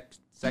 45th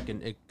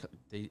second,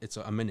 it's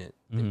a minute.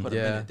 They Mhm. put Yeah.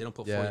 a minute. They don't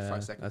put Yeah,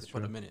 45 seconds. that's They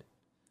put a true. minute.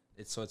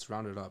 So it's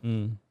rounded up.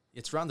 Mm.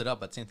 It's rounded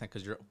up at the same time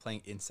because you're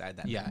playing inside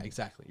that. Yeah, minute.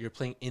 exactly. You're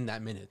playing in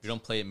that minute, You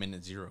don't play at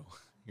minute 0.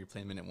 You're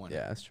playing minute 1.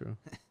 Yeah, that's true.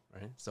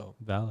 right? So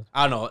Valid.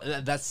 I don't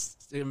know. That's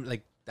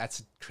like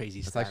that's crazy.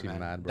 That's stat, actually man.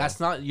 mad, bro. That's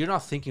not. You're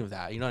not thinking of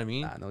that. You know what I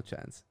mean? Nah, no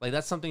chance. Like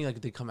that's something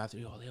like they come after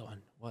you. Oh, Leon,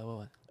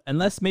 what?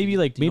 Unless maybe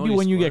like Do you know maybe he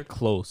when you get scored?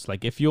 close,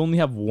 like if you only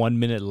have 1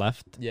 minute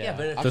left. Yeah,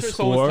 but I'm the sure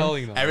score- someone's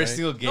telling them. Every right?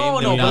 single game. No,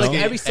 them no, but, like,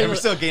 Nowski- every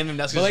single- game. them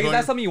Nowski's But like, scoring.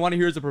 that's something you want to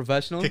hear as a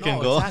professional. Kick No,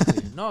 and goal.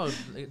 exactly. No,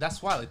 like,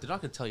 that's why. Like they're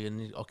not gonna tell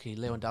you. Okay,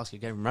 Lewandowski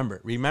again. Remember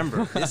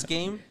this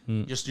game.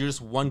 Mm. You're just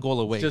 1 goal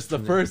away. Just the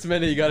from first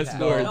minute you got to Yeah.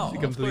 score No, to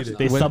of complete course it. not.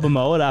 They When- sub them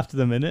out after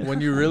the minute. When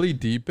you really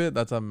deep it,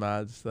 that's a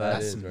mad stat. That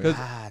That's is, right? 'Cause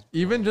mad.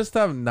 Even just to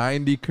have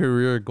 90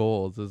 career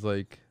goals is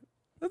like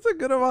that's a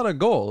good amount of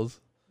goals.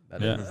 That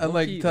Yeah. is. And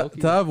like Low-key, to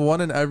low-key. have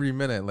one in every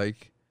minute,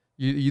 like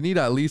you need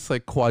at least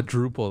like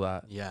quadruple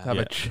that Yeah. to have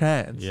Yeah. a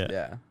chance. yeah.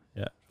 Yeah.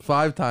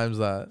 5 times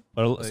that.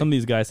 But some of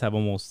these guys have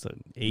almost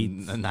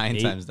Nine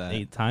times that.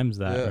 8 times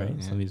that, Yeah. right?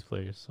 Yeah. Some of these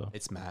players. So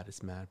It's mad.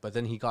 It's mad. But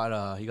then he got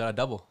a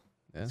double.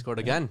 Yeah. Scored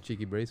again.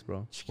 Cheeky brace,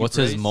 bro. Cheeky What's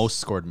his brace. most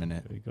scored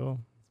minute? there you go.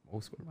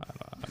 Most scored.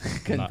 I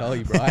Couldn't not- tell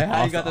you, bro.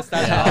 I ain't got the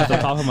stats. Off the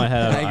top of my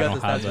head, I I ain't got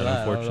don't the have stats for that,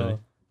 that. I don't unfortunately.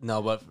 know.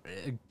 No, but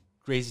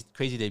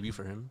crazy debut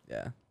for him.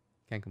 Yeah,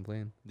 can't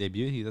complain.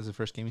 Debut? That's the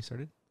first game he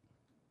started?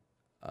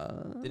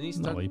 Didn't he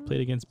start? No, he played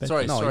against Ben.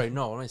 Sorry, No, sorry.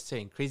 No, what am I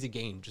saying? Crazy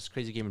game. Just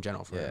crazy game in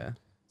general for Yeah, him.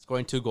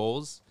 Scoring 2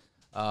 goals.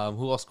 Who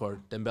else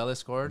scored? Dembele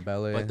scored.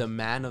 Dembele. But the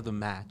man of the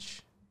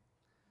match,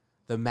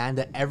 the man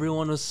that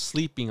everyone was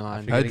sleeping on,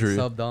 after getting Pedri.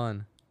 subbed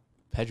on.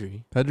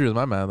 Pedri. Pedri was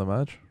my man of the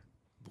match.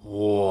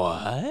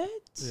 What?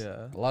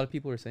 Yeah. A lot of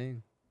people are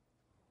saying.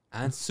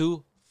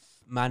 Ansu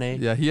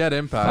Mane. Yeah, he had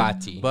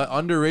impact. Fati. But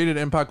underrated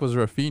impact was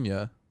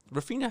Rafinha.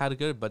 Rafinha had a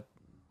good, but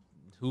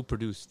who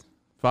produced?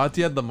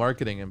 Fati had the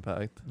marketing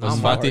impact. Was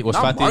Not Fati was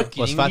not Fati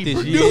marketing, was he Fati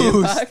produced.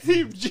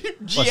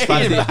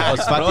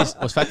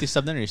 was Fati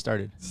subbed in or he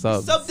started?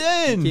 Sub. Subbed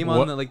in. Came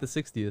What- on like the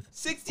 60th.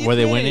 60th Were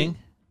they minute. winning?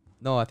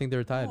 No, I think they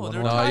were tied. No, 1-1.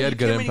 they're No, tied. he had He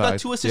good came in, he got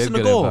impact. 2 He assists had and a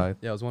good goal. impact.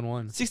 Yeah, it was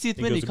 1-1. 60th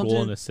He minute, he goes a comes goal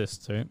in. and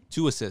assists, right?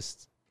 2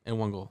 assists and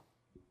 1 goal.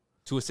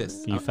 2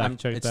 assists. Can you fact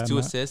check it's that, 2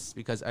 Matt? assists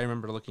because I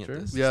remember looking Sure.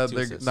 at this. Yeah, It's 2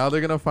 assists. now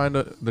they're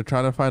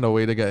trying to find a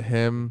way to get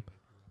him,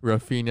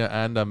 Rafinha,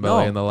 and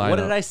Dembele in the lineup. What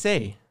did I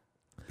say?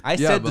 I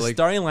Yeah, said but the like-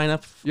 starting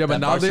lineup Yeah, but that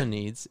now Barca they-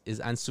 needs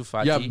is Ansu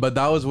Fati. Yeah, but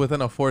that was within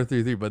a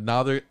 4-3-3. But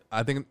now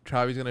I think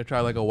Travi's gonna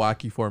try like a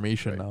wacky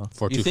formation now.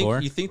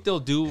 4-2-4. you think they'll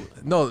do?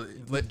 No,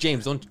 like,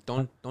 James, don't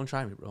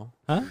try me, bro.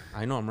 Huh?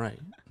 I know I'm right.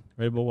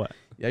 Right, but what?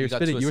 Yeah, you're got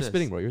spitting. 2 You were assists.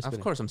 spitting, bro. You were spitting.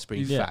 Of course, I'm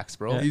spitting Yeah. facts,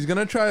 bro. Yeah. he's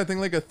gonna try. I think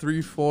like a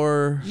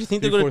 3-4. Do you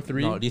think they're gonna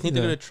 3-4-3? No, do you think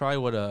they're Yeah. gonna try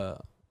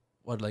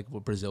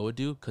what Brazil would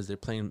do because they're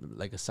playing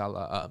like a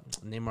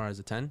Neymar as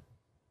a 10?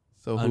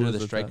 So Under who the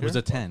is striker? Who's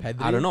a 10?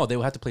 Pedri? I don't know. They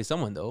would have to play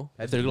someone though.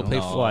 If they're gonna No. play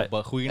No, What?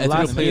 but who you If gonna they're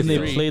Last gonna game play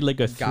they three. played like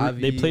a they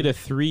Gavi. played a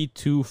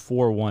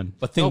 3-2-4-1.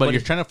 But think No, about but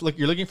it,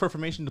 you're looking for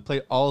formation to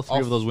play all 3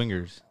 of those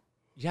wingers.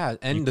 Yeah,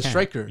 and You the can't.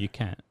 striker. You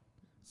can't.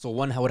 So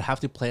one would have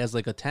to play as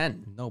like a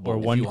 10. No, Or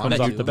if one you comes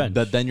want off to, the bench.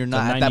 But then you're It's a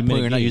not at that 90-minute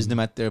point. You're not game. using them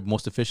at their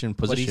most efficient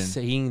But position. he's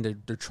saying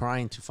they're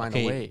trying to find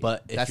Okay, a way.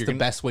 but if that's you're the gonna-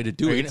 best way to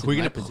do Who are it. you gonna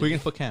in my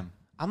put Cam?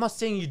 I'm not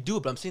saying you do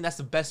it, but I'm saying that's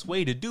the best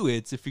way to do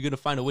it. If you're gonna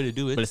find a way to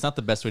do it, But it's not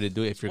the best way to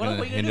do it if you're What going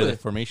way to you hinder do the it?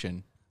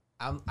 formation.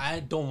 I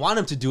don't want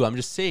him to do it. I'm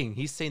just saying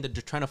he's saying that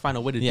they're trying to find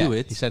a way to do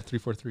it. He said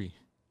 3-4-3.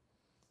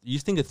 You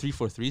think a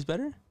 3-4-3 is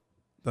better?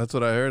 That's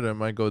what I heard. It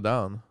might go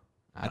down.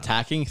 I don't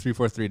Attacking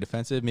 3-4-3,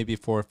 defensive maybe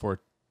 4-4-2.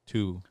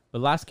 The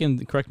last game,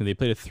 correct me, they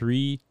played a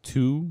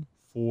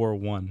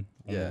 3-2-4-1.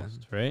 Yeah.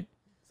 Almost, right?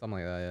 Something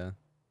like that. Yeah.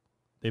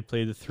 They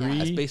played the Yeah,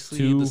 it's 3, basically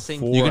 2, the same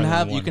 4, thing. You can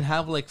and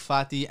have 1. like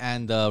Fati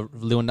and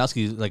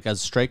Lewandowski like as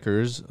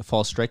strikers, a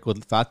false strike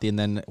with Fati, and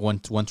then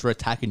once we're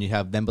attacking, you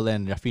have Dembele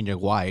and Rafinha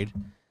wide.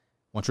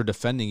 Once we're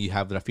defending, you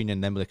have Rafinha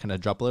and Dembele kind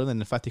of drop a little, and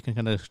then Fati can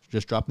kind of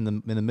just drop in the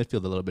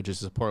midfield a little bit,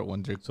 just to support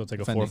when they're So it's like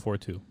defending. a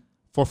 4-4-2.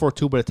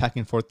 4-4-2, but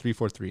attacking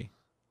 4-3-4-3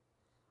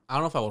 I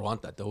don't know if I would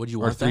want that though. Would you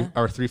or want that?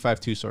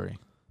 3-5-2. Sorry,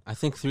 I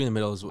think 3 in the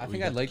middle is what I we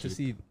think got I'd like to keep.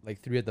 see like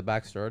 3 at the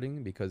back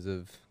starting because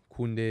of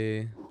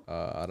Kunde,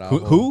 Araujo.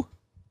 who?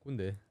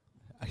 Kunde.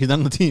 He's not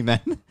on the team, man.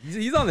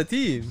 He's on the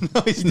team.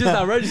 No, He's just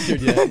not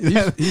registered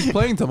yet. He's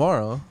playing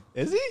tomorrow.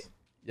 Is he?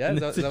 Yeah, And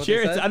is it's that a what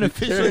charity. they It's said?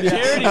 unofficial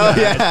charity. Oh match.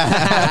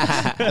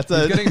 yeah, that's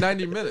He's a getting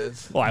 90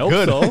 minutes. Well, I hope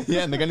good. so.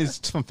 Yeah, and the guy needs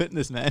some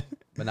fitness, man.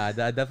 But nah, I'd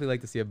definitely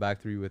like to see a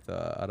back 3 with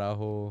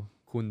Araujo,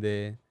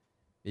 Kunde,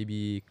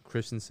 maybe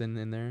Christensen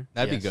in there.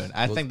 That'd Yes. be good.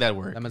 I Those- think that'd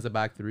work. Them as a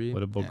back 3.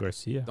 What about Yeah.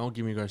 Garcia? Don't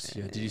give me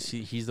Garcia. Did you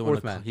see? He's the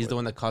Fourth one. man. He's the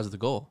one that caused the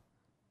goal.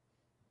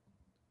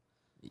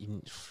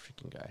 You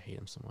freaking guy, I hate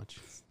him so much.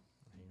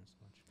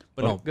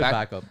 But no, good back,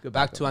 backup. Good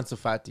back to backup. Ansu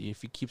Fati.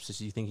 If he keeps this,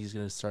 you think he's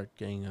gonna start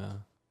getting?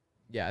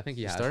 Yeah, I think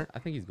he to has. start? I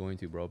think he's going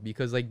to, bro,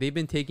 because like they've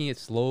been taking it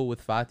slow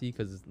with Fati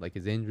because like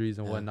his injuries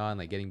and Yeah. whatnot, and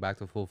like getting back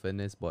to full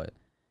fitness. But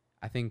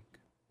I think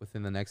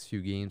within the next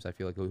few games, I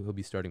feel like he'll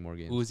be starting more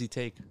games. Who does he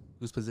take?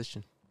 Whose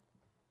position?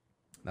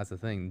 That's the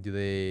thing. Do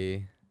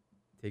they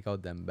take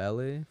out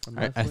Dembele from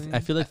I- left I- wing? I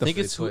feel like Or the- do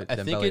they it's who- put I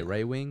think Dembele it-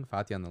 right wing,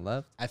 Fati on the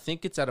left. I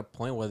think it's at a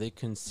point where they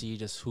can see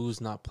just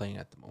who's not playing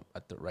at the moment,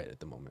 at the right at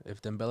the moment.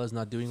 If Dembele's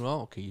not doing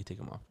well, okay, you take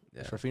him off.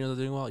 Yeah. If Rafinha's not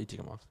doing well, you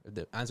take him off. If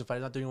Ansu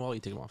Fati's not doing well, you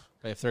take him off.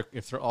 If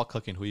they're all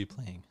cooking, who are you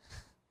playing?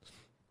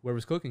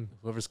 Whoever's cooking.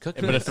 Whoever's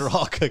cooking, But if they're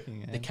all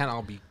cooking, they can't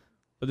all be.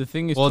 But the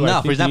thing is, well, too, I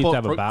now think for you need example, to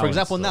have a for balance,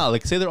 example, though. now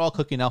like say they're all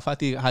cooking. Now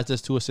Fati has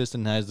this 2 assists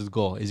and has this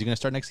goal. Is he gonna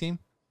start next game?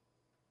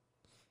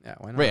 Yeah,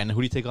 why not? Right, and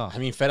who do you take off? I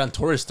mean, Ferran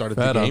Torres started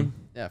the Ferran. game.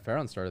 Yeah,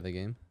 Ferran started the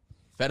game.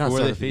 Ferran who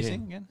are they started the game.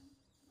 facing again?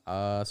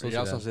 So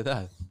Real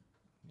Sociedad.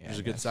 Yeah, There's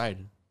a I good guess. side.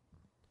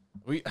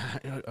 We,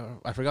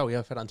 I forgot we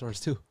have Ferran Torres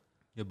too.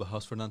 Yeah, but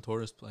how's Fernan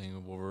Torres playing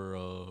over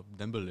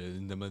Dembele?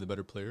 Isn't Dembele the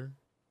better player?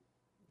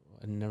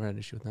 I never had an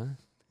issue with that.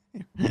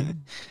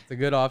 It's a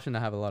good option to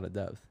have a lot of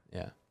depth.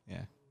 Yeah,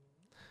 Yeah.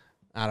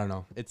 I don't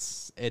know.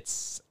 It's.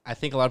 I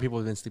think a lot of people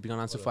have been sleeping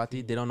on Ansu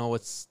Fati. They don't know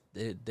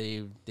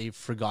they've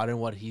forgotten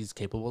what he's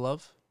capable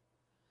of.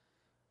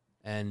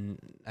 And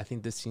I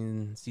think this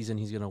season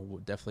he's gonna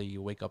definitely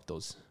wake up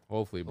those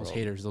Hopefully, bro.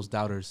 haters, those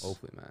doubters.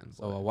 Hopefully, man.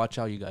 So Boy. watch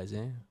out, you guys,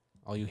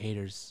 all you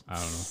haters. I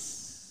don't know.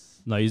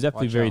 No, he's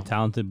definitely Watch very out.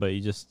 talented, but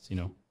he just,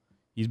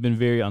 he's been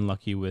very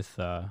unlucky with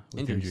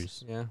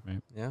injuries. Yeah,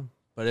 Right. yeah.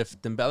 But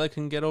if Dembele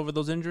can get over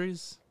those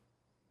injuries,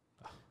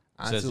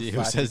 Says Ansu he- who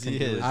Fati says can he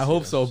do is? it. I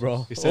hope so,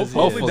 bro. He says he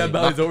Hopefully, is.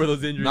 Dembele's over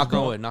those injuries. Knock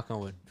bro. on wood. Knock on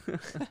wood.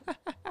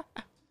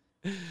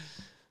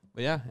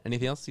 But yeah,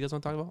 anything else you guys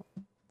want to talk about?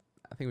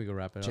 I think we can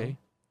wrap it Jay? up.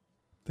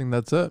 I think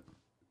that's it.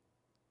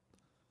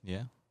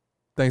 Yeah.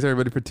 Thanks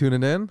everybody for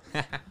tuning in.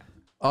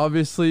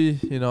 Obviously,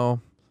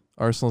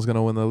 Arsenal's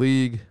gonna win the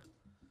league.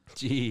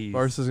 Jeez.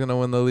 Barca's gonna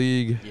win the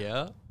league.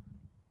 Yeah.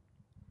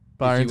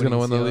 Bayern's gonna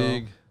win the winning CL.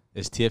 league.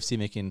 Is TFC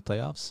making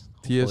playoffs?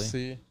 Hopefully.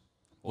 TFC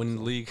Win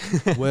the league.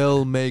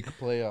 will make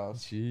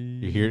playoffs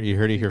You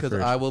heard it here because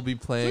first. I will be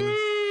playing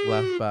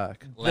left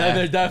back.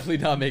 They're definitely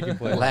not making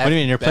plays. What do you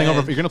mean? You're playing over?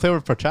 bench. You're gonna play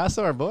over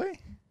Prochaska, our boy?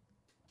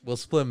 We'll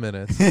split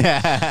minutes.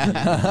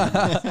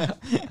 Yeah.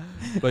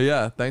 But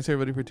yeah, thanks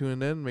everybody for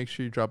tuning in. Make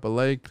sure you drop a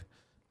like,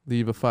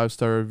 leave a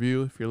 5-star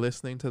review if you're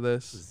listening to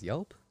This this. is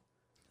Yelp.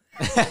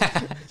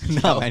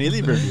 No, man, you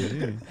leave a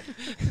review.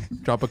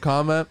 Drop a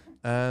comment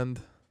and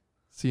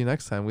see you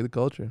next time with the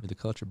culture. With the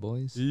culture,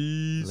 boys.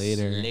 Peace.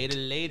 Later.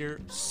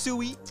 Later.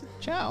 Sweet.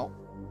 Ciao.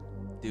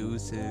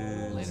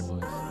 Deuces. Later,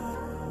 boys.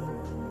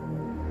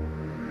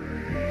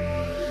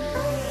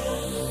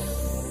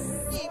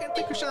 You gotta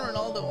play Cristiano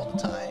Ronaldo all the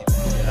time.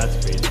 Yeah,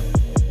 that's crazy.